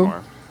probably through? watch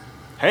more.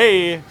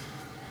 Hey,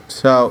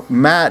 So,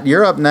 Matt,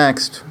 you're up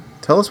next.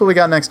 Tell us what we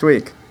got next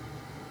week.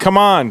 come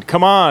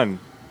on.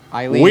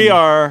 Eileen. We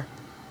are.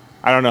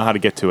 I don't know how to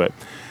get to it.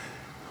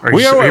 Are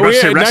you about to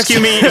say Rescue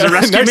Me? Is it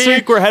Rescue Next Me?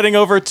 week we're heading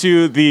over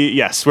to the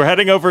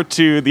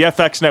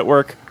FX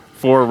network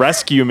for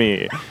Rescue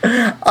Me.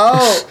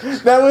 Oh,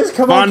 that was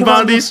Bon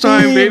Bondi's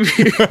time, baby.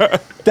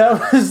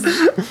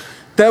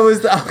 That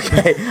was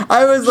okay.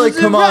 I was like,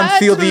 come on,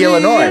 feel the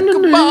Illinois.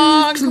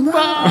 Come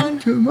on.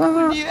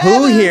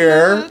 Who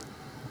here?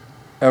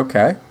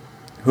 Okay.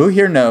 Who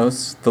here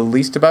knows the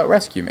least about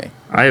Rescue Me?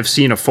 I have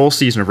seen a full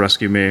season of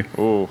Rescue Me.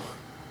 Ooh.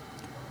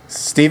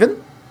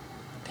 Steven?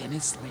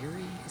 Dennis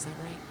Leary, is that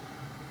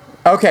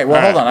right? Okay, well,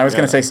 hold on. I was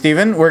going yeah. to say,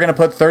 Steven, we're going to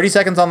put 30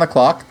 seconds on the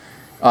clock.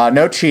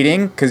 No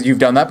cheating, because you've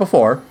done that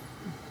before.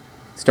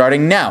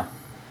 Starting now.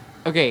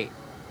 Okay,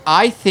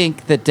 I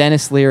think that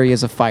Dennis Leary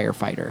is a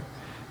firefighter,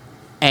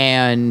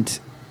 and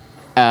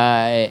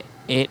that's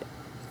it.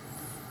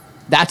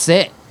 That's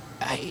it.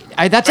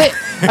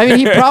 I mean,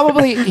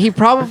 he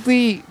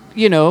probably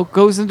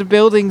goes into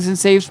buildings and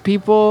saves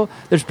people.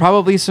 There's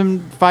probably some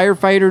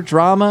firefighter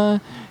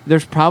drama.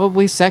 There's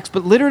probably sex,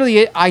 but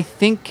literally, I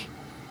think.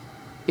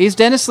 Is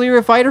Dennis Leary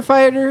a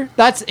fighter?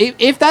 That's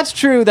if that's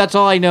true, that's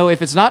all I know.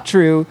 If it's not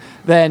true,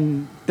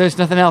 then there's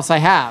nothing else I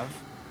have.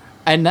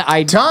 And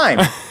Time.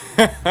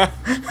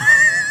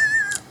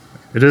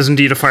 It is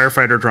indeed a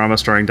firefighter drama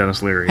starring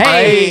Dennis Leary.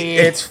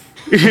 Hey!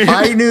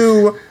 I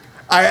knew.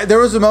 There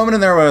was a moment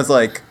in there where I was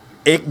like,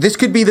 this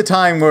could be the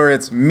time where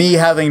it's me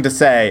having to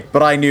say,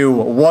 but I knew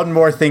one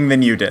more thing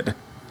than you did.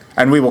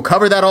 And we will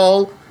cover that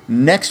all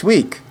next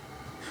week.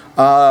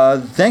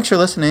 Thanks for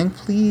listening.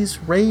 Please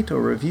rate or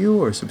review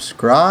or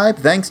subscribe.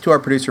 Thanks to our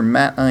producer,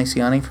 Matt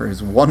Iciani, for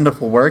his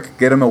wonderful work.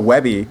 Get him a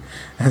Webby,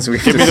 as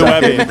we've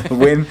decided.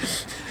 Win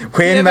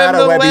Matt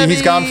a Webby.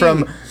 He's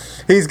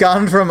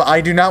gone from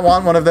I do not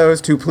want one of those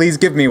to please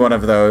give me one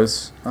of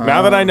those.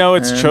 Now that I know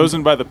it's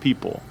chosen by the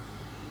people.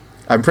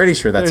 I'm pretty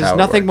sure that's There's how it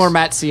nothing works. more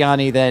Matt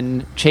Ciani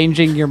than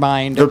changing your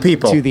mind The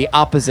people. to the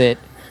opposite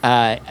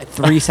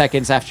 3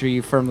 seconds after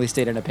you firmly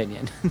state an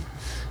opinion.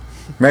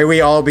 May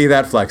we all be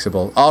that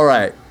flexible. All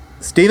right.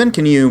 Steven,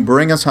 can you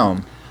bring us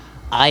home?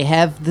 I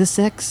have the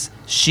sex.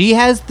 She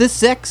has the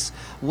sex.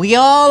 We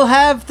all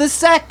have the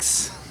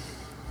sex.